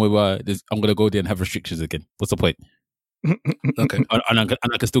to somewhere where I'm going to go there and have restrictions again. What's the point? Okay, and I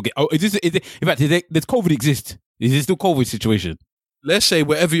can still get. Oh, is it? In fact, does COVID exist? Is it still COVID situation? Let's say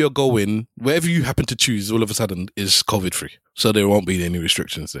wherever you're going, wherever you happen to choose, all of a sudden is COVID free, so there won't be any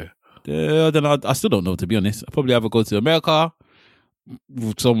restrictions there. Then I still don't know, to be honest. I probably have to go to America,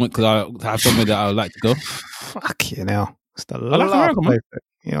 somewhere because I have somewhere that I would like to go. Fuck you now. It's the I like America, man.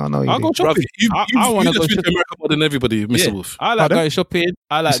 Yeah, I know you I'll do. go shopping. I want to go to America more than everybody, Mr. Yeah. Wolf. I like going shopping.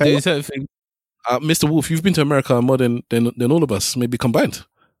 I like doing certain things. Mr. Wolf, you've been to America more than all of us, maybe combined.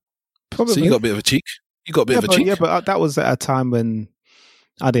 Probably. So you got a bit of a cheek. Yeah, but that was at a time when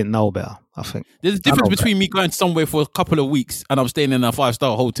I didn't know better, I think. There's a difference between me going somewhere for a couple of weeks and I'm staying in a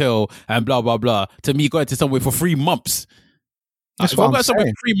 5-star hotel and blah, blah, blah, to me going to somewhere for 3 months. That's if what I go I'm somewhere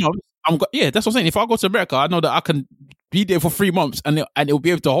saying. for 3 months, that's what I'm saying. If I go to America, I know that I can be there for 3 months and it'll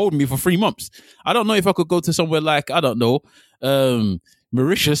be able to hold me for 3 months. I don't know if I could go to somewhere like, I don't know,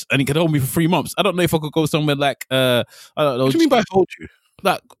 Mauritius and it could hold me for 3 months. I don't know if I could go somewhere like, I don't know. What do you mean by hold you?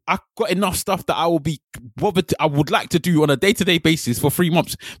 Like, I got enough stuff that I will be bothered. I would like to do on a day-to-day basis for 3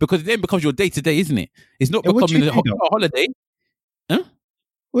 months because it then becomes your day-to-day, isn't it? It's not becoming a holiday. Huh?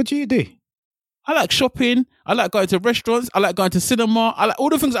 What do you do? I like shopping. I like going to restaurants. I like going to cinema. I like all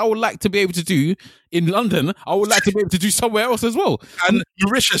the things I would like to be able to do in London. I would like to be able to do somewhere else as well. And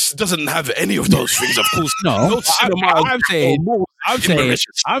Mauritius doesn't have any of those things, of course. No, I'm saying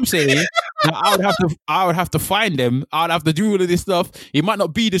that I would have to find them. I would have to do all of this stuff. It might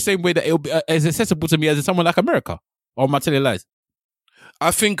not be the same way that it'll be as accessible to me as someone like America. Or am I telling lies? I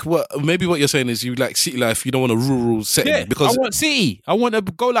think what you're saying is you like city life. You don't want a rural setting. Yeah, because I want city. I want to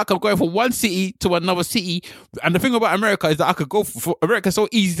go like I'm going from one city to another city. And the thing about America is that I could go for America. It's so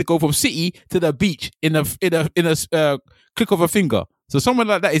easy to go from city to the beach in a click of a finger. So somewhere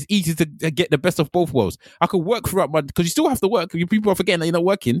like that is easy to get the best of both worlds. I could work throughout because you still have to work. People are forgetting that you're not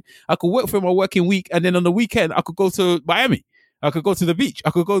working. I could work for my working week, and then on the weekend I could go to Miami. I could go to the beach. I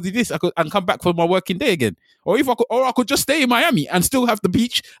could go do this. And come back for my working day again. Or I could just stay in Miami and still have the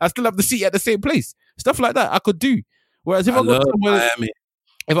beach. I still have the city at the same place. Stuff like that I could do. Whereas if I go somewhere, Miami.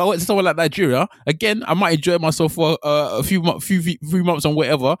 If I went to somewhere like Nigeria, again, I might enjoy myself for a few months on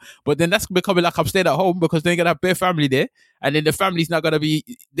whatever. But then that's becoming like I'm staying at home because they're gonna have bare family there, and then the family's not gonna be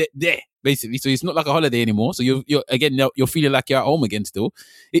there basically. So it's not like a holiday anymore. So you're feeling like you're at home again still.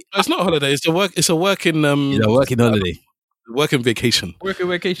 It's not a holiday. It's a working. It's a working holiday. Working vacation. Working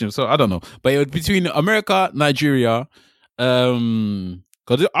vacation. So I don't know. But it was between America, Nigeria,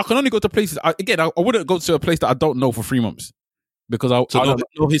 because I can only go to places. I wouldn't go to a place that I don't know for 3 months because I don't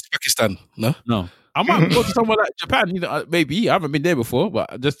know his Pakistan. No. I might go to somewhere like Japan. Maybe I haven't been there before,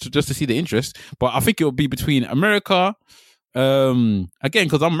 but just to see the interest. But I think it will be between America. Again,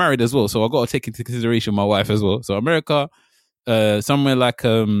 because I'm married as well, so I got to take into consideration my wife as well. So America, somewhere like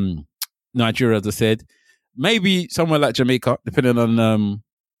Nigeria, as I said. Maybe somewhere like Jamaica, depending on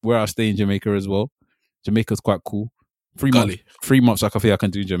where I stay in Jamaica as well. Jamaica's quite cool. 3 months. 3 months, I can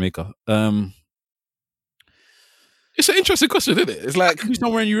do in Jamaica. It's an interesting question, isn't it? It's like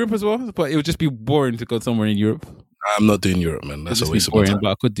somewhere in Europe as well, but it would just be boring to go somewhere in Europe. I'm not doing Europe, man. That's always boring,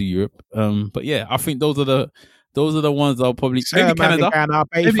 but I could do Europe. But yeah, I think those are the ones I'll probably maybe Canada.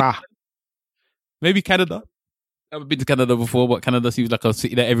 Maybe Canada. I haven't been to Canada before, but Canada seems like a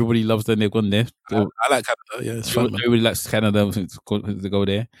city that everybody loves and they've gone there. So I like Canada. Yeah, it's fun. Everybody likes Canada to go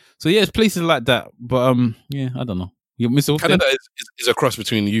there. So yeah, it's places like that. But yeah, I don't know. Canada is a cross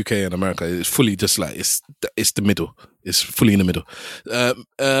between the UK and America. It's fully just like it's the middle. It's fully in the middle.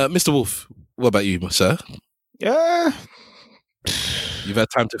 Mr. Wolf, what about you, sir? Yeah, you've had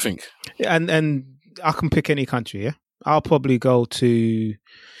time to think. Yeah, and I can pick any country. Yeah, I'll probably go to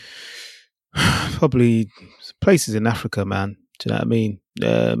places in Africa, man. Do you know what I mean?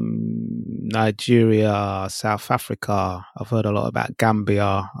 Nigeria, South Africa. I've heard a lot about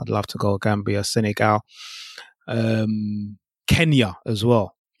Gambia. I'd love to go to Gambia, Senegal, Kenya as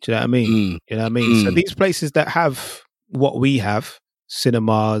well. Do you know what I mean? You know what I mean? So these places that have what we have,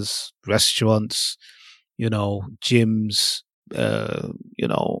 cinemas, restaurants, gyms,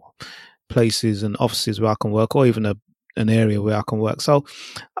 places and offices where I can work, or even an area where I can work. So,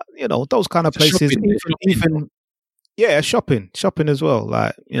 those kind of places, shopping as well.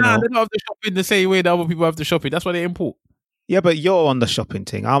 Like, they don't have the shopping the same way that other people have the shopping. That's why they import. Yeah, but you're on the shopping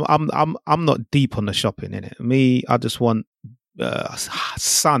thing. I'm not deep on the shopping in it. Me, I just want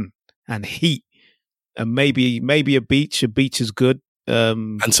sun and heat, and maybe a beach. A beach is good.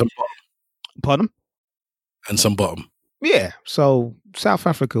 And some bottom. Pardon? And some bottom. Yeah. So South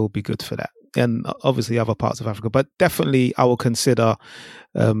Africa will be good for that. And obviously other parts of Africa. But definitely I will consider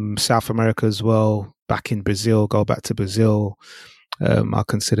South America as well. Back in Brazil, go back to Brazil. I'll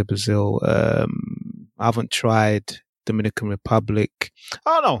consider Brazil. I haven't tried Dominican Republic.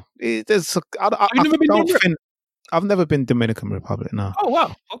 I don't know. I've never been Dominican Republic, no. Oh,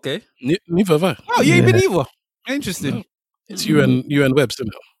 wow. Okay. Neither have I. Oh, you ain't been either. Interesting. No. It's UN Webs,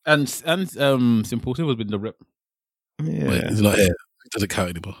 isn't it? And Simple Silver's been the rep. Yeah. Wait, he's not here. It doesn't count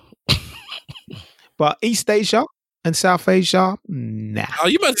anymore. But East Asia and South Asia, nah. Oh,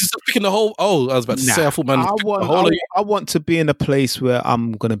 you might just picking the whole. Oh, I was about to say, I thought, man, I want to be in a place where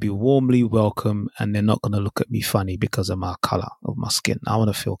I'm going to be warmly welcome and they're not going to look at me funny because of my color of my skin. I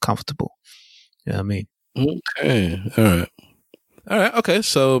want to feel comfortable. You know what I mean? Okay. All right. Okay.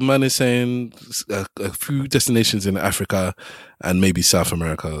 So, man is saying a few destinations in Africa and maybe South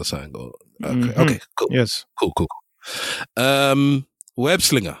America or something. Okay. Mm-hmm. Okay. Cool. Yes. Cool. Web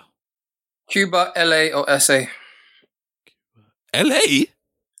slinger. Cuba, LA, or SA? LA?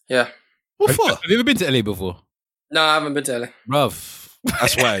 Yeah. What for? Have you ever been to LA before? No, I haven't been to LA. Bruv.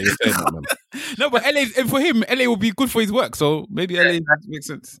 That's why you're saying that, man. No, but LA, for him, LA will be good for his work. So maybe LA makes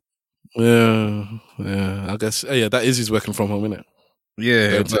sense. Yeah. I guess. Yeah, that is his working from home, isn't it?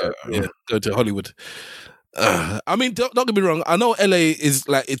 Yeah. Go to Hollywood. I mean, don't get me wrong. I know LA is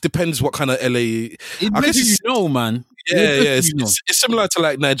like, it depends what kind of LA. It depends who you know, man. Yeah. It's similar to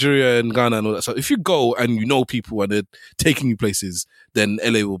like Nigeria and Ghana and all that stuff. If you go and you know people and they're taking you places, then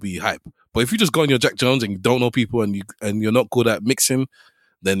LA will be hype. But if you just go on your Jack Jones and you don't know people and you're not good at mixing,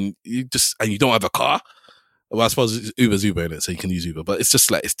 then you don't have a car. Well, I suppose Uber's Uber in it, so you can use Uber. But it's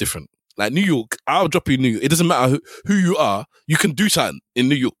just like, it's different. Like New York, I'll drop you in New York. It doesn't matter who you are. You can do something in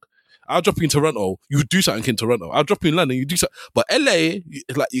New York. I'll drop you in Toronto. You do something in Toronto. I'll drop you in London. You do something. But LA,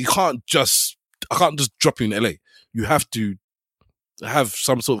 like I can't just drop you in LA. You have to have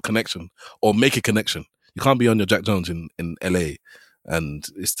some sort of connection or make a connection. You can't be on your Jack Jones in LA and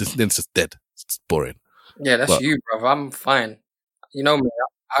it's just dead. It's boring. Yeah, that's you, bro. I'm fine. You know me.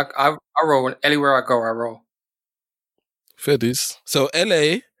 I roll anywhere I go. I roll. Fair dues. So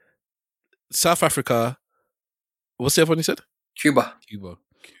LA, South Africa. What's the other one you said? Cuba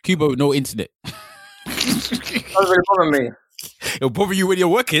with no internet. Doesn't really bother me. It'll bother you when you're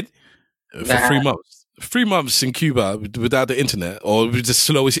working. For 3 months. 3 months in Cuba without the internet or with the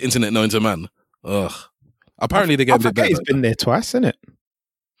slowest internet known to man. Ugh. Apparently they get a bit better. He's been there twice, isn't it?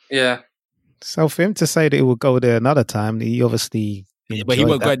 Yeah. So for him to say that he would go there another time, he obviously. Yeah, but he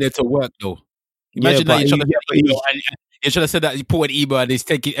won't go there to work though. Imagine that you're trying to say that you put an email and he's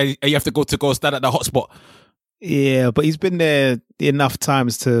taking, and you have to go stand at the hotspot. Yeah, but he's been there enough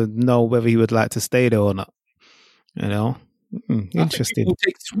times to know whether he would like to stay there or not. You know, interesting.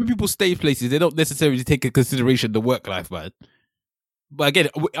 When people stay places, they don't necessarily take into consideration the work life, man. But again,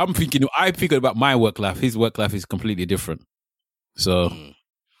 I'm thinking about my work life. His work life is completely different. So,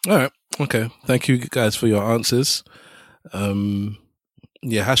 all right, okay. Thank you guys for your answers.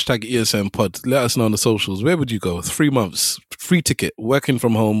 Yeah, hashtag ESN pod. Let us know on the socials. Where would you go? 3 months, free ticket, working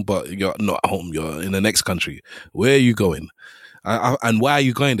from home, but you're not at home. You're in the next country. Where are you going? And why are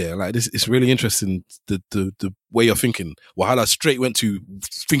you going there? Like this, it's really interesting. The way you're thinking. Wahala straight went to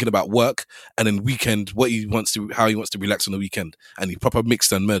thinking about work, and then weekend, how he wants to relax on the weekend, and he proper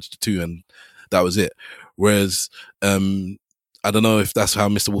mixed and merged the two, and that was it. Whereas, I don't know if that's how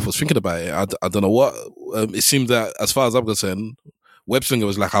Mr. Wolf was thinking about it. I don't know what. It seemed that, as far as I'm concerned, Webslinger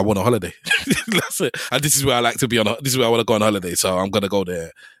was like, I want a holiday. That's it. And this is where I like to be this is where I want to go on holiday. So I'm going to go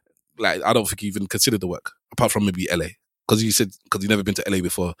there. Like, I don't think he even considered the work, apart from maybe LA. Because you've never been to LA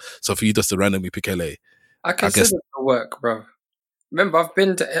before. So for you just to randomly pick LA. I consider the work, bro. Remember, I've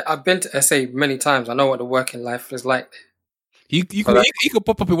been to SA many times. I know what the working life is like. He could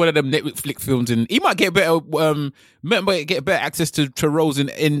pop up in one of them Netflix films, and he might get better access to roles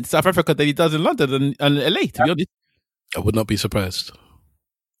in South Africa than he does in London and LA. To be honest, I would not be surprised.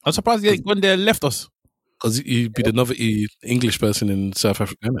 I'm surprised he ain't gone there and left us. Because you'd be the novelty English person in South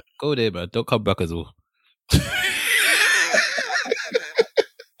Africa, innit? Go there, man. Don't come back as well.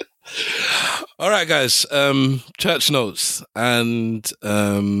 All right, guys. Church notes and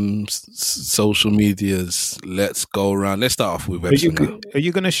social medias. Let's go around. Let's start off with website. Are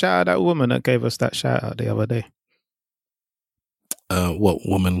you going to shout out that woman that gave us that shout out the other day? What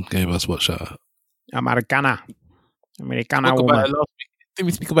woman gave us what shout out? Americana woman. Didn't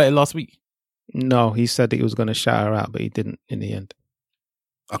we speak about it last week? No, he said that he was going to shout her out, but he didn't in the end.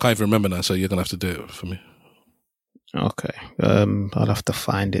 I can't even remember now, so you're going to have to do it for me. Okay. I'll have to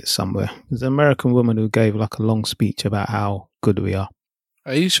find it somewhere. There's an American woman who gave like a long speech about how good we are.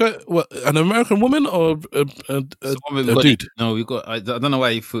 Are you sure? What, an American woman or a dude? No, we got. I don't know why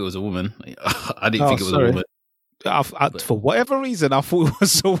you thought it was a woman. I didn't think it was a woman. For whatever reason, I thought it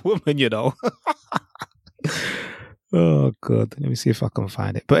was a woman. You know. Oh God! Let me see if I can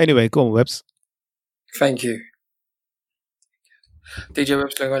find it. But anyway, go on, Webbs. Thank you. DJ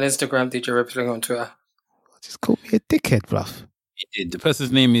Websling on Instagram, DJ Websling on Twitter. Just call me a dickhead, bruv. The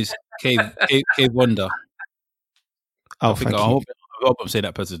person's name is K Wonder. Oh, thank you. I hope I'm saying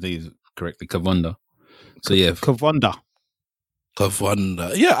that person's name correctly. Kavonda. So yeah, Kavonda.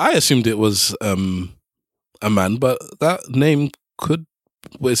 Yeah, I assumed it was a man, but that name could.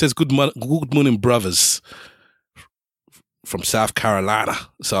 Well, it says Good Morning Brothers from South Carolina.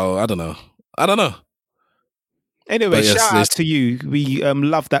 So I don't know. Anyway, yes, shout out to you. We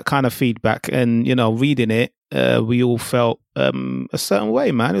love that kind of feedback, and reading it, we all felt a certain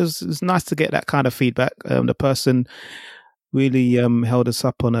way, man. It was nice to get that kind of feedback. The person really held us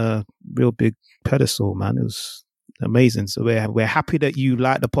up on a real big pedestal, man. It was amazing. So we're happy that you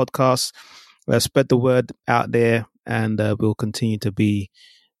like the podcast. Spread the word out there, and we'll continue to be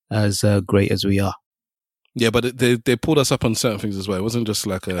as great as we are. Yeah, but they pulled us up on certain things as well. It wasn't just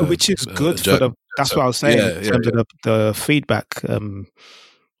like which is good for the. That's what I was saying in terms of the feedback.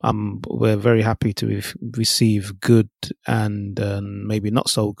 We're very happy to receive good and maybe not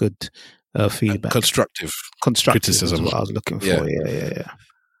so good feedback. Constructive criticism is what I was looking for.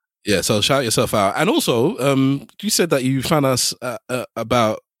 Yeah. So shout yourself out. And also, you said that you found us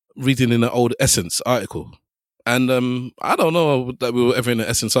about reading in an old Essence article. And I don't know that we were ever in an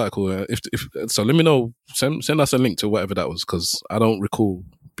Essence article. If so, let me know. Send us a link to whatever that was, because I don't recall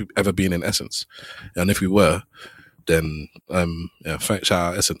ever being in Essence. And if we were, then shout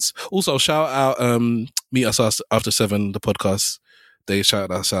out Essence. Also, shout out Meet Us After 7, the podcast. They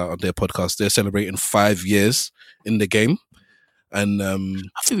shouted us out on their podcast. They're celebrating 5 years in the game. And I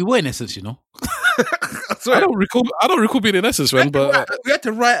think we were in Essence, I don't recall being in Essence, man. But we had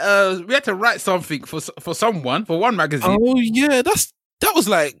to write something for someone, for one magazine. Oh yeah, that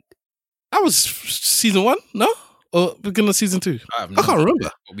was season 1, no, or beginning of season 2. I can't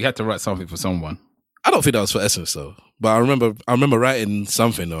remember. We had to write something for someone. I don't think that was for Essence though, but I remember writing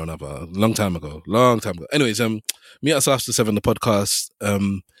something or another a long time ago. Anyways, Meet Us After 7, the podcast.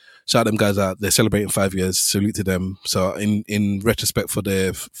 Shout them guys out. They're celebrating 5 years. Salute to them. So in retrospect for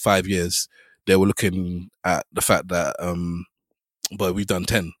their 5 years, they were looking at the fact that, we've done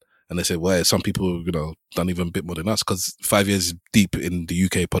 10. And they said, well, some people, done even a bit more than us, because 5 years deep in the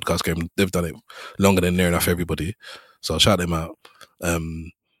UK podcast game, they've done it longer than near enough everybody. So shout them out.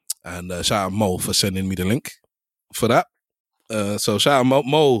 And shout out Mo for sending me the link for that. So shout out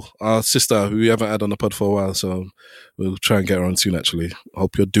Mo, our sister, who we haven't had on the pod for a while. So we'll try and get her on soon, actually.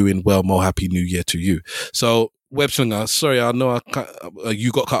 Hope you're doing well, Mo. Happy New Year to you. So, Webslinger, sorry, I know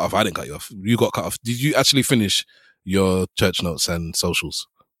you got cut off. I didn't cut you off. You got cut off. Did you actually finish your church notes and socials?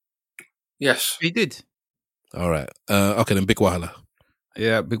 Yes. We did. All right. Okay, then Big Wahala.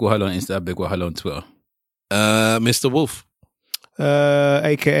 Yeah, Big Wahala on Insta, Big Wahala on Twitter. Mr. Wolf.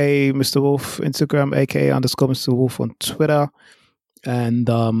 AKA Mr. Wolf, Instagram, AKA _Mr. Wolf on Twitter. And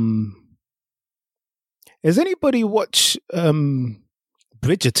has anybody watched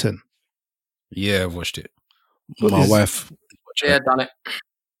Bridgerton? Yeah, I've watched it. My wife. Yeah, done it.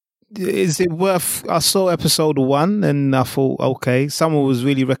 Is it worth? I saw episode 1 and I thought, okay, someone was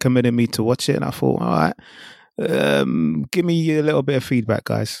really recommending me to watch it, and I thought, all right, give me a little bit of feedback,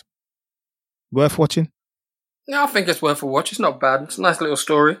 guys. Worth watching? Yeah, I think it's worth a watch. It's not bad. It's a nice little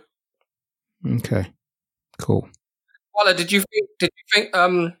story. Okay, cool. Walla, did you think the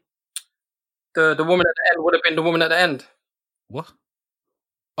woman at the end would have been the woman at the end? What?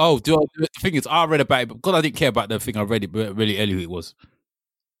 Oh, the thing is, I read about it, but because I didn't care about the thing, I read it really early who it was.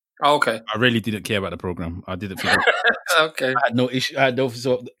 Oh, okay. I really didn't care about the program. I didn't think. Okay. I had no issue.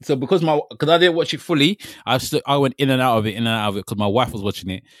 So because I didn't watch it fully, I went in and out of it because my wife was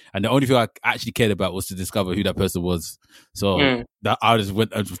watching it, and the only thing I actually cared about was to discover who that person was. So that I just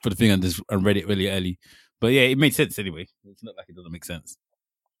went for the thing and read it really early. But yeah, it made sense anyway. It's not like it doesn't make sense.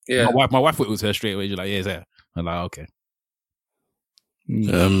 Yeah. My wife thought it was her straight away. She's like, yeah, it's her. I'm like, okay.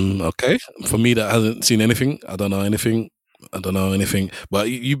 Okay. For me, that hasn't seen anything. I don't know anything. But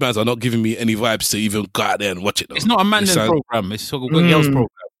you guys are not giving me any vibes to even go out there and watch it, though. It's not a man program. It's a girls program.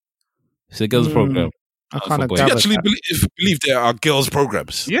 It's a girls program. I kind of. Do you actually believe there are girls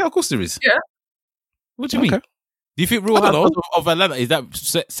programs? Yeah, of course there is. Yeah. What do you mean? Do you think Real Housewives of Atlanta is that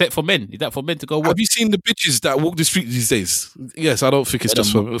set for men? Is that for men to go watch? Have you seen the bitches that walk the street these days? Yes, I don't think it's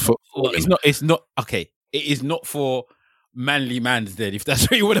just for it's not okay. It is not for manly mans then, if that's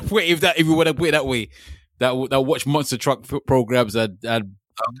what you want to put it, if you want to put it that way. that watch monster truck programs and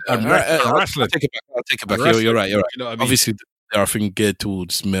wrestling. I'll take it back. You're right. You know what I mean? Obviously, there are things geared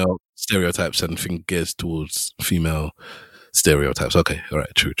towards male stereotypes and things geared towards female stereotypes. Okay, all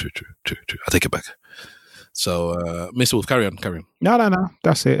right, true. I take it back. So, Mr. Wolf, carry on. No.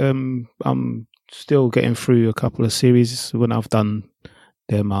 That's it. I'm still getting through a couple of series. When I've done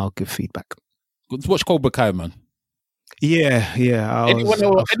them, I'll give feedback. Watch Cobra Kai, man. Yeah.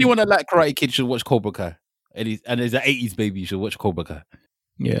 Anyone that like Karate Kid should watch Cobra Kai. And there's an 80s baby, you should watch Cobra Kai.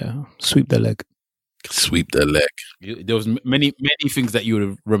 Yeah, sweep the leg. There was many things that you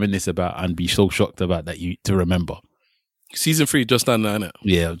would reminisce about and be so shocked about that you to remember. Season 3 just done now, innit?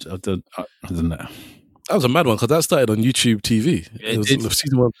 Yeah, I've done that. That was a mad one because that started on YouTube TV. Yeah, it was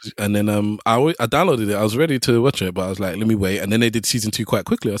season 1, and then I downloaded it. I was ready to watch it, but I was like, let me wait. And then they did season 2 quite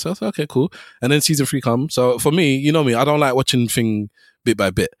quickly. I said, okay, cool. And then season 3 comes. So for me, you know me, I don't like watching things bit by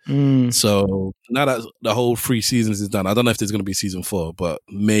bit. So now that the whole 3 seasons is done, I don't know if there's going to be season 4, but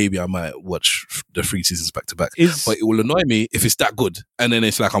maybe I might watch the 3 seasons back to back. But it will annoy me if it's that good, and then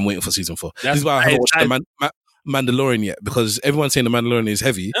it's like I'm waiting for season 4. This is why I haven't watched the Mandalorian yet, because everyone's saying the Mandalorian is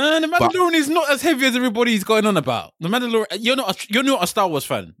heavy. The Mandalorian is not as heavy as everybody's going on about. The Mandalorian, you're not a Star Wars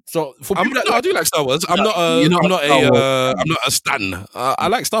fan, so for people I do like Star Wars. I'm not a stan. I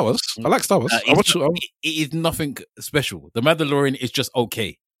like Star Wars. It is nothing special. The Mandalorian is just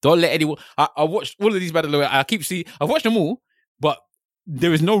okay. Don't let anyone. I watched all of these Mandalorian. I've watched them all, but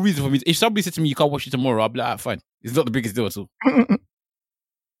there is no reason for me. If somebody said to me, "You can't watch it tomorrow," I'll be like, fine. It's not the biggest deal at all.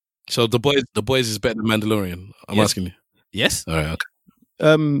 So the boys is better than Mandalorian. I'm asking you. Yes. All right.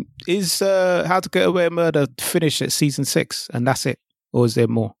 Okay. Is How to Get Away with Murder finished at season 6 and that's it, or is there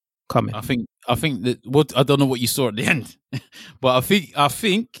more coming? I think that I don't know what you saw at the end, but I think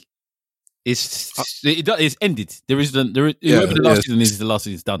it's ended. The last season is the last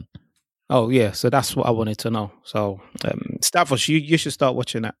season is done. Oh yeah, so that's what I wanted to know. So Stavros, you should start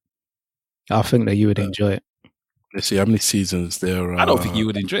watching that. I think that you would enjoy it. Let's see how many seasons there are. I don't think you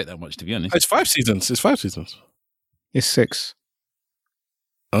would enjoy it that much, to be honest. It's 5 seasons. It's 6.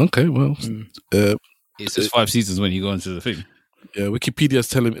 Okay, well. It's just 5 seasons when you go into the thing. Yeah, Wikipedia's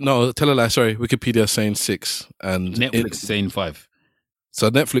telling me... No, tell a lie, sorry. Wikipedia's saying 6. And Netflix is saying 5. So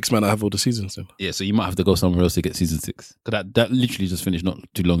Netflix might not have all the seasons then. Yeah, so you might have to go somewhere else to get season 6. Because that literally just finished not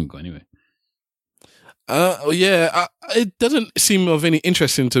too long ago anyway. It doesn't seem of any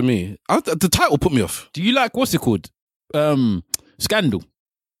interest to me. The title put me off. Do you like, what's it called? Scandal.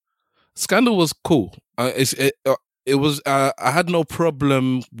 Scandal was cool. It was. I had no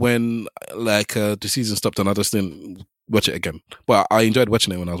problem when the season stopped and I just didn't watch it again. But I enjoyed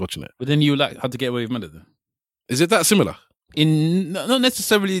watching it when I was watching it. But then you like How to Get Away with Murder then? Is it that similar? Not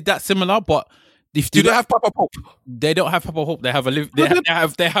necessarily that similar, but do they have Papa Pope? They don't have Papa Pope. They have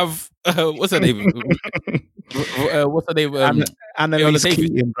They have what's her name? What's her name? Annalise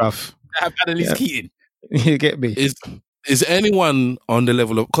Keating, bruv. They have Annalise Keating. You get me? Is anyone on the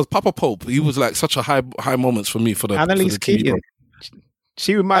level of, because Papa Pope, he was like such a high moments for me for the Annalise Keating.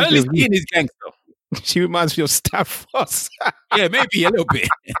 She reminds me of Keating is gangster. She reminds me of Stavros. Yeah, maybe a little bit.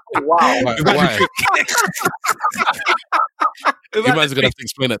 Wow. Why? You might as well have to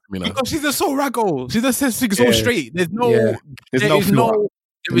explain that to me now. Because she's just so raggle. She just says things so straight. There's nothing. There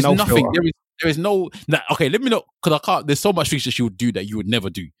is no. Okay, let me know, because I can't. There's so much things that she would do that you would never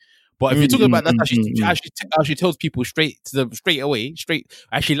do. But if you're talking about that, how she tells people straight away. She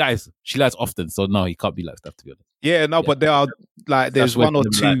lies. She lies often. So no, he can't be like stuff, to be honest. Yeah, no, but there are there's one or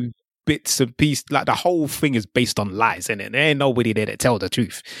two bits and pieces. Like the whole thing is based on lies, isn't it? There ain't nobody there that tell the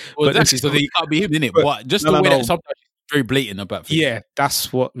truth. Well, but exactly. So then you can't be him, innit? But just the way that sometimes she's very blatant about things. Yeah,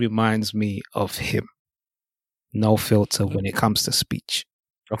 that's what reminds me of him. No filter when it comes to speech.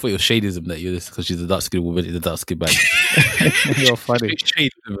 I thought it was shadism that you're this, because she's a dark skinned woman in a dark skinned bag. You're funny.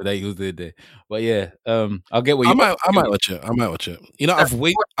 Shadism that he was doing there. But yeah, I'll get what you. I might watch it. You know,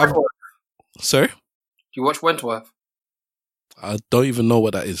 Sorry? Do you watch Wentworth? I don't even know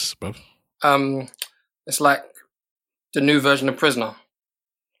what that is, bro. It's like the new version of Prisoner.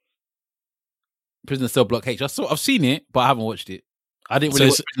 Prisoner Cell Block H. I've seen it, but I haven't watched it. I didn't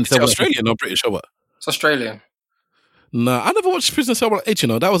really. So it's Australian or British or what? It's Australian. No, I never watched Prisoner Cell Block H.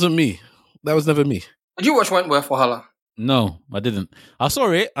 That wasn't me. That was never me. Did you watch Wentworth, Wahala? No, I didn't. I saw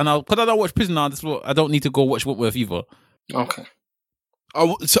it, and because I don't watch Prisoner, I don't need to go watch Wentworth either. Okay.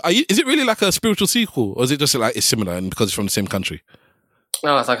 Oh, so is it really like a spiritual sequel, or is it just like it's similar and because it's from the same country?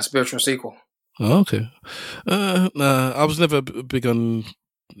 No, it's like a spiritual sequel. Oh, okay. Nah, I was never big on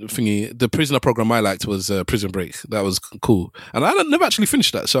thingy. The Prisoner program I liked was Prison Break. That was cool, and I never actually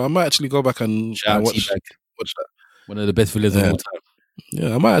finished that, so I might actually go back and watch that. One of the best villains of all time.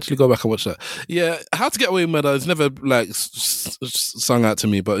 Yeah, I might actually go back and watch that. Yeah, How to Get Away with Murder has never like sung out to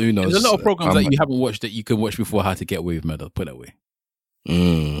me, but who knows? There's a lot of programs that you haven't watched that you can watch before How to Get Away with Murder. Put it that way.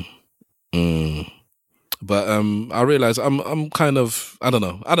 But I realize I'm kind of I don't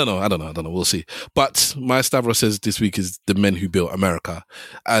know. We'll see. But my Stavros says this week is The Men Who Built America,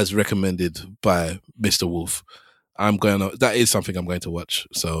 as recommended by Mr. Wolf. That is something I'm going to watch.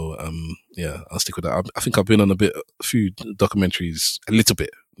 So yeah, I'll stick with that. I think I've been on a few documentaries a little bit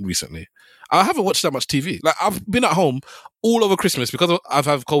recently. I haven't watched that much TV. Like I've been at home all over Christmas because I've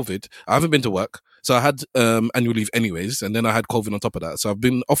had COVID. I haven't been to work, so I had annual leave anyways, and then I had COVID on top of that. So I've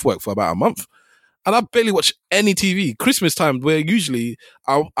been off work for about a month. And I barely watch any TV. Christmas time, where usually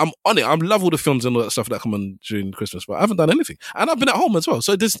I'm on it. I love all the films and all that stuff that come on during Christmas, but I haven't done anything. And I've been at home as well.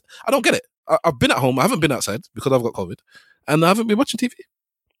 So I don't get it. I've been at home. I haven't been outside because I've got COVID. And I haven't been watching TV.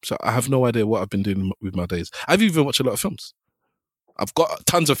 So I have no idea what I've been doing with my days. I've even watched a lot of films. I've got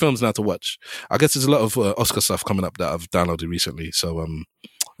tons of films now to watch. I guess there's a lot of Oscar stuff coming up that I've downloaded recently. So I'm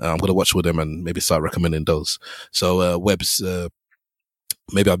going to watch all them and maybe start recommending those. So Webbs...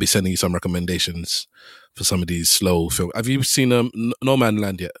 maybe I'll be sending you some recommendations for some of these slow films. Have you seen No Man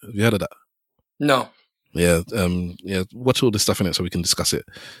Land yet? Have you heard of that? No. Yeah, watch all this stuff in it so we can discuss it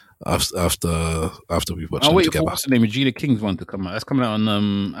after we've watched I'll them wait together. for what's the name? Regina King's one to come out. That's coming out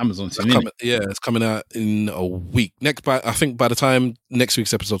on Amazon soon. It's coming out in a week. I think by the time next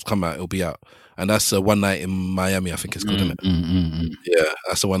week's episodes come out, it'll be out. And that's One Night in Miami, I think it's called, isn't it? Yeah,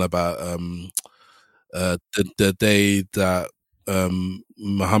 that's the one about the day that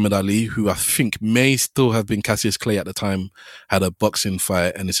Muhammad Ali, who I think may still have been Cassius Clay at the time, had a boxing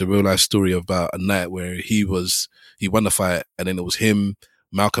fight, and it's a real life story about a night where he won the fight, and then it was him,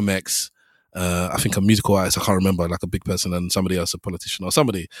 Malcolm X, I think a musical artist, I can't remember, like a big person, and somebody else, a politician or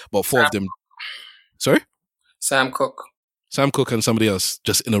somebody, but four of them. Sorry? Sam Cooke and somebody else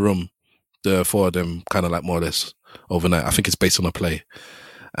just in a room. The four of them kind of like more or less overnight. I think it's based on a play.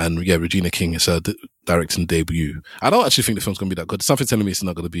 And yeah, Regina King is her directing debut. I don't actually think the film's going to be that good. Something telling me it's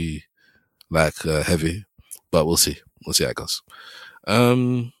not going to be like heavy, but we'll see. We'll see how it goes.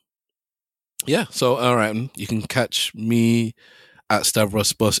 Yeah, so all right, you can catch me at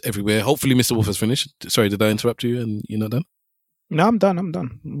Stavros Boss everywhere. Hopefully Mr. Wolf has finished. Sorry, did I interrupt you and you're not done? No, I'm done.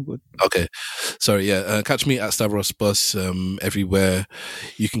 I'm good. Okay. Sorry, yeah. Catch me at Stavros Bus everywhere.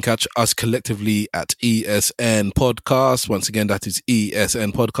 You can catch us collectively at ESN Podcast. Once again, that is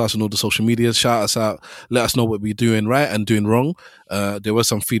ESN Podcast on all the social medias. Shout us out. Let us know what we're doing right and doing wrong. There was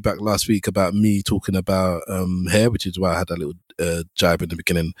some feedback last week about me talking about hair, which is why I had that little jibe in the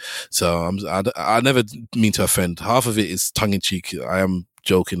beginning. So I never mean to offend. Half of it is tongue-in-cheek. I am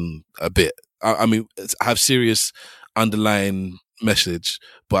joking a bit. I mean, I have serious underlying message,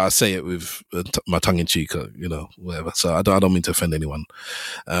 but I say it with my tongue in cheek, whatever. So I don't mean to offend anyone.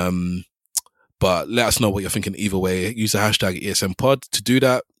 But let us know what you're thinking either way. Use the hashtag ESNPod to do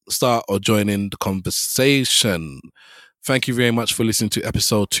that. Start or join in the conversation. Thank you very much for listening to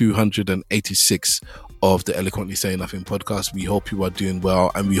episode 286 of the Eloquently Saying Nothing podcast. We hope you are doing well,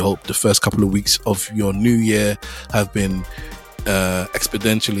 and we hope the first couple of weeks of your new year have been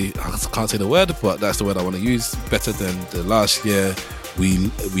exponentially, I can't say the word, but that's the word I want to use, better than the last year.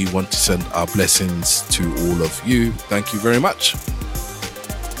 We want to send our blessings to all of you. Thank you very much.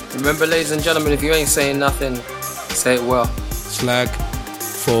 Remember, ladies and gentlemen, if you ain't saying nothing, say it well. Slag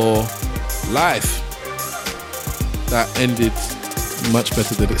for life. That ended much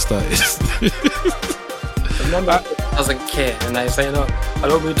better than it started. Remember, doesn't care, and I say, no, I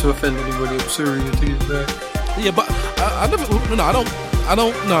don't mean to offend anybody. I'm sorry. Yeah, but I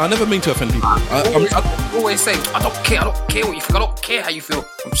never mean to offend people. I always say, I don't care what you think. I don't care how you feel.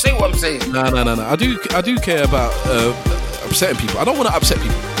 I'm saying what I'm saying. No. I do care about upsetting people. I don't want to upset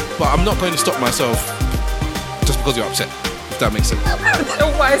people, but I'm not going to stop myself just because you're upset. If that makes sense.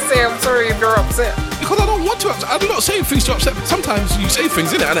 Why say I'm sorry if you're upset? Because I don't want to upset. I'm not saying things to upset, but sometimes you say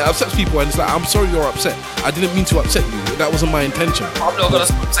things, innit, and it upsets people, and it's like, I'm sorry you're upset. I didn't mean to upset you. That wasn't my intention. I'm not gonna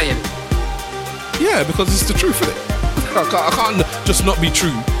stop saying it. Yeah, because it's the truth, innit? I can't just not be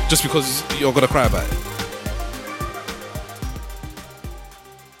true just because you're gonna cry about it.